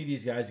 are any of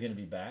these guys going to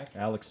be back?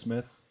 Alex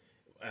Smith.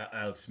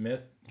 Alex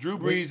Smith. Drew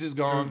Brees is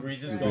gone. Drew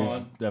Brees is He's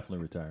gone. definitely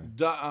retiring.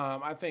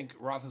 I think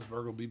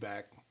Roethlisberger will be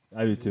back.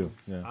 I do too.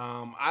 Yeah.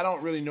 I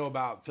don't really know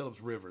about Phillip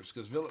Rivers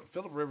because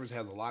Phillip Rivers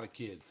has a lot of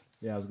kids.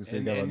 Yeah, I was gonna say.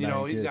 And, he got and about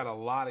 9 he's kids. got a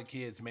lot of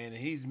kids, man, and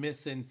he's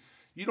missing.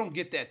 You don't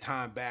get that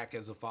time back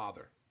as a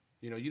father.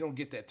 You don't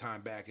get that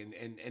time back,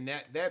 and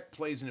that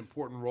plays an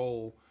important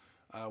role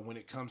when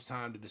it comes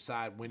time to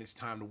decide when it's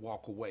time to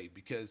walk away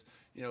because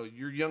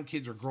your young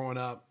kids are growing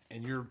up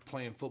and you're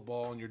playing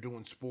football and you're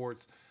doing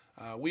sports.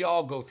 We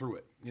all go through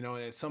it, and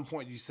at some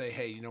point you say,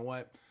 hey, you know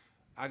what?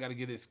 I got to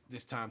give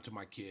this time to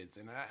my kids.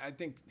 And I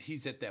think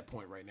he's at that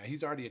point right now.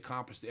 He's already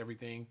accomplished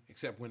everything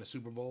except win a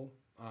Super Bowl.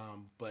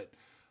 But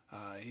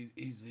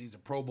he's a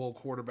Pro Bowl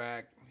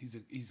quarterback.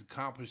 He's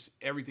accomplished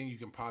everything you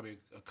can probably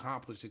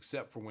accomplish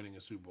except for winning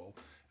a Super Bowl.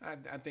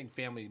 I think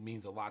family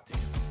means a lot to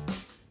him.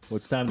 Well,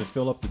 it's time to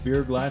fill up the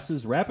beer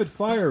glasses. Rapid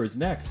Fire is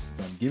next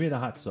on Gimme the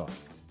Hot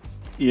Sauce.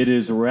 It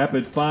is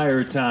rapid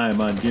fire time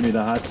on Gimme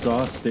the Hot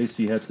Sauce.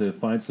 Stacey had to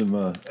find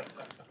some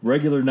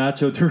regular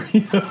nacho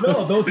Doritos.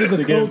 No, those are the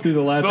to get him through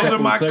the last Those are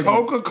couple my of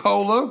segments.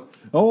 Coca-Cola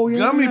Oh yeah,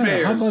 gummy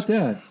bears. How about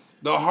that?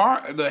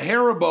 the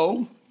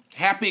Haribo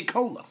Happy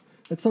Cola.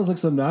 That sounds like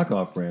some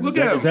knockoff brand. Look Is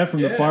that- at is that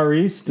from the Far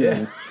East?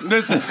 Listen,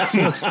 this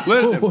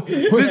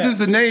is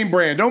the name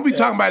brand. Don't be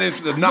talking about this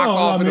the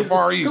knockoff in the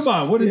Far East. Come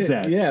on, what is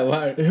that? Yeah,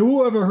 well,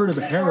 Who ever heard of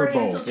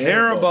Haribo?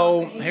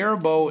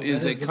 Haribo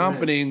is a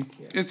company.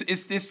 This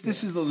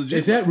is the legit.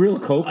 is that real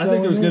Coke? I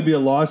think there's going to be a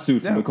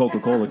lawsuit from the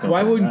Coca-Cola company.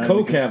 Why wouldn't I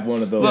Coke think- have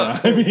one of those?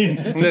 Look. I mean,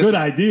 it's a good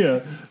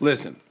idea.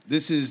 Listen,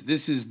 this is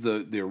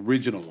the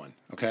original one.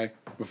 Okay,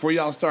 before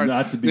y'all start,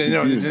 Not to be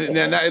confused.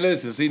 now,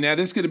 listen. See, now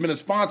this could have been a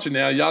sponsor.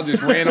 Now y'all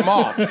just ran them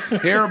off.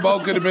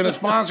 Haribo could have been a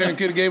sponsor and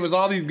could have gave us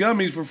all these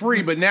gummies for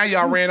free, but now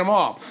y'all ran them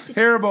off.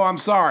 Haribo, I'm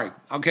sorry.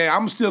 Okay,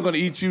 I'm still gonna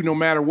eat you no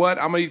matter what.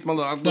 I'm gonna eat my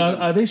little. Now,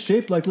 are they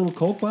shaped like little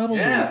Coke bottles?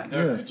 Yeah.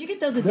 Or- Did you get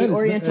those at That the is-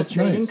 Oriental that's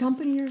Trading nice.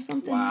 Company or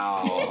something?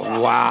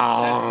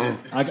 Wow.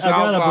 I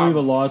gotta believe a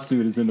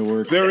lawsuit is in the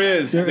works. There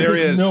is. There There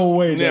is is. no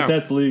way that Yeah.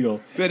 that's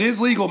legal. That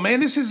is legal, man.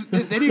 They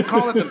didn't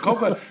call it the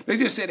Coca. They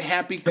just said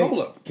Happy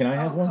Cola. Can I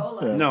have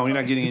one? No, you're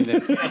not getting any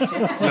of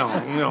that.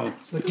 No.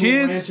 the Cool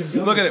Kids, Ranch of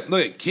look at it.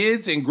 Look at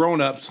kids and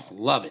grown-ups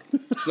love it.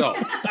 So,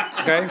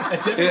 okay,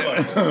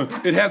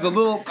 it has a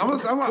little.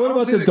 What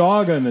about the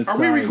dog on this Are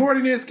side? we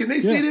recording this? Can they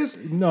see this?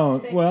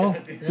 No. Well,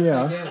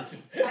 yeah.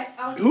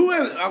 Who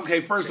has?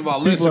 Okay, first of all,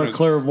 People are listeners,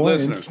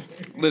 clairvoyant.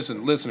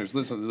 listeners,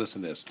 listen to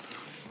this.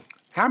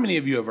 How many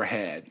of you ever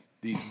had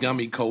these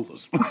gummy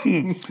colas?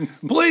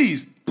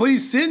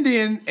 please send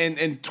in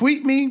and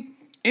tweet me,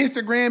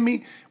 Instagram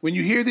me when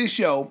you hear this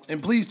show,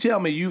 and please tell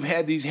me you've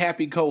had these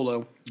Happy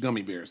Cola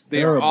gummy bears. They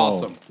are Terrible.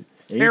 awesome.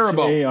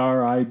 Haribo.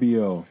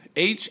 Haribo.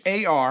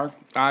 Haribo.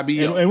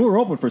 And we're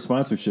open for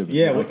sponsorship.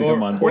 Yeah,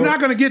 We're not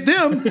going to get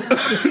them,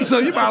 so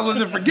you might as well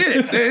just forget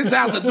it. It's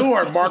out the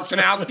door, Mark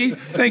Chanowski.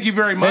 Thank you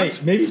very much.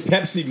 Hey, maybe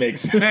Pepsi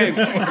makes it. Hey.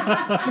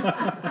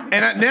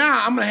 And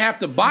now I'm going to have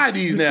to buy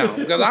these now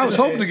because I was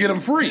hoping to get them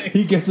free.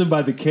 He gets them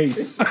by the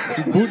case.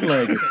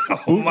 Bootleg.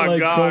 Oh my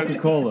gosh.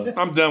 Coca-Cola.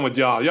 I'm done with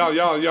y'all.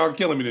 Y'all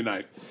killing me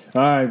tonight.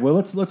 All right, well,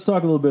 let's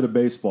talk a little bit of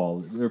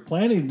baseball. They're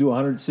planning to do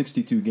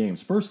 162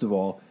 games. First of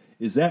all,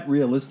 is that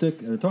realistic?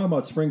 And they're talking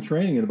about spring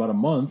training in about a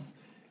month.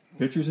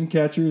 Pitchers and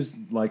catchers,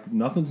 like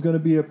nothing's going to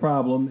be a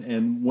problem.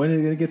 And when are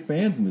they going to get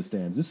fans in the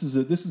stands? This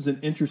is an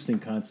interesting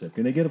concept.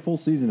 Can they get a full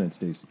season then,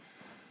 Stacey?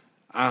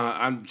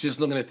 I'm just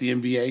looking at the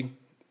NBA.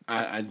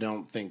 I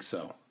don't think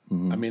so.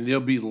 I mean, they'll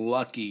be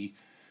lucky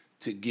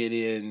to get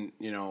in,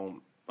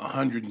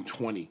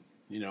 120.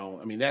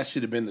 I mean, that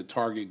should have been the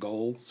target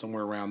goal,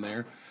 somewhere around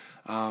there.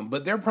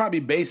 But they're probably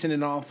basing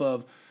it off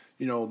of,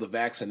 the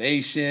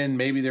vaccination.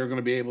 Maybe they're going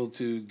to be able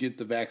to get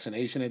the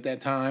vaccination at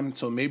that time.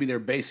 So maybe they're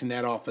basing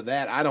that off of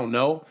that. I don't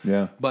know.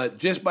 Yeah. But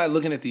just by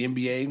looking at the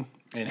NBA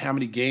and how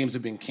many games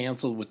have been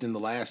canceled within the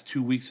last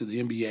 2 weeks of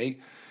the NBA,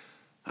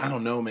 I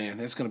don't know, man.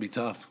 That's going to be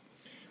tough.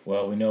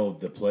 Well, we know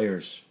the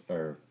players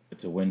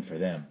it's a win for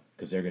them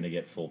because they're going to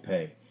get full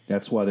pay.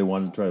 That's why they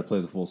wanted to try to play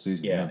the full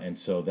season. Yeah, and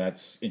so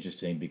that's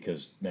interesting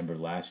because remember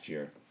last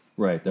year.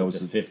 Right, that was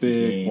the a 50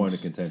 big games. point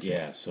of contention.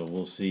 Yeah, so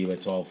we'll see.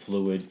 It's all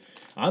fluid.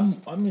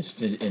 I'm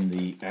interested in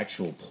the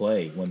actual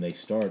play when they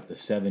start the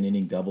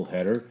 7-inning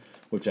doubleheader,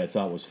 which I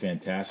thought was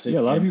fantastic. Yeah,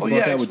 a lot of people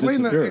thought that would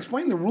disappear.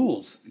 Explain the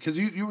rules because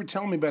you were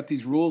telling me about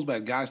these rules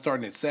about guys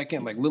starting at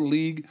second, like Little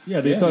League.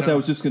 Yeah, they thought that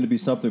was just going to be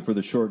something for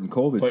the shortened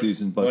COVID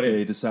season, but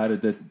they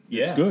decided that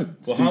it's good.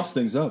 It speeds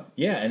things up.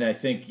 Yeah, and I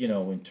think,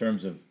 in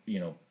terms of,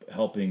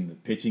 helping the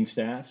pitching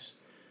staffs,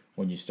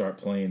 when you start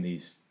playing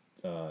these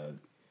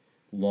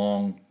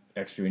long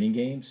extra inning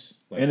games.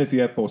 And if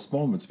you have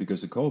postponements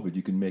because of COVID,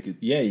 you can make it.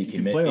 Yeah, you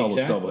can play all those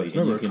doubleheaders.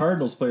 Remember, the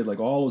Cardinals played like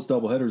all those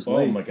doubleheaders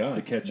late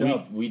to catch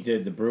up. We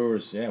did the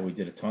Brewers. Yeah, we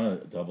did a ton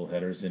of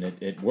doubleheaders, and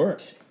it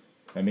worked.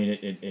 I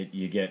mean,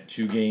 you get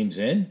 2 games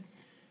in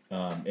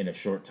a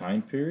short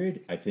time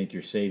period. I think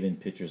you're saving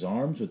pitchers'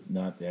 arms with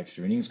not the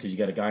extra innings because you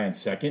got a guy on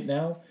second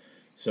now.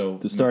 So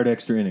to start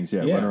extra innings,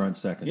 runner on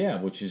second.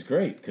 Yeah, which is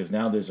great because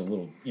now there's a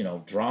little,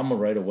 drama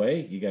right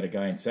away. You got a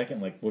guy in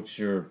second. Like, what's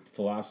your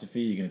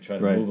philosophy? You're going to try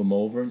to move him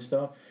over and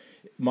stuff.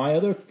 My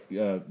other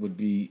would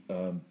be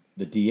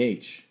the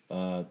DH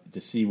to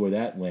see where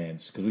that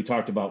lands because we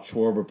talked about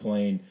Schwarber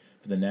playing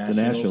for the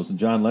Nationals. And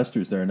John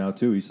Lester's there now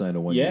too. He signed a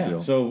 1-year deal. Yeah,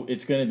 so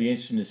it's going to be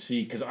interesting to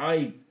see because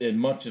I am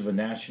much of a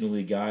National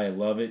League guy. I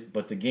love it,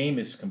 but the game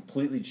has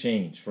completely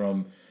changed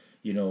from,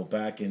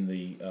 back in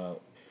the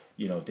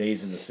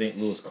days of the St.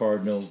 Louis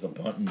Cardinals, the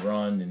bunt and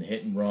run and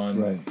hit and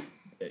run. Right.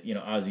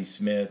 Ozzie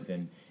Smith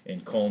and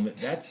Coleman.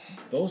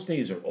 Those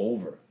days are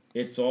over.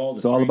 It's all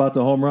about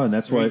the home run.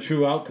 That's why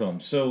true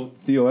outcomes. So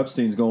Theo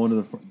Epstein's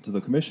going to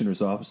the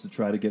commissioner's office to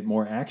try to get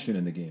more action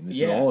in the game. They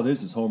said all it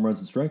is home runs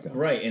and strikeouts.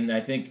 Right, and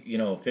I think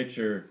a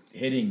pitcher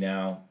hitting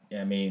now.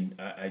 I mean,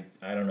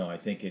 I don't know. I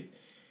think it.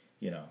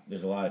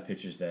 There's a lot of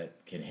pitchers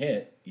that can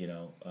hit.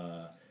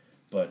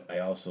 But I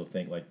also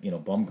think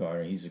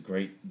Bumgarner. He's a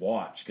great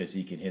watch because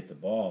he can hit the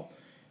ball.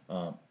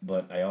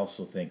 But I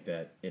also think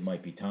that it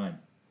might be time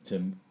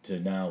to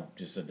now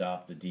just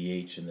adopt the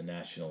DH in the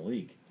National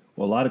League.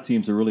 Well, a lot of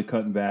teams are really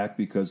cutting back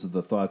because of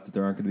the thought that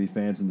there aren't going to be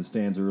fans in the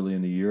stands early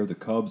in the year. The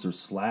Cubs are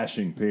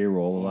slashing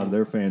payroll. A lot of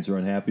their fans are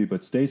unhappy.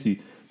 But,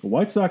 Stacey, the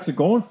White Sox are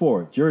going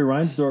for it. Jerry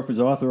Reinsdorf has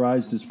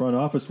authorized his front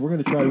office. We're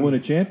going to try to win a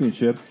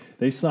championship.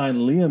 They signed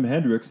Liam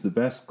Hendricks, the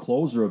best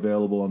closer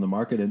available on the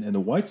market. And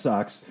the White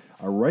Sox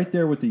are right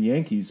there with the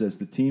Yankees as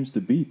the teams to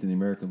beat in the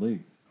American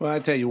League. Well, I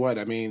tell you what,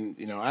 I mean,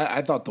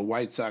 I thought the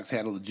White Sox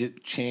had a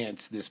legit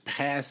chance this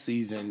past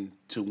season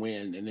to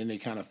win, and then they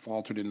kind of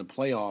faltered in the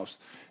playoffs.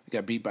 They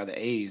got beat by the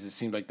A's. It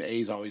seems like the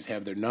A's always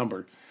have their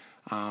number.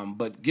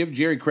 But give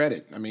Jerry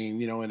credit. I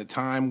mean, in a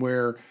time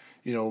where,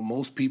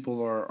 most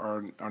people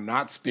are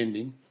not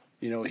spending,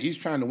 he's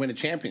trying to win a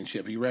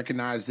championship. He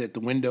recognized that the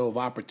window of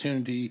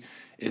opportunity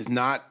is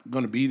not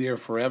going to be there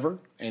forever,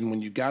 and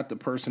when you got the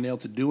personnel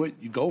to do it,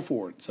 you go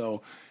for it.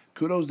 So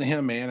kudos to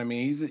him, man. I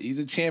mean, he's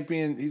a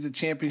champion. He's a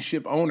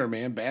championship owner,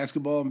 man.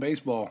 Basketball and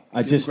baseball.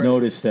 I just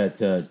noticed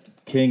that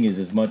King is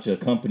as much a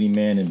company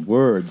man in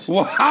words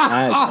as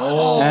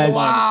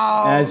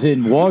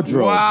in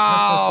wardrobe.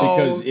 Wow.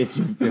 Because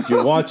if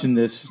you're watching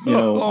this,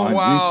 on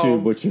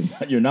YouTube, which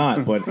you're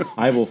not, but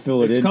I will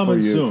fill it in for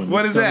you. Soon.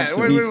 What is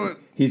that?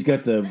 He's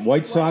got the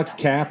White Sox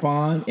cap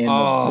on and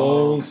the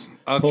Bulls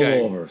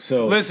pullover.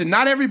 So listen,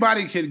 not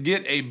everybody can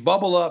get a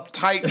bubble up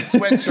tight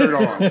sweatshirt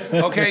on.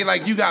 Okay,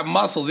 like you got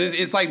muscles.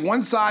 It's like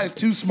one size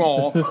too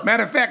small.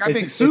 Matter of fact, I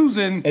think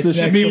Susan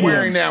should be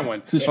wearing that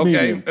one. It's a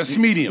medium.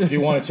 If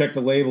you want to check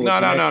the label,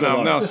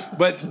 No.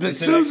 But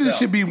Susan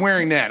should be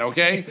wearing that.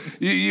 Okay,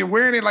 you're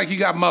wearing it like you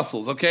got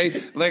muscles.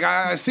 Okay, like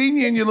I seen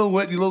you in your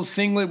little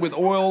singlet with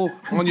oil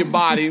on your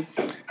body,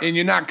 and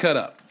you're not cut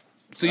up.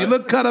 So you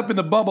look cut up in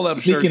the bubble up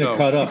shirt. Speaking of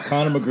cut up,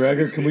 Conor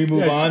McGregor, can we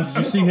move on? Did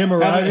you see him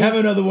arriving? Have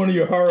another one of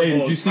your horribles. Hey,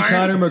 did you see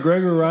Conor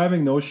McGregor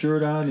arriving? No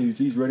shirt on.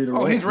 He's ready to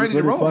roll. Oh, he's ready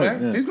to roll, fight.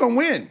 man. Yeah. He's going to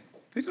win.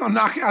 He's going to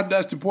knock out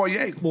Dustin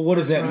Poirier. Well, what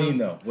does that mean,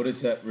 though? What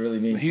does that really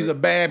mean? He's a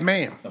bad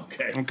man.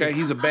 Okay. Okay,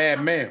 he's a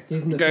bad man.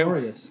 He's Okay?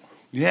 notorious.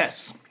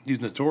 Yes, he's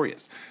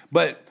notorious.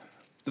 But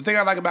the thing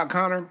I like about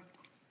Conor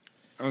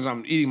is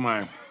I'm eating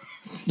my...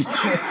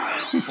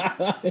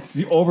 It's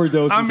the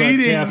overdose. I'm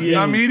eating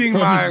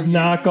from my his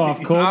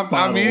knockoff Coke bottles.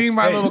 I'm eating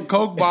my little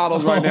Coke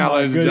bottles right now,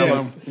 ladies and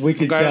gentlemen. We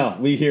can tell.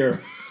 We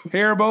hear.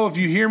 Haribo, if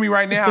you hear me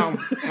right now,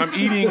 I'm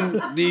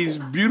eating these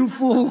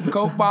beautiful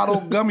Coke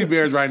bottle gummy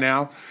bears right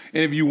now.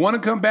 And if you want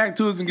to come back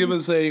to us and give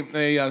us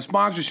a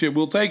sponsorship,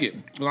 we'll take it.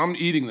 Well, I'm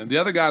eating them. The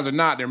other guys are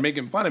not. They're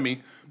making fun of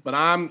me. But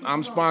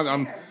I'm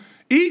sponsored.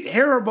 Eat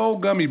Haribo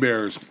gummy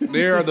bears.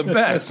 They are the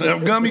best.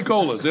 Gummy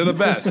colas. They're the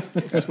best.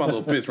 That's my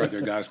little pitch right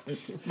there, guys.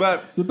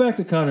 But So back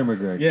to Conor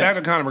McGregor. back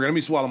to Conor McGregor. Let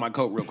me swallow my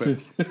Coke real quick.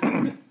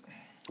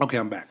 Okay,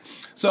 I'm back.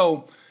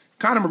 So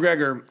Conor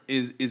McGregor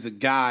is a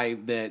guy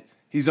that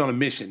he's on a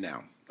mission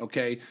now.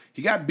 Okay,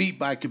 he got beat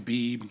by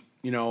Khabib,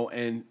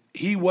 and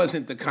he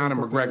wasn't the Conor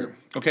McGregor.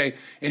 Okay,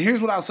 and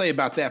here's what I'll say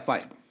about that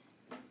fight.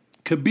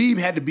 Khabib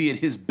had to be at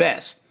his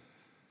best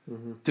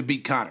to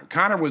beat Conor.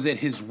 Conor was at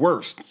his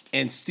worst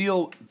and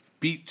still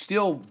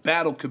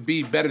battled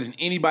Khabib better than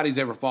anybody's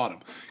ever fought him.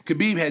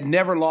 Khabib had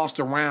never lost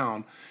a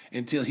round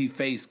until he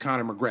faced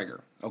Conor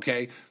McGregor.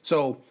 Okay,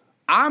 so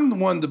I'm the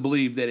one to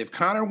believe that if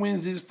Conor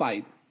wins this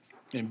fight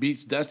and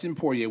beats Dustin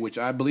Poirier, which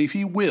I believe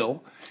he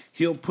will,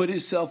 he'll put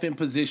himself in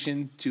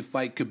position to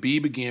fight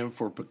Khabib again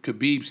for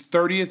Khabib's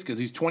 30th, because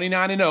he's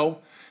 29-0.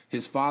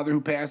 His father,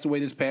 who passed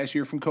away this past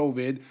year from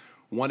COVID,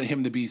 wanted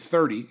him to be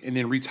 30 and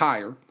then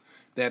retire.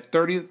 That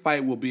 30th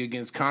fight will be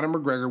against Conor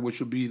McGregor, which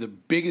will be the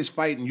biggest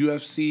fight in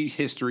UFC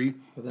history,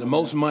 the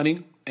most money,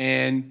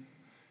 and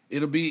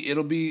it'll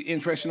be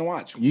interesting to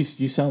watch. You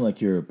sound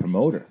like you're a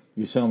promoter.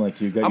 You sound like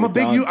you got. I'm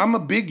a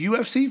big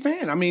UFC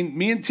fan. I mean,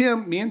 me and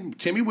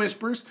Timmy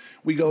Whispers,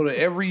 we go to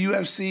every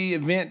UFC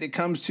event that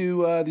comes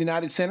to the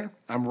United Center.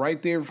 I'm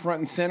right there front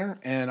and center,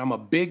 and I'm a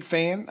big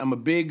fan. I'm a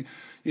big,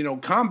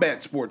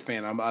 combat sport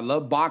fan. I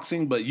love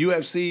boxing, but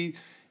UFC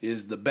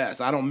is the best.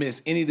 I don't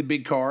miss any of the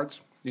big cards.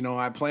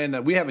 I plan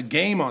that we have a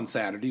game on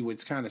Saturday,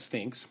 which kind of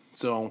stinks.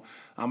 So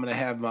I'm going to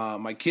have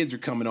my kids are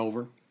coming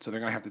over, so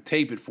they're going to have to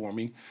tape it for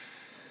me.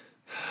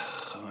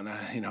 And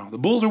the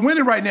Bulls are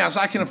winning right now,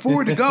 so I can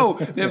afford to go.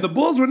 If the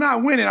Bulls were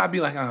not winning, I'd be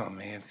like, oh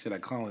man, should I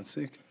call in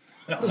sick?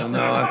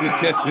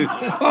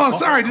 Oh,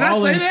 sorry. Did I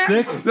say that?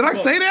 Sick? Did I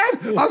say that?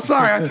 I'm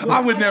sorry.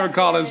 I would never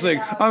call in sick.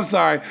 I'm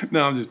sorry.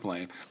 No, I'm just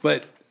playing.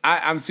 But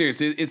I'm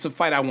serious. It's a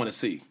fight I want to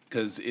see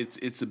because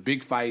it's a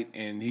big fight,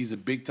 and he's a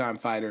big time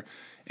fighter.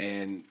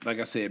 And like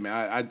I said,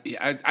 man,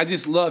 I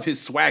just love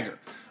his swagger.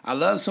 I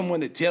love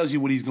someone that tells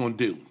you what he's going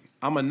to do.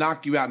 I'm going to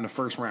knock you out in the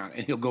first round,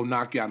 and he'll go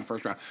knock you out in the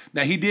first round.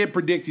 Now, he did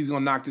predict he's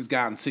going to knock this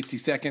guy out in 60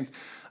 seconds.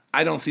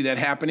 I don't see that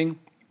happening,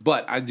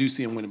 but I do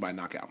see him winning by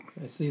knockout.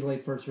 I see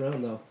late first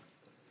round, though.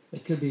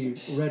 It could be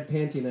red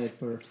panty night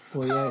for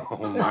Poirier.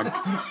 Oh, my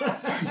God.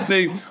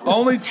 See,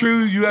 only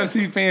true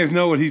UFC fans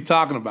know what he's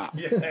talking about.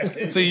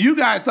 Yeah. See, you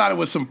guys thought it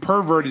was some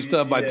perverted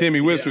stuff by Timmy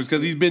Whispers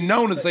because he's been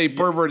known to say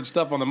perverted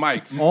stuff on the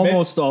mic.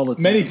 Almost all the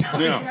time. Many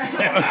times.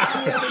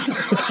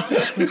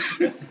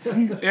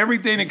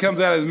 Everything that comes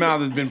out of his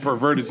mouth has been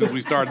perverted since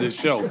we started this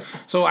show.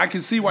 So I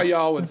can see why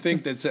y'all would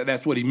think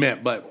that's what he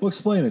meant. But Well,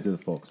 explain it to the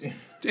folks.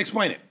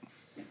 Explain it.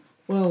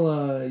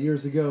 Well,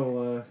 years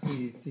ago,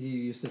 he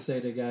used to say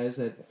to guys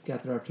that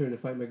got their opportunity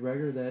to fight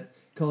McGregor that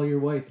call your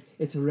wife,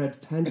 it's a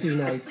red panty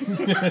night.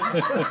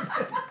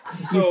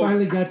 You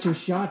finally got your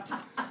shot.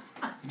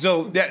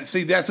 So that's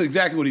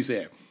exactly what he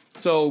said.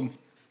 So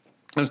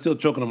I'm still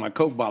choking on my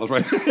Coke bottles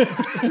right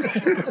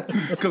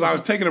because I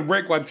was taking a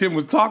break while Tim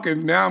was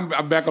talking. Now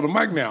I'm back on the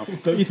mic now.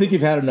 Don't you think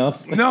you've had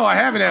enough? No, I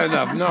haven't had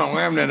enough. No,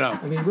 I haven't had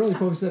enough. I mean, really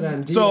focusing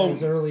on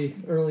Diaz early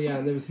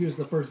on. He was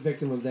the first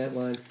victim of that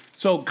line.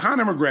 So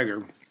Conor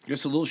McGregor,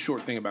 just a little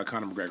short thing about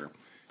Conor McGregor,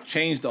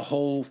 changed the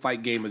whole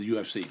fight game of the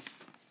UFC.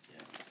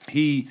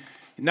 He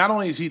not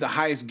only is he the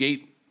highest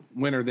gate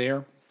winner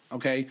there,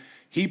 okay,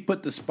 he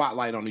put the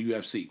spotlight on the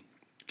UFC.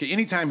 Okay,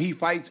 anytime he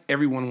fights,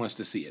 everyone wants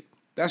to see it.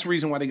 That's the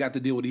reason why they got to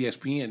deal with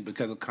ESPN,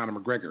 because of Conor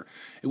McGregor.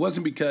 It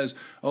wasn't because,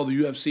 the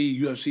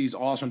UFC is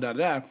awesome,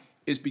 da-da-da.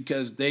 It's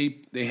because they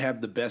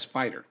have the best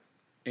fighter.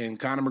 And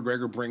Conor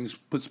McGregor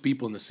puts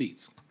people in the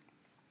seats.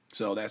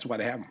 So that's why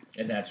they have him.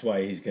 And that's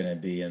why he's going to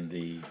be in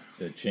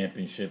the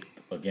championship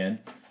again?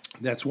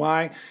 That's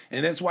why.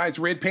 And that's why it's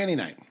red panty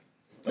night,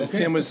 as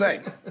Tim would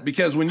say.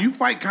 Because when you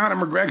fight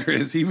Conor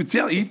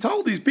McGregor, he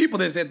told these people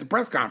this at the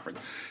press conference.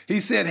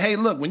 He said, hey,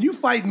 look, when you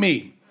fight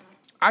me,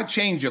 I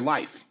change your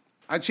life.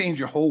 I change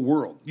your whole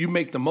world. You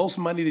make the most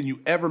money than you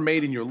ever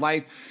made in your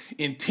life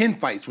in 10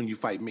 fights when you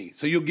fight me.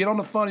 So you'll get on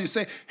the phone and you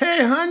say, hey,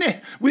 honey,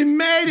 we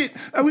made it.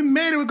 We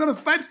made it. We're going to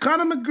fight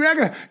Conor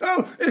McGregor.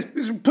 Oh,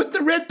 put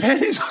the red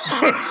panties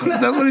on.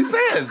 That's what he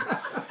says.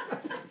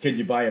 Can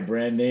you buy a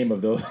brand name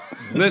of those?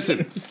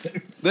 Listen,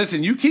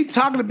 Listen, you keep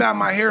talking about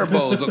my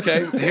Haribos,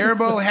 okay?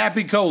 Haribo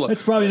Happy Cola.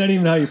 That's probably not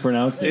even how you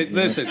pronounce it.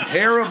 Listen,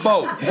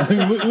 Haribo.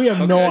 I mean, we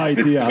have no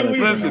idea how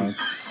that's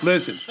pronounced.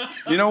 Listen,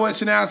 you know what,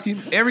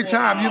 Shanowski? Every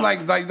time you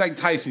like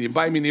Tyson, you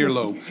bite me in the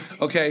earlobe,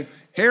 okay?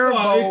 Haribo.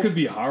 Well, it could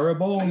be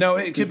Haribo. No,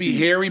 it could be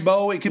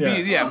Haribo. It could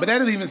be, but that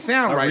doesn't even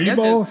sound right.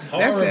 Haribo?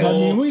 That's I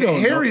mean, we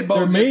don't Haribo know.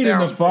 They're made in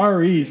the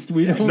Far East.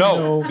 We don't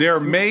know. No, they're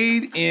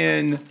made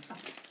in,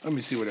 let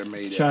me see where they're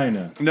made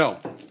China. in. No,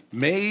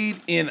 made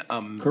in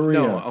Korea.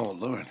 No, oh,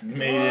 Lord.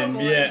 Made in,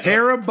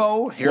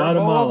 Haribo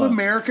Guatemala. of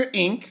America,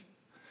 Inc.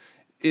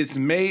 It's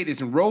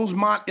in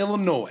Rosemont,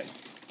 Illinois.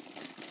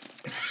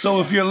 So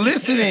if you're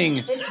listening,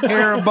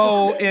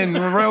 Haribo in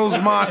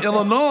Rosemont,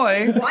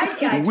 Illinois,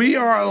 we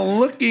are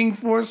looking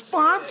for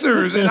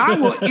sponsors, and I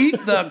will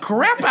eat the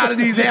crap out of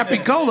these Happy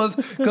Colas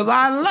because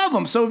I love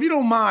them. So if you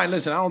don't mind,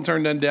 listen, I don't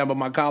turn nothing down but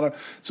my collar.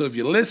 So if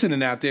you're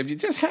listening out there, if you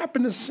just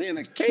happen to send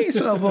a case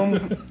of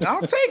them,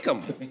 I'll take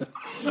them.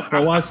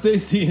 Well, while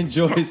Stacey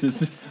enjoys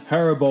his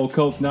Haribo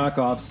Coke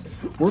knockoffs,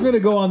 we're going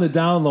to go on the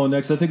down low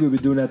next. I think we've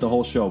been doing that the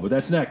whole show, but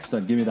that's next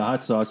on Give Me the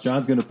Hot Sauce.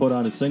 John's going to put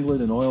on a singlet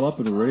and oil up,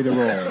 and we're ready to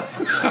roll.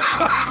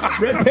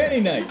 Red Penny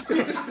Night.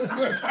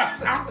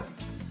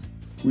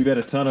 We've had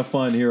a ton of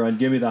fun here on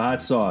Gimme the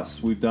Hot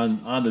Sauce. We've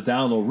done on the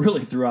down low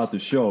really throughout the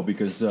show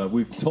because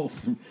we've told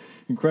some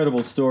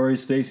incredible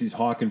stories. Stacey's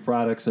hawking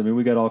products. I mean,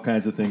 we got all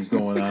kinds of things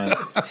going on.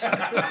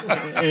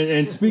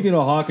 and speaking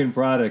of hawking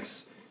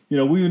products, you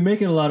know, we've been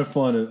making a lot of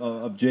fun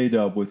of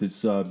J-Dub with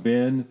his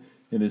bin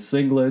and his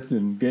singlet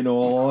and getting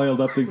all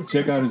oiled up to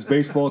check out his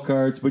baseball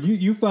cards. But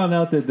you found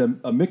out that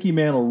a Mickey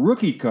Mantle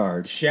rookie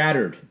card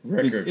shattered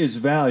record is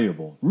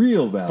valuable,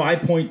 real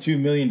valuable. $5.2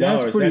 million.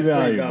 That's pretty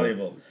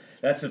valuable.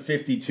 That's a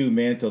 52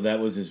 Mantle. That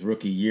was his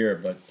rookie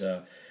year,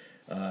 but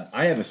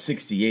I have a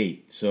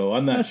 68, so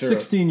I'm not That's sure.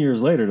 16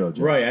 years later, though,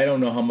 John. Right, I don't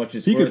know how much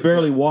it's He worth. could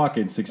barely walk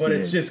in 68. But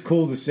it's just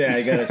cool to say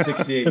I got a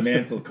 68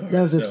 Mantle card.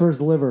 That was his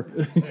first liver.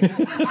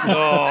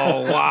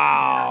 Oh,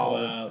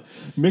 wow.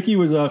 Mickey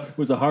was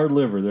a hard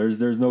liver.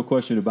 There's no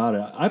question about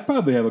it. I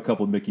probably have a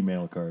couple of Mickey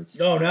Mantle cards.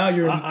 Oh, now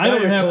you're. I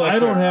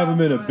don't have them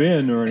in a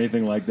bin or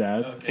anything like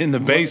that. In the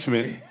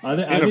basement, I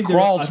think space.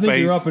 I think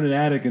you're up in an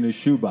attic in a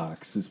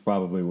shoebox. Is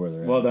probably where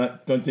they're at. Well,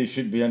 don't they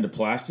should be under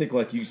plastic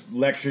like you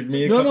lectured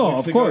me? No,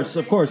 of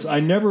course. I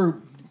never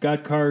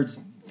got cards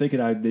thinking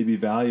they'd be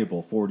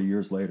valuable 40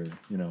 years later,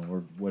 you know,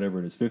 or whatever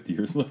it is, 50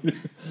 years later.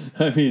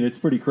 I mean, it's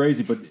pretty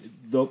crazy, but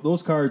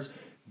those cards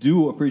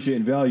do appreciate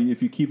in value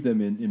if you keep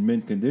them in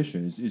mint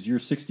condition. Is your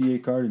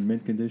 68 card in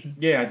mint condition?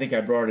 Yeah, I think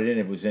I brought it in.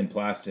 It was in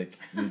plastic.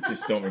 You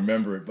just don't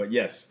remember it, but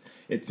yes,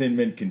 it's in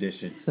mint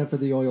condition. Except for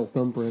the oil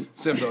thumbprint.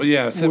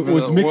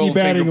 Was Mickey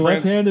batting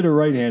left-handed or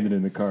right-handed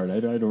in the card? I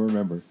don't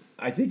remember.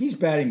 I think he's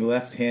batting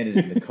left-handed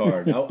in the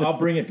card. I'll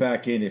bring it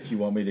back in if you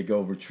want me to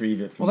go retrieve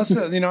it. Well,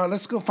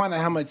 let's go find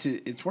out how much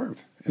it's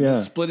worth. And Yeah,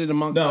 let's split it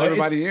amongst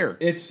everybody here.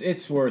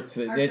 It's worth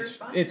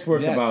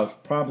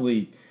about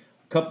probably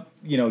a couple.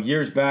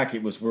 Years back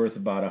it was worth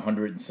about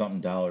 $100 and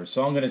something.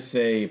 So I'm going to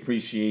say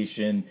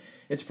appreciation.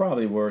 It's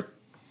probably worth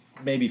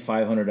maybe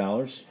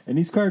 $500. And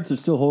these cards are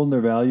still holding their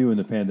value in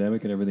the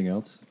pandemic and everything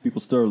else. People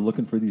still are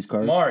looking for these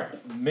cards.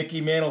 Mark, Mickey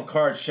Mantle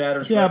card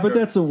shatters. Yeah, record. but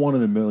that's a 1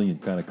 in a million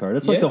kind of card.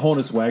 It's like the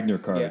Honus Wagner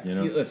card. Yeah. You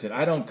know. Listen,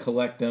 I don't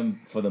collect them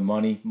for the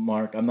money,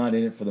 Mark. I'm not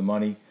in it for the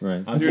money.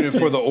 Right. I'm You're in it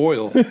for the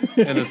oil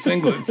and the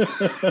singlets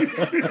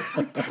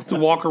to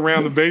walk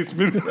around the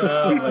basement.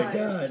 Oh my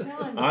God!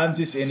 I'm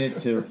just in it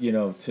to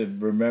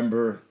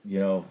remember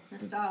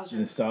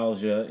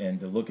nostalgia and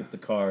to look at the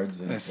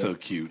cards. And That's so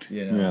cute.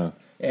 Yeah.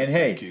 And That's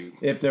hey, so cute.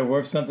 if they're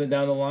worth something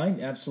down the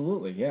line,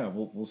 absolutely, yeah,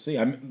 we'll see.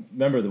 I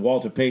remember the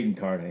Walter Payton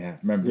card I have.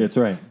 Remember? That's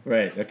right.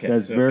 Right. Okay.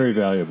 That's very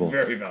valuable.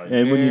 Very valuable.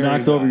 And when you Very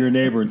knocked over your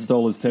neighbor and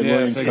stole his Ted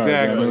Williams card,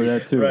 I remember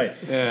that too. Right.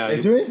 Yeah.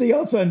 Is there anything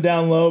else on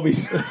down low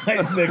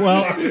besides the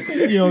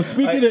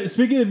Well,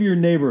 speaking of your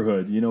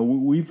neighborhood,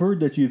 we've heard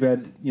that you've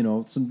had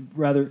some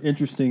rather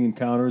interesting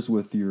encounters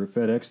with your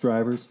FedEx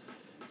drivers.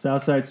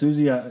 Southside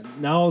Susie,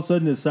 now all of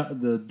a sudden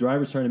the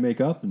driver's trying to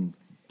make up and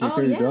take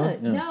care of your dog?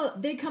 Yeah. No,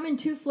 they come in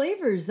 2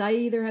 flavors. I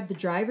either have the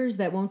drivers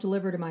that won't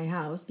deliver to my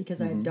house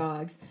because I have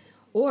dogs,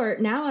 or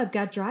now I've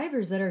got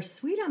drivers that are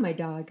sweet on my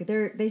dog.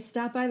 They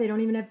stop by, they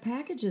don't even have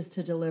packages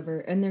to deliver,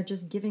 and they're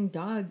just giving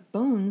dog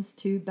bones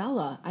to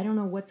Bella. I don't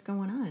know what's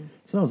going on.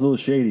 Sounds a little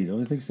shady, don't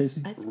you think,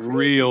 Stacey?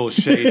 Real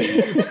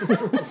shady.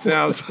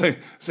 sounds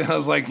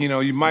like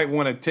you might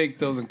want to take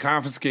those and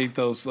confiscate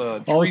those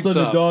treats. All of a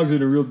sudden, the dog's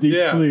in a real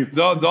deep sleep.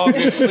 Dog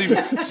is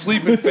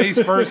sleeping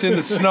face first in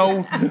the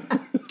snow,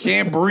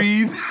 can't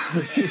breathe.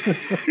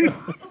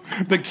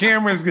 The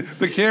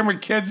camera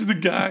catches the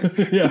guy,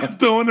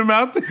 throwing him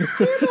out there.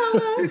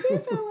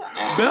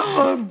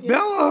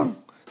 Bella,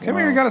 come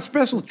here. I got a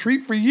special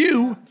treat for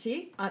you.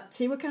 See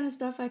what kind of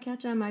stuff I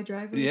catch on my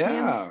driver.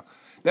 Yeah,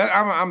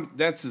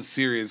 that's a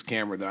serious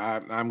camera though.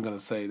 I'm gonna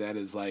say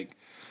that's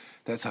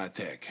high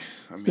tech.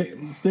 I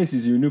mean, Stacey,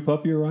 is your new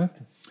puppy arrived?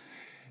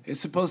 It's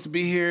supposed to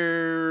be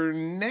here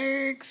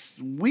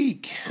next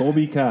week.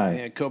 Cobra Kai.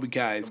 Yeah, Cobra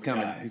Kai is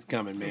coming. He's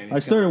coming, man. I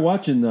started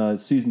watching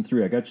season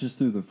 3. I got just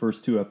through the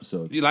first 2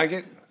 episodes. You like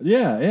it?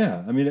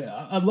 Yeah. I mean,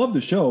 I love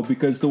the show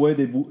because the way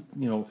they've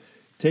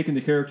taken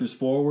the characters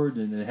forward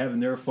and having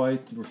their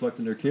fight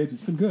reflecting their kids.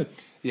 It's been good.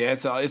 Yeah,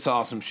 it's an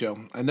awesome show.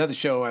 Another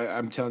show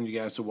I'm telling you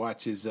guys to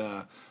watch is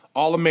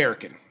All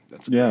American.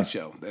 That's a great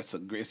show. That's a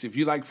great. If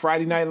you like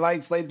Friday Night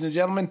Lights, ladies and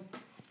gentlemen,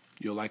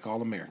 you'll like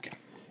All American.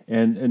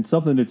 And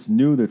something that's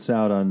new that's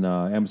out on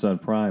Amazon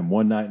Prime,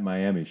 One Night in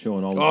Miami,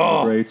 showing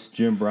all the greats,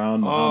 Jim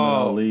Brown,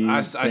 Muhammad Ali,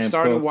 I Sam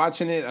started Cooke.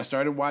 watching it. I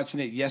started watching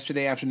it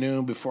yesterday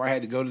afternoon before I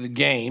had to go to the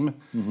game,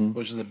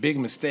 which was a big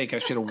mistake. I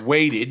should have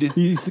waited.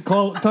 You used to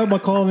talk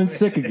about calling in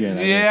sick again.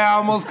 I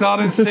almost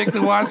called in sick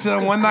to watch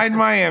One Night in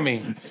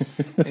Miami.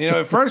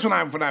 At first when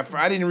I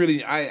didn't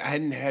really I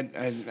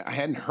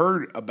hadn't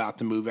heard about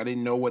the movie. I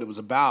didn't know what it was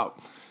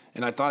about.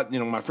 And I thought,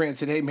 my friend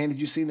said, "Hey, man, did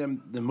you see the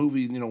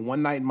movie,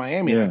 One Night in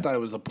Miami?" And I thought it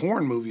was a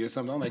porn movie or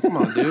something. I'm like, "Come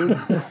on, dude!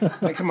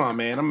 Like, come on,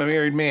 man! I'm a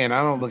married man.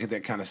 I don't look at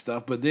that kind of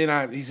stuff." But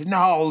then he said,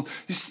 "No,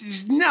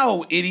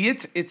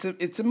 idiots!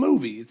 It's a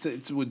movie.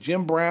 It's with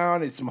Jim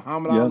Brown. It's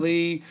Muhammad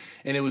Ali,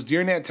 and it was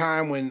during that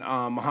time when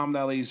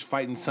Muhammad Ali's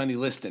fighting Sonny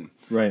Liston."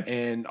 Right.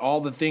 And all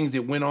the things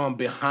that went on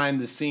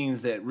behind the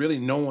scenes that really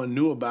no one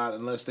knew about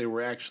unless they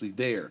were actually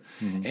there.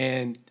 Mm-hmm.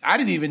 And I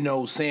didn't even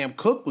know Sam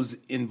Cooke was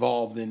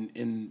involved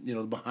in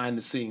behind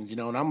the scenes, and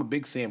I'm a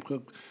big Sam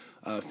Cooke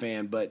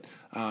fan, but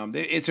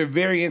it's a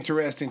very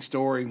interesting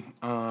story.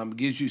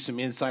 Gives you some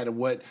insight of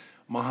what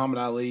Muhammad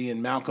Ali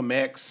and Malcolm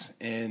X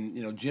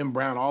and Jim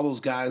Brown, all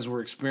those guys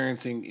were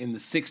experiencing in the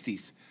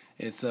 60s.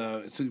 It's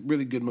a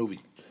really good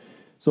movie.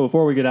 So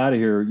before we get out of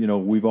here,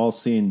 we've all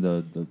seen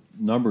the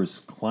numbers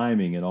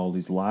climbing in all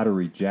these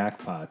lottery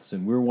jackpots,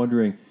 and we're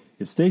wondering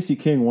if Stacey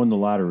King won the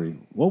lottery,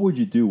 what would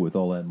you do with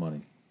all that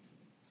money?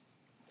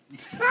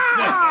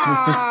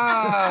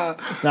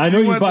 I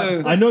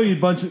know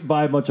you'd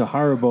buy a bunch of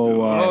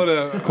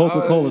Haribo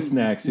Coca-Cola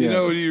snacks. Do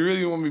you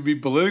really want me to be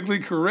politically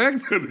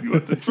correct, or do you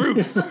want the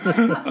truth?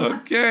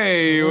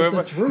 Okay, we want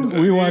the truth.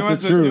 You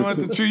want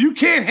the truth. You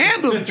can't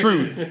handle the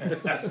truth.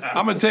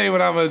 I'm gonna tell you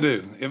what I'm gonna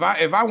do. If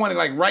I want it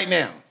right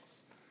now,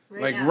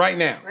 right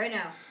now.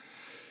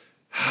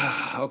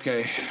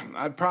 Okay,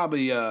 I'd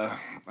probably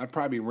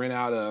rent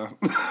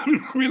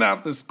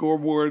out the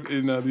scoreboard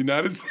in the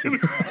United Center.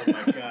 Oh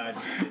my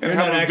God! And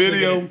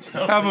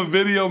have a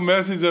video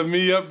message of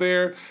me up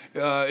there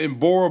in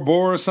Bora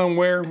Bora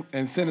somewhere,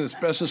 and send a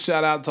special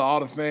shout out to all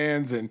the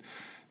fans, and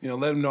let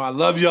them know I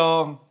love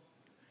y'all,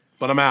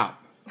 but I'm out.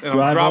 And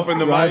I'm dropping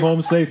the mic. Drive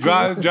home safely.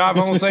 Drive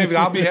home safely.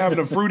 I'll be having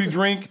a fruity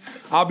drink.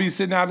 I'll be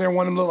sitting out there in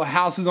one of them little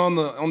houses on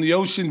the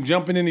ocean,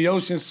 jumping in the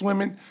ocean,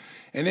 swimming.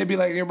 And they'd be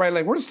like, everybody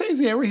like, where's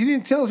Stacey at? He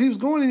didn't tell us he was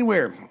going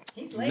anywhere.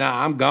 He's late.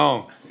 Nah, I'm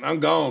gone.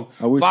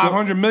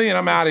 $500 million,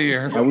 I'm out of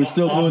here. Are we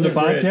still doing the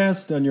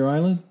podcast on your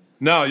island?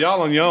 No,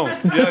 y'all on your own.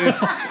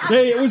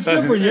 Hey, it was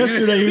different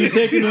yesterday. He was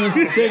taking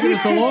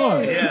us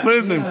along. Yeah.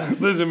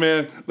 Listen,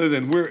 man.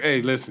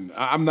 Listen.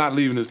 I'm not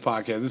leaving this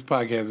podcast. This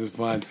podcast is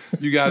fun.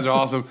 You guys are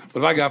awesome.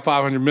 But if I got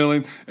 $500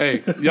 million,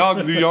 hey, y'all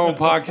can do your own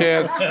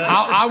podcast.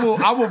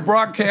 I will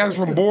broadcast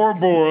from Bora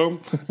Bora.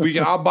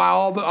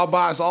 I'll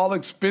buy us all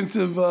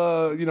expensive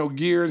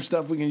gear and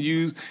stuff we can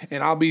use,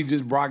 and I'll be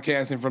just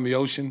broadcasting from the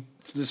ocean,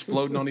 just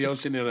floating on the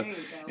ocean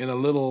in a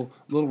little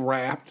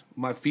raft,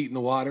 my feet in the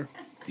water.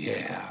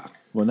 Yeah.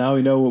 Well, now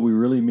we know what we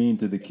really mean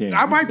to the king.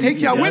 I might take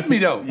y'all with me,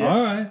 though. Yeah.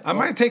 All right. I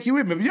might take you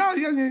with me. But y'all,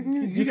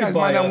 you guys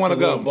might not want to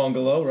go.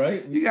 Bungalow,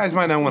 right? You guys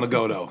might not want to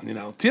go,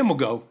 though. Tim will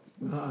go.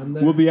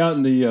 We'll be out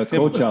in the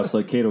coach house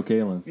like Kato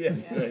Kalin.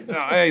 Yes, right.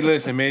 Hey,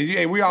 listen, man.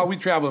 Hey, we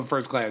travel in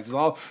first class. It's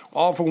all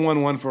for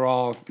one for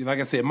all. Like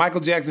I said, Michael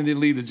Jackson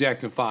didn't leave the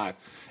Jackson 5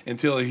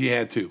 until he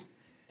had to.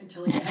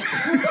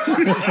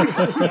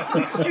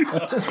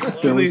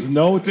 There was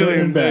no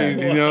turning back.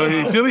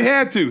 Until he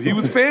had to. He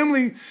was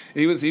family.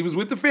 He was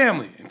with the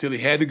family until he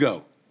had to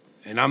go.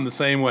 And I'm the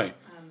same way.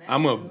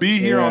 I'm going to be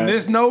here on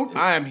this note.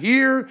 I am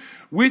here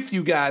with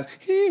you guys.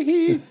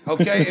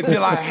 Okay?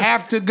 Until I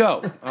have to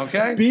go.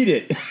 Okay? Beat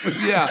it.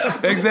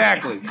 Yeah,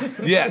 exactly.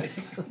 Yes.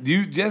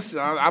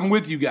 I'm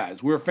with you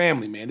guys. We're a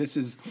family, man. This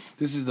is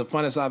the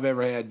funnest I've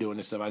ever had doing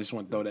this stuff. I just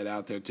want to throw that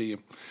out there to you.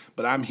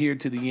 But I'm here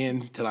to the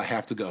end till I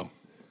have to go.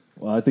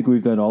 Well, I think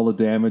we've done all the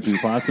damage we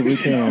possibly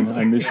can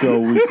on this show.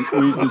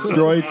 We've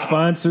destroyed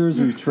sponsors.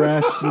 We've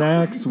trashed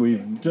snacks.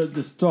 We've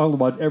just talked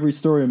about every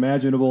story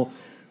imaginable.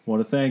 I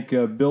want to thank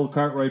Bill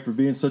Cartwright for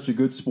being such a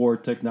good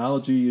sport.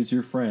 Technology is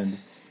your friend.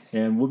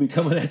 And we'll be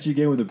coming at you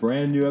again with a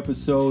brand new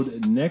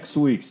episode next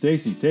week.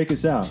 Stacey, take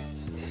us out.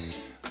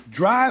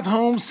 Drive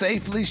home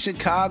safely,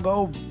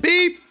 Chicago.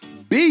 Beep,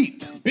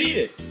 beep.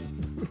 Beat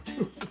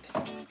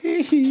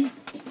it.